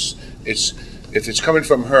 If it's coming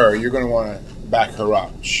from her, you're gonna want to back her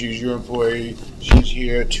up. She's your employee. She's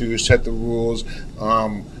here to set the rules,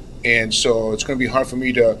 and so it's gonna be hard for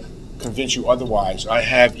me to convince you otherwise. I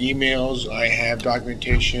have emails, I have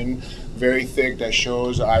documentation very thick that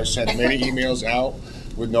shows I've sent many emails out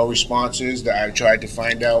with no responses, that I've tried to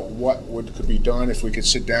find out what could be done if we could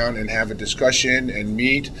sit down and have a discussion and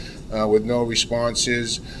meet with no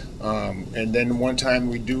responses. And then one time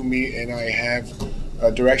we do meet and I have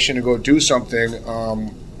a direction to go do something,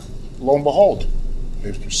 lo and behold,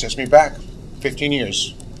 it sets me back 15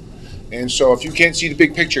 years. And so if you can't see the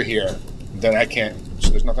big picture here, then I can't. So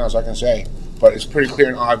there's nothing else I can say. But it's pretty clear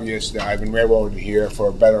and obvious that I've been railroaded here for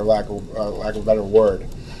a better lack of a better word.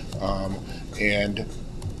 And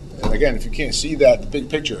again, if you can't see that big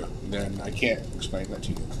picture, then I can't explain that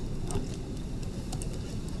to you.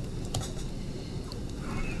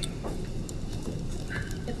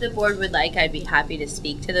 If the board would like, I'd be happy to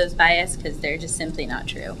speak to those bias because they're just simply not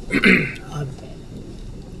true.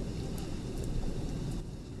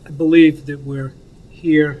 I believe that we're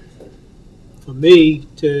here, for me,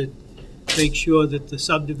 to make sure that the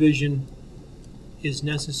subdivision is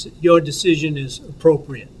necessary, your decision is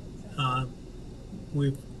appropriate.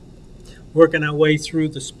 We're working our way through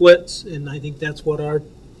the splits, and I think that's what our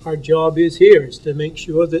job is here, is to make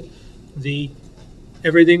sure that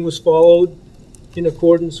everything was followed in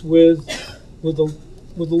accordance with the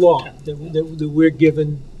law that we're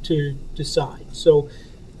given to decide. So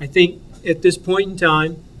I think at this point in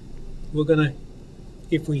time, we're gonna,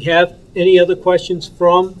 if we have any other questions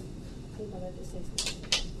from,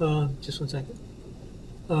 just one second.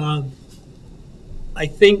 I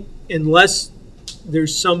think unless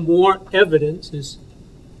there's some more evidence, as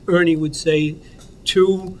Ernie would say,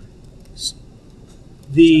 to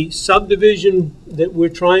the subdivision that we're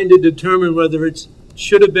trying to determine whether it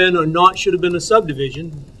should have been or not should have been a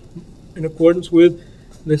subdivision, in accordance with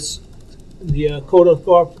the code of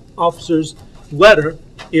officers letter.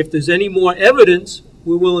 If there's any more evidence,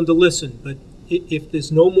 we're willing to listen. But if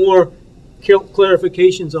there's no more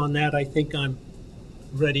clarifications on that, I think I'm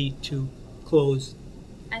ready to close.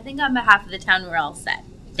 I think on behalf of the town, we're all set.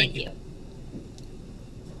 Thank you.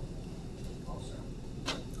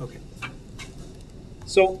 Okay.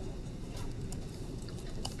 So,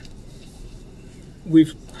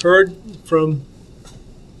 we've heard from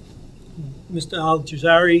Mr.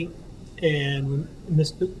 Al-Jazari and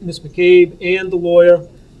Ms. McCabe and the lawyer.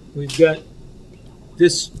 We've got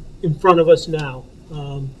this in front of us now.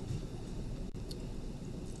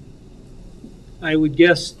 I would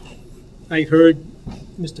guess, I heard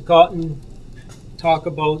Mr. Cotton talk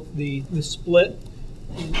about the split.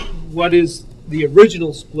 What is the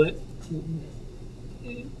original split?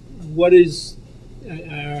 What is,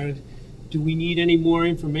 do we need any more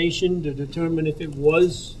information to determine if it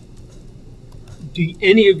was? Do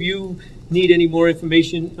any of you need any more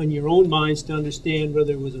information on your own minds to understand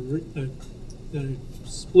whether it was a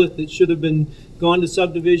split that should have been gone to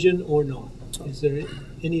subdivision or not? Is there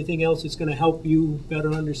anything else that's going to help you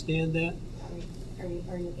better understand that?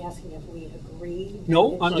 Are you asking if we agree?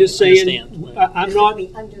 No, I'm just saying, Understand. I'm not,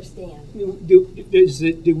 We understand.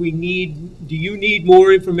 do you need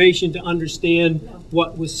more information to understand No.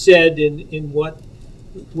 what was said and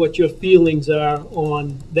what your feelings are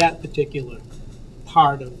on that particular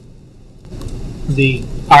part of the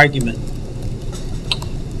argument?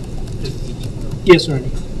 Yes,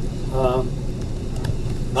 Ernie?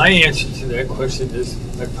 My answer to that question is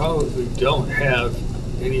I probably don't have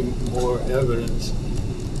any more evidence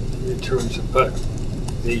in terms of, but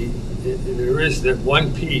there is that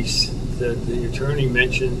one piece that the attorney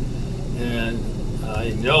mentioned, and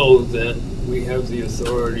I know that we have the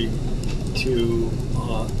authority to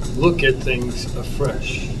look at things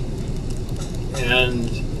afresh. And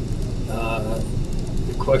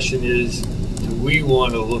the question is, do we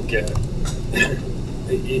want to look at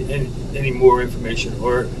any more information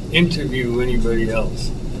or interview anybody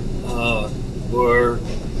else or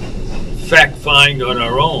fact find on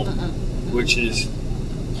our own, which is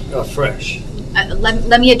fresh?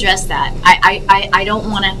 Let me address that. I don't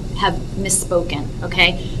want to have misspoken,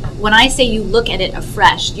 okay? When I say you look at it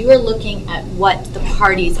afresh, you are looking at what the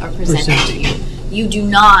parties are presenting to you. You do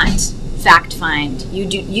not fact find.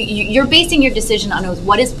 You're basing your decision on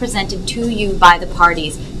what is presented to you by the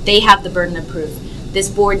parties. They have the burden of proof. This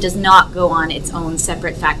board does not go on its own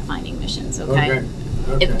separate fact-finding missions, okay?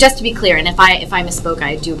 Okay. Just to be clear, and if I misspoke,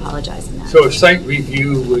 I do apologize in that. So a site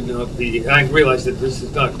review would not be, I realize that this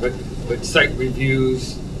is not, but site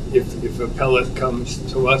reviews, if appellate comes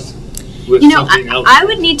to us with something else. I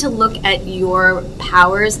would need to look at your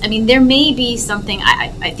powers. I mean, there may be something,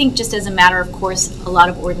 I think just as a matter of course, a lot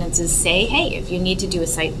of ordinances say, hey, if you need to do a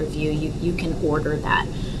site review, you can order that.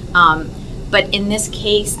 But in this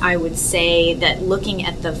case, I would say that looking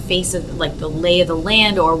at the face of, like, the lay of the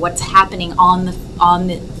land or what's happening on the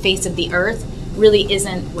face of the earth really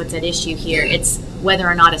isn't what's at issue here. It's whether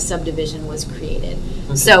or not a subdivision was created.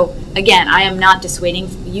 Okay. So again, I am not dissuading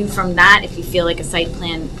you from that if you feel like a site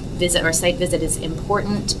plan visit or site visit is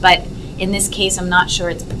important, but in this case, I'm not sure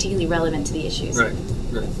it's particularly relevant to the issues. Right.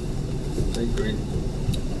 I agree.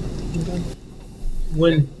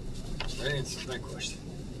 When That answers my question.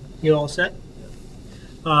 you all set?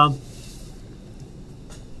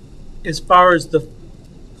 As far as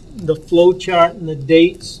the flow chart and the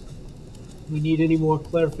dates, we need any more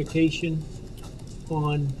clarification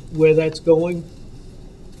on where that's going?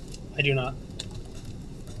 I do not.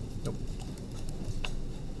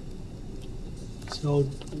 So,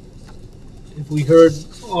 if we heard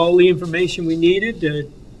all the information we needed,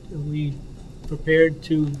 are we prepared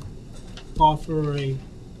to offer a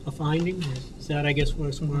finding? Is that, I guess,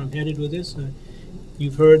 where I'm headed with this?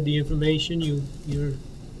 You've heard the information, you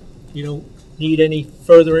don't need any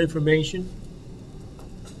further information?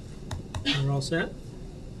 We're all set?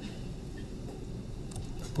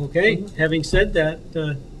 Okay, having said that,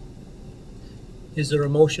 is there a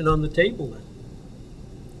motion on the table then?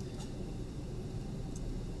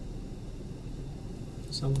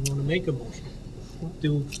 Someone want to make a motion?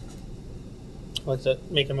 I'd like to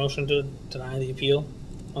make a motion to deny the appeal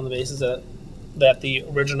on the basis that the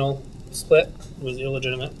original split was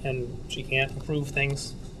illegitimate and she can't approve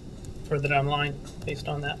things further down the line based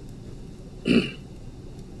on that.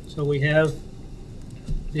 So we have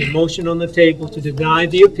the motion on the table to deny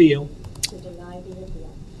the appeal To deny the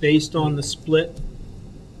appeal. based on the split,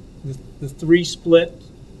 the three split,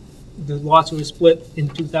 the lots were split in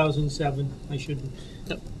 2007. I should,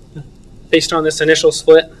 Based on this initial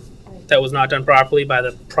split that was not done properly by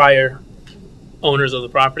the prior owners of the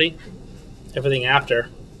property, everything after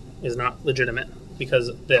is not legitimate because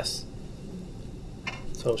of this.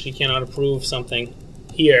 So she cannot approve something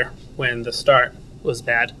here when the start was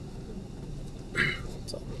bad.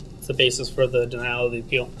 So it's the basis for the denial of the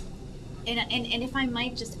appeal. And if I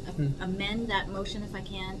might just amend that motion if I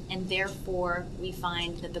can, and therefore we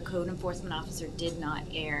find that the code enforcement officer did not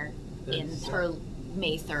err in her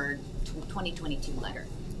May 3rd, 2022 letter,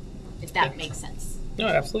 if that makes sense. No,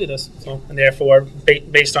 it absolutely does. So, and therefore,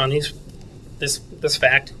 based on this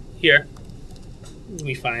fact here,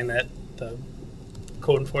 we find that the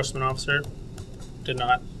code enforcement officer did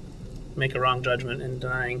not make a wrong judgment in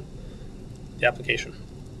denying the application.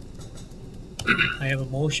 I have a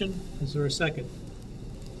motion. Is there a second?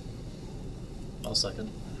 I'll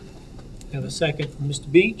second. I have a second from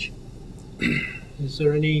Mr. Beach. Is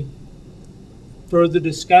there any further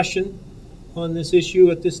discussion on this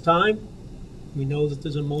issue at this time? We know that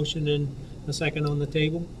there's a motion and a second on the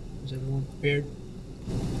table. Is everyone prepared?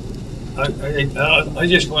 I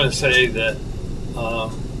just want to say that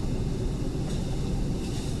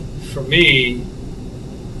for me,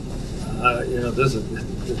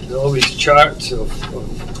 there's all these charts of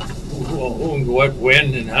who owned what,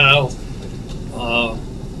 when, and how.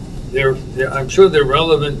 I'm sure they're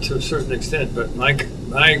relevant to a certain extent, but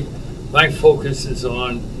my focus is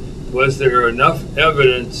on, was there enough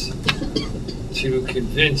evidence to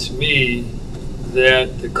convince me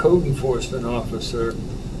that the code enforcement officer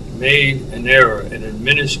made an error, an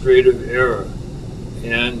administrative error.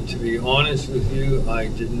 And to be honest with you, I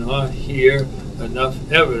did not hear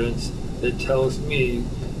enough evidence that tells me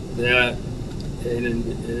that an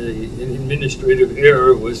administrative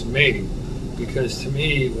error was made. Because to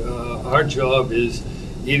me, our job is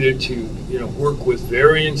either to work with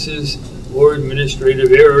variances or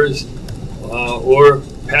administrative errors, or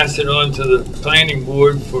pass it on to the planning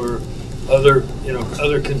board for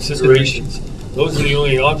other considerations. Those are the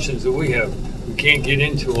only options that we have. We can't get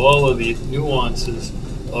into all of the nuances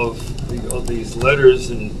of these letters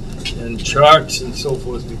and charts and so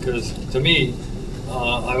forth, because to me,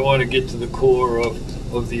 I want to get to the core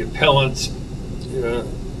of the appellant's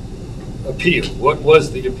appeal. What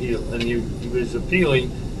was the appeal? And he was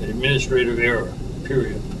appealing an administrative error,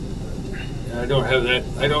 period. And I don't have that.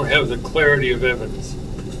 I don't have the clarity of evidence.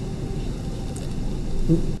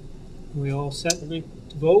 We all set to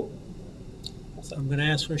vote? I'm going to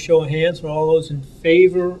ask for a show of hands for all those in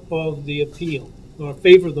favor of the appeal, or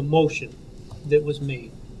favor of the motion that was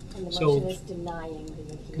made. And the So- motion is denying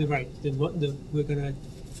the appeal. Right, we're going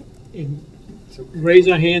to raise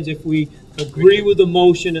our hands if we agree with the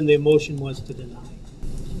motion and the motion was to deny.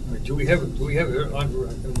 Do we have it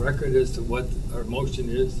on record as to what our motion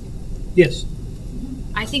is? Yes,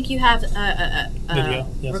 I think you have a Video,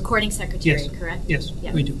 yes. recording secretary, Yes. correct? yes,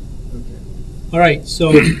 Yeah. we do. Okay. All right,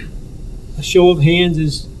 so a show of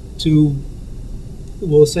hands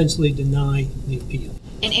will essentially deny the appeal.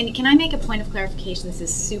 And can I make a point of clarification? This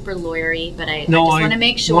is super lawyery, but I No, just I want to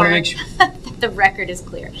make wanna sure make sure. that the record is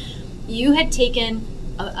clear. You had taken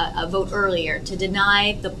a vote earlier to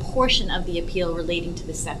deny the portion of the appeal relating to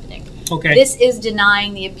the septic. Okay. This is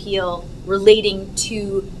denying the appeal relating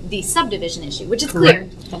to the subdivision issue, which is clear.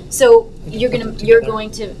 Correct. So you're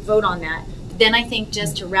going to vote on that. Then I think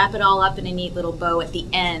just to wrap it all up in a neat little bow at the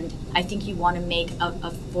end, I think you want to make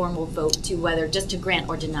a formal vote to whether just to grant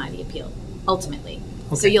or deny the appeal, ultimately.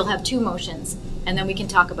 So Okay. you'll have two motions, and then we can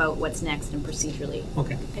talk about what's next and procedurally.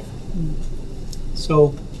 Okay. Okay.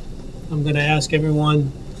 So I'm going to ask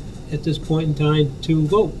everyone at this point in time to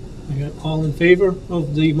vote. I got all in favor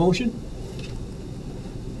of the motion?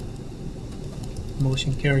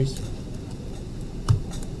 Motion carries.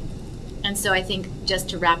 And so I think just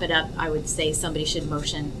to wrap it up, I would say somebody should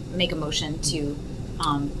make a motion to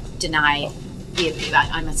deny the appeal.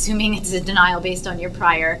 I'm assuming it's a denial based on your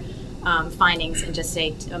prior findings, and just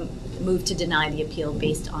say move to deny the appeal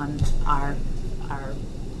based on our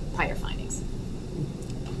prior findings.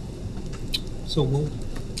 So moved.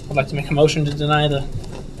 I'd like to make a motion to deny the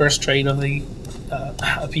first trait of the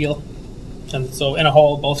appeal. And so in a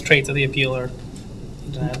whole, both traits of the appeal are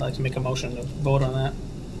denied. I'd like to make a motion to vote on that.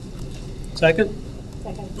 Second?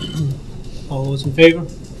 Second. All those in favor?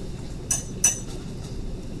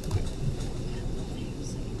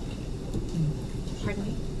 Pardon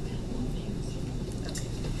me?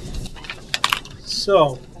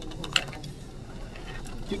 So,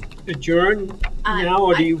 adjourn now,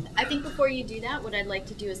 or do you? I think before you do that, what I'd like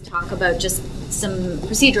to do is talk about just some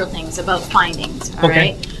procedural things about findings, all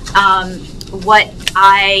Okay. right? What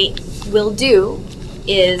I will do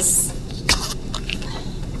is,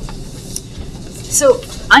 so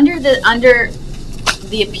under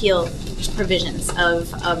the appeal provisions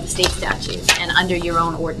of the state statutes and under your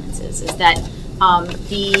own ordinances, is that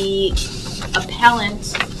the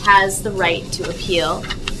appellant has the right to appeal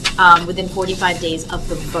within 45 days of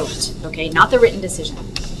the vote, okay? Not the written decision.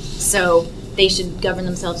 So they should govern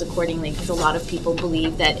themselves accordingly, because a lot of people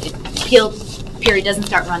believe that appeal period doesn't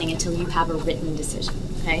start running until you have a written decision,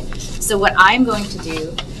 okay? So what I'm going to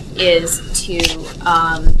do is to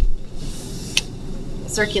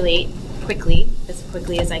circulate quickly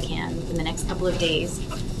as I can in the next couple of days,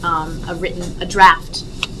 a draft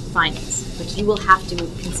findings, which you will have to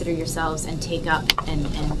consider yourselves and take up and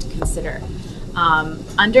consider. And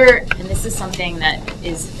this is something that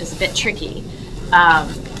is a bit tricky,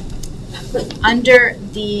 under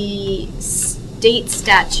the state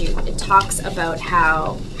statute, it talks about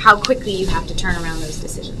how quickly you have to turn around those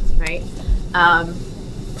decisions, right? And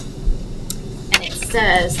it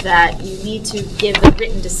says that you need to give a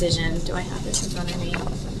written decision. Do I have this in front of me?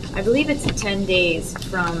 I believe it's 10 days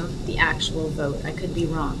from the actual vote. I could be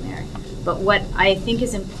wrong there. But what I think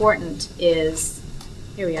is important is,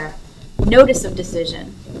 here we are, notice of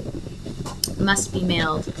decision must be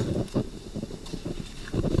mailed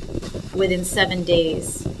within 7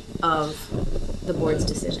 days of the board's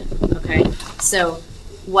decision, okay? So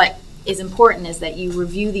what is important is that you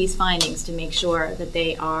review these findings to make sure that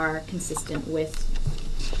they are consistent with,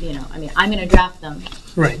 I'm going to draft them.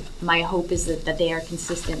 Right. My hope is that they are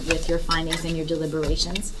consistent with your findings and your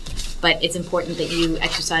deliberations, but it's important that you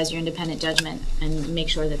exercise your independent judgment and make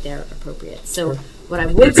sure that they're appropriate. So what I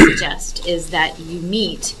would suggest is that you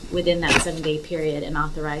meet within that 7-day period and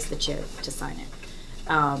authorize the chair to sign it.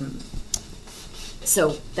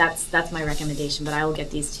 So that's my recommendation, but I will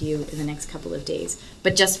get these to you in the next couple of days.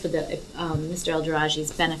 But just for the Mr.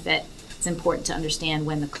 El-Daraji's benefit, it's important to understand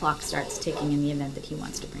when the clock starts ticking in the event that he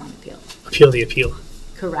wants to bring an appeal. Appeal the appeal.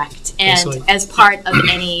 Correct. And Excellent. as part of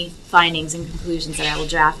any findings and conclusions that I will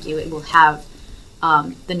draft you, it will have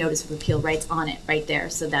the notice of appeal rights on it right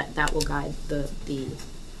there, so that will guide the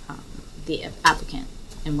applicant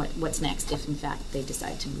and what's next if in fact they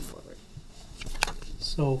decide to move forward.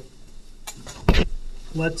 So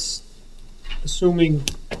let's, assuming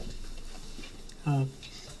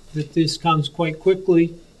that this comes quite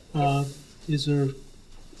quickly, is there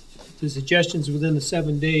the suggestions within the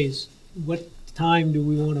 7 days? What time do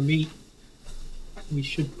we want to meet? We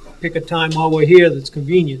should pick a time while we're here that's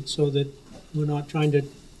convenient so that we're not trying to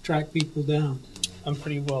track people down. I'm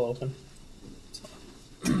pretty well open.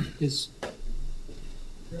 Is,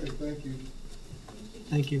 Thank you.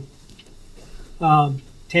 thank you.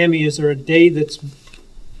 Tammy, is there a day that's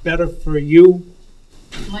better for you?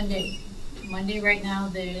 Monday. Monday right now,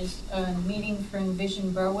 there's a meeting for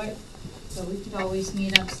Envision Berwick, so we could always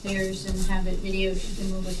meet upstairs and have it videoed. You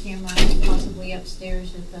can move a camera possibly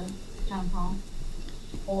upstairs at the town hall,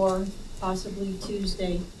 or possibly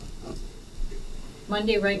Tuesday.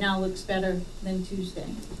 Monday right now looks better than Tuesday.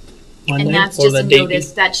 Monday? And that's Or just the a date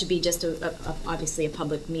notice, that should be just obviously a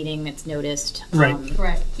public meeting that's noticed. Right.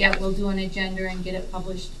 Correct. Yeah, we'll do an agenda and get it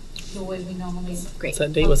published the way we normally. Great. What's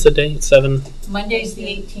that date? What's the date? It's 7. Monday's the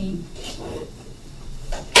 18th.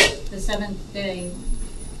 The 7th day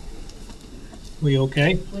We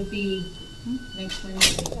okay? would be next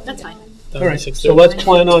Wednesday. That's fine. All right, so let's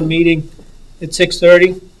plan on meeting at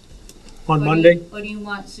 6:30 on Monday. Or do you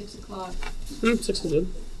want 6 o'clock? 6 is good.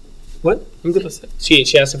 What? I'm good with 6.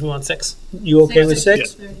 She asked if we want 6. You okay with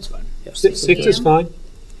 6? 6:30. It's fine. Yeah, 6 is fine.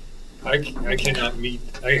 I cannot meet,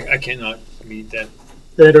 I cannot meet that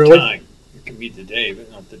That early? time. You can meet the day, but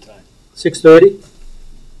not the time. 6:30?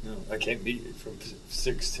 No, I can't meet from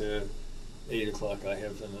 6 to 8 o'clock. I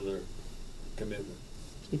have another commitment.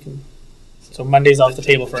 We can. So Monday's off the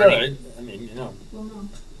table for It's all any. right. I mean, Well, no.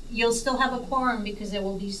 You'll still have a quorum because there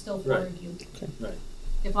will be still 4 Right. of you. right.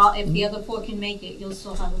 If the other 4 can make it, you'll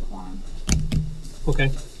still have a quorum.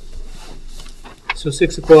 Okay. So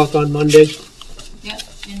 6 o'clock on Monday, Yep,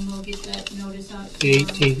 and we'll get that notice out. the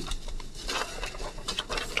tomorrow. 18th.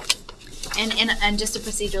 And just a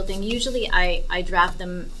procedural thing, usually I draft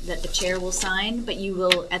them that the chair will sign, but you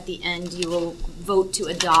will, at the end, you will vote to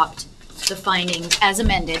adopt the findings as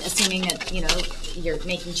amended, assuming that, you're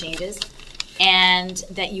making changes, and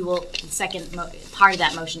that you will, second part of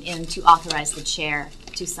that motion in to authorize the chair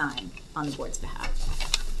to sign on the board's behalf.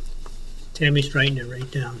 Tammy's writing it right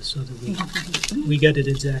down so that we get it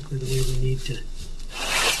exactly the way we need to.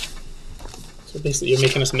 So basically, you're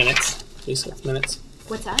making us minutes. Basically, it's minutes.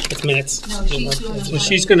 What's that? It's minutes. No, she's doing the So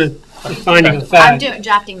she's findings. gonna, finding of I'm fact.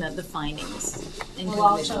 drafting the findings and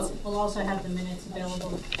conclusions. We'll also have the minutes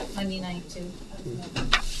available Monday night too.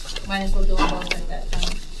 Might as well do them both at that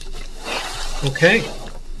time. Okay.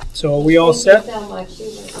 So are we all set? Thank you so much. You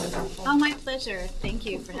were wonderful. Oh, my pleasure. Thank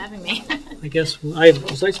you for having me. I guess,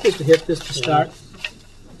 was I supposed to hit this to start?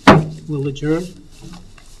 We'll adjourn?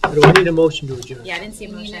 Or do I need a motion to adjourn? Yeah, I didn't see a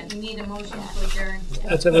We motion. need a motion to adjourn.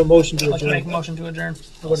 Let's have a motion to I'd like to make a adjourn. motion to adjourn.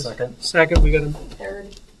 Second, we got a,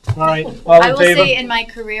 Third. all right, all I in will say favor? in my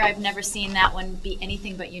career, I've never seen that one be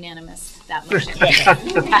anything but unanimous, that motion.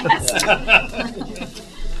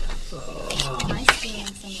 Nice seeing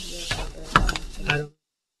some of your papers. I don't.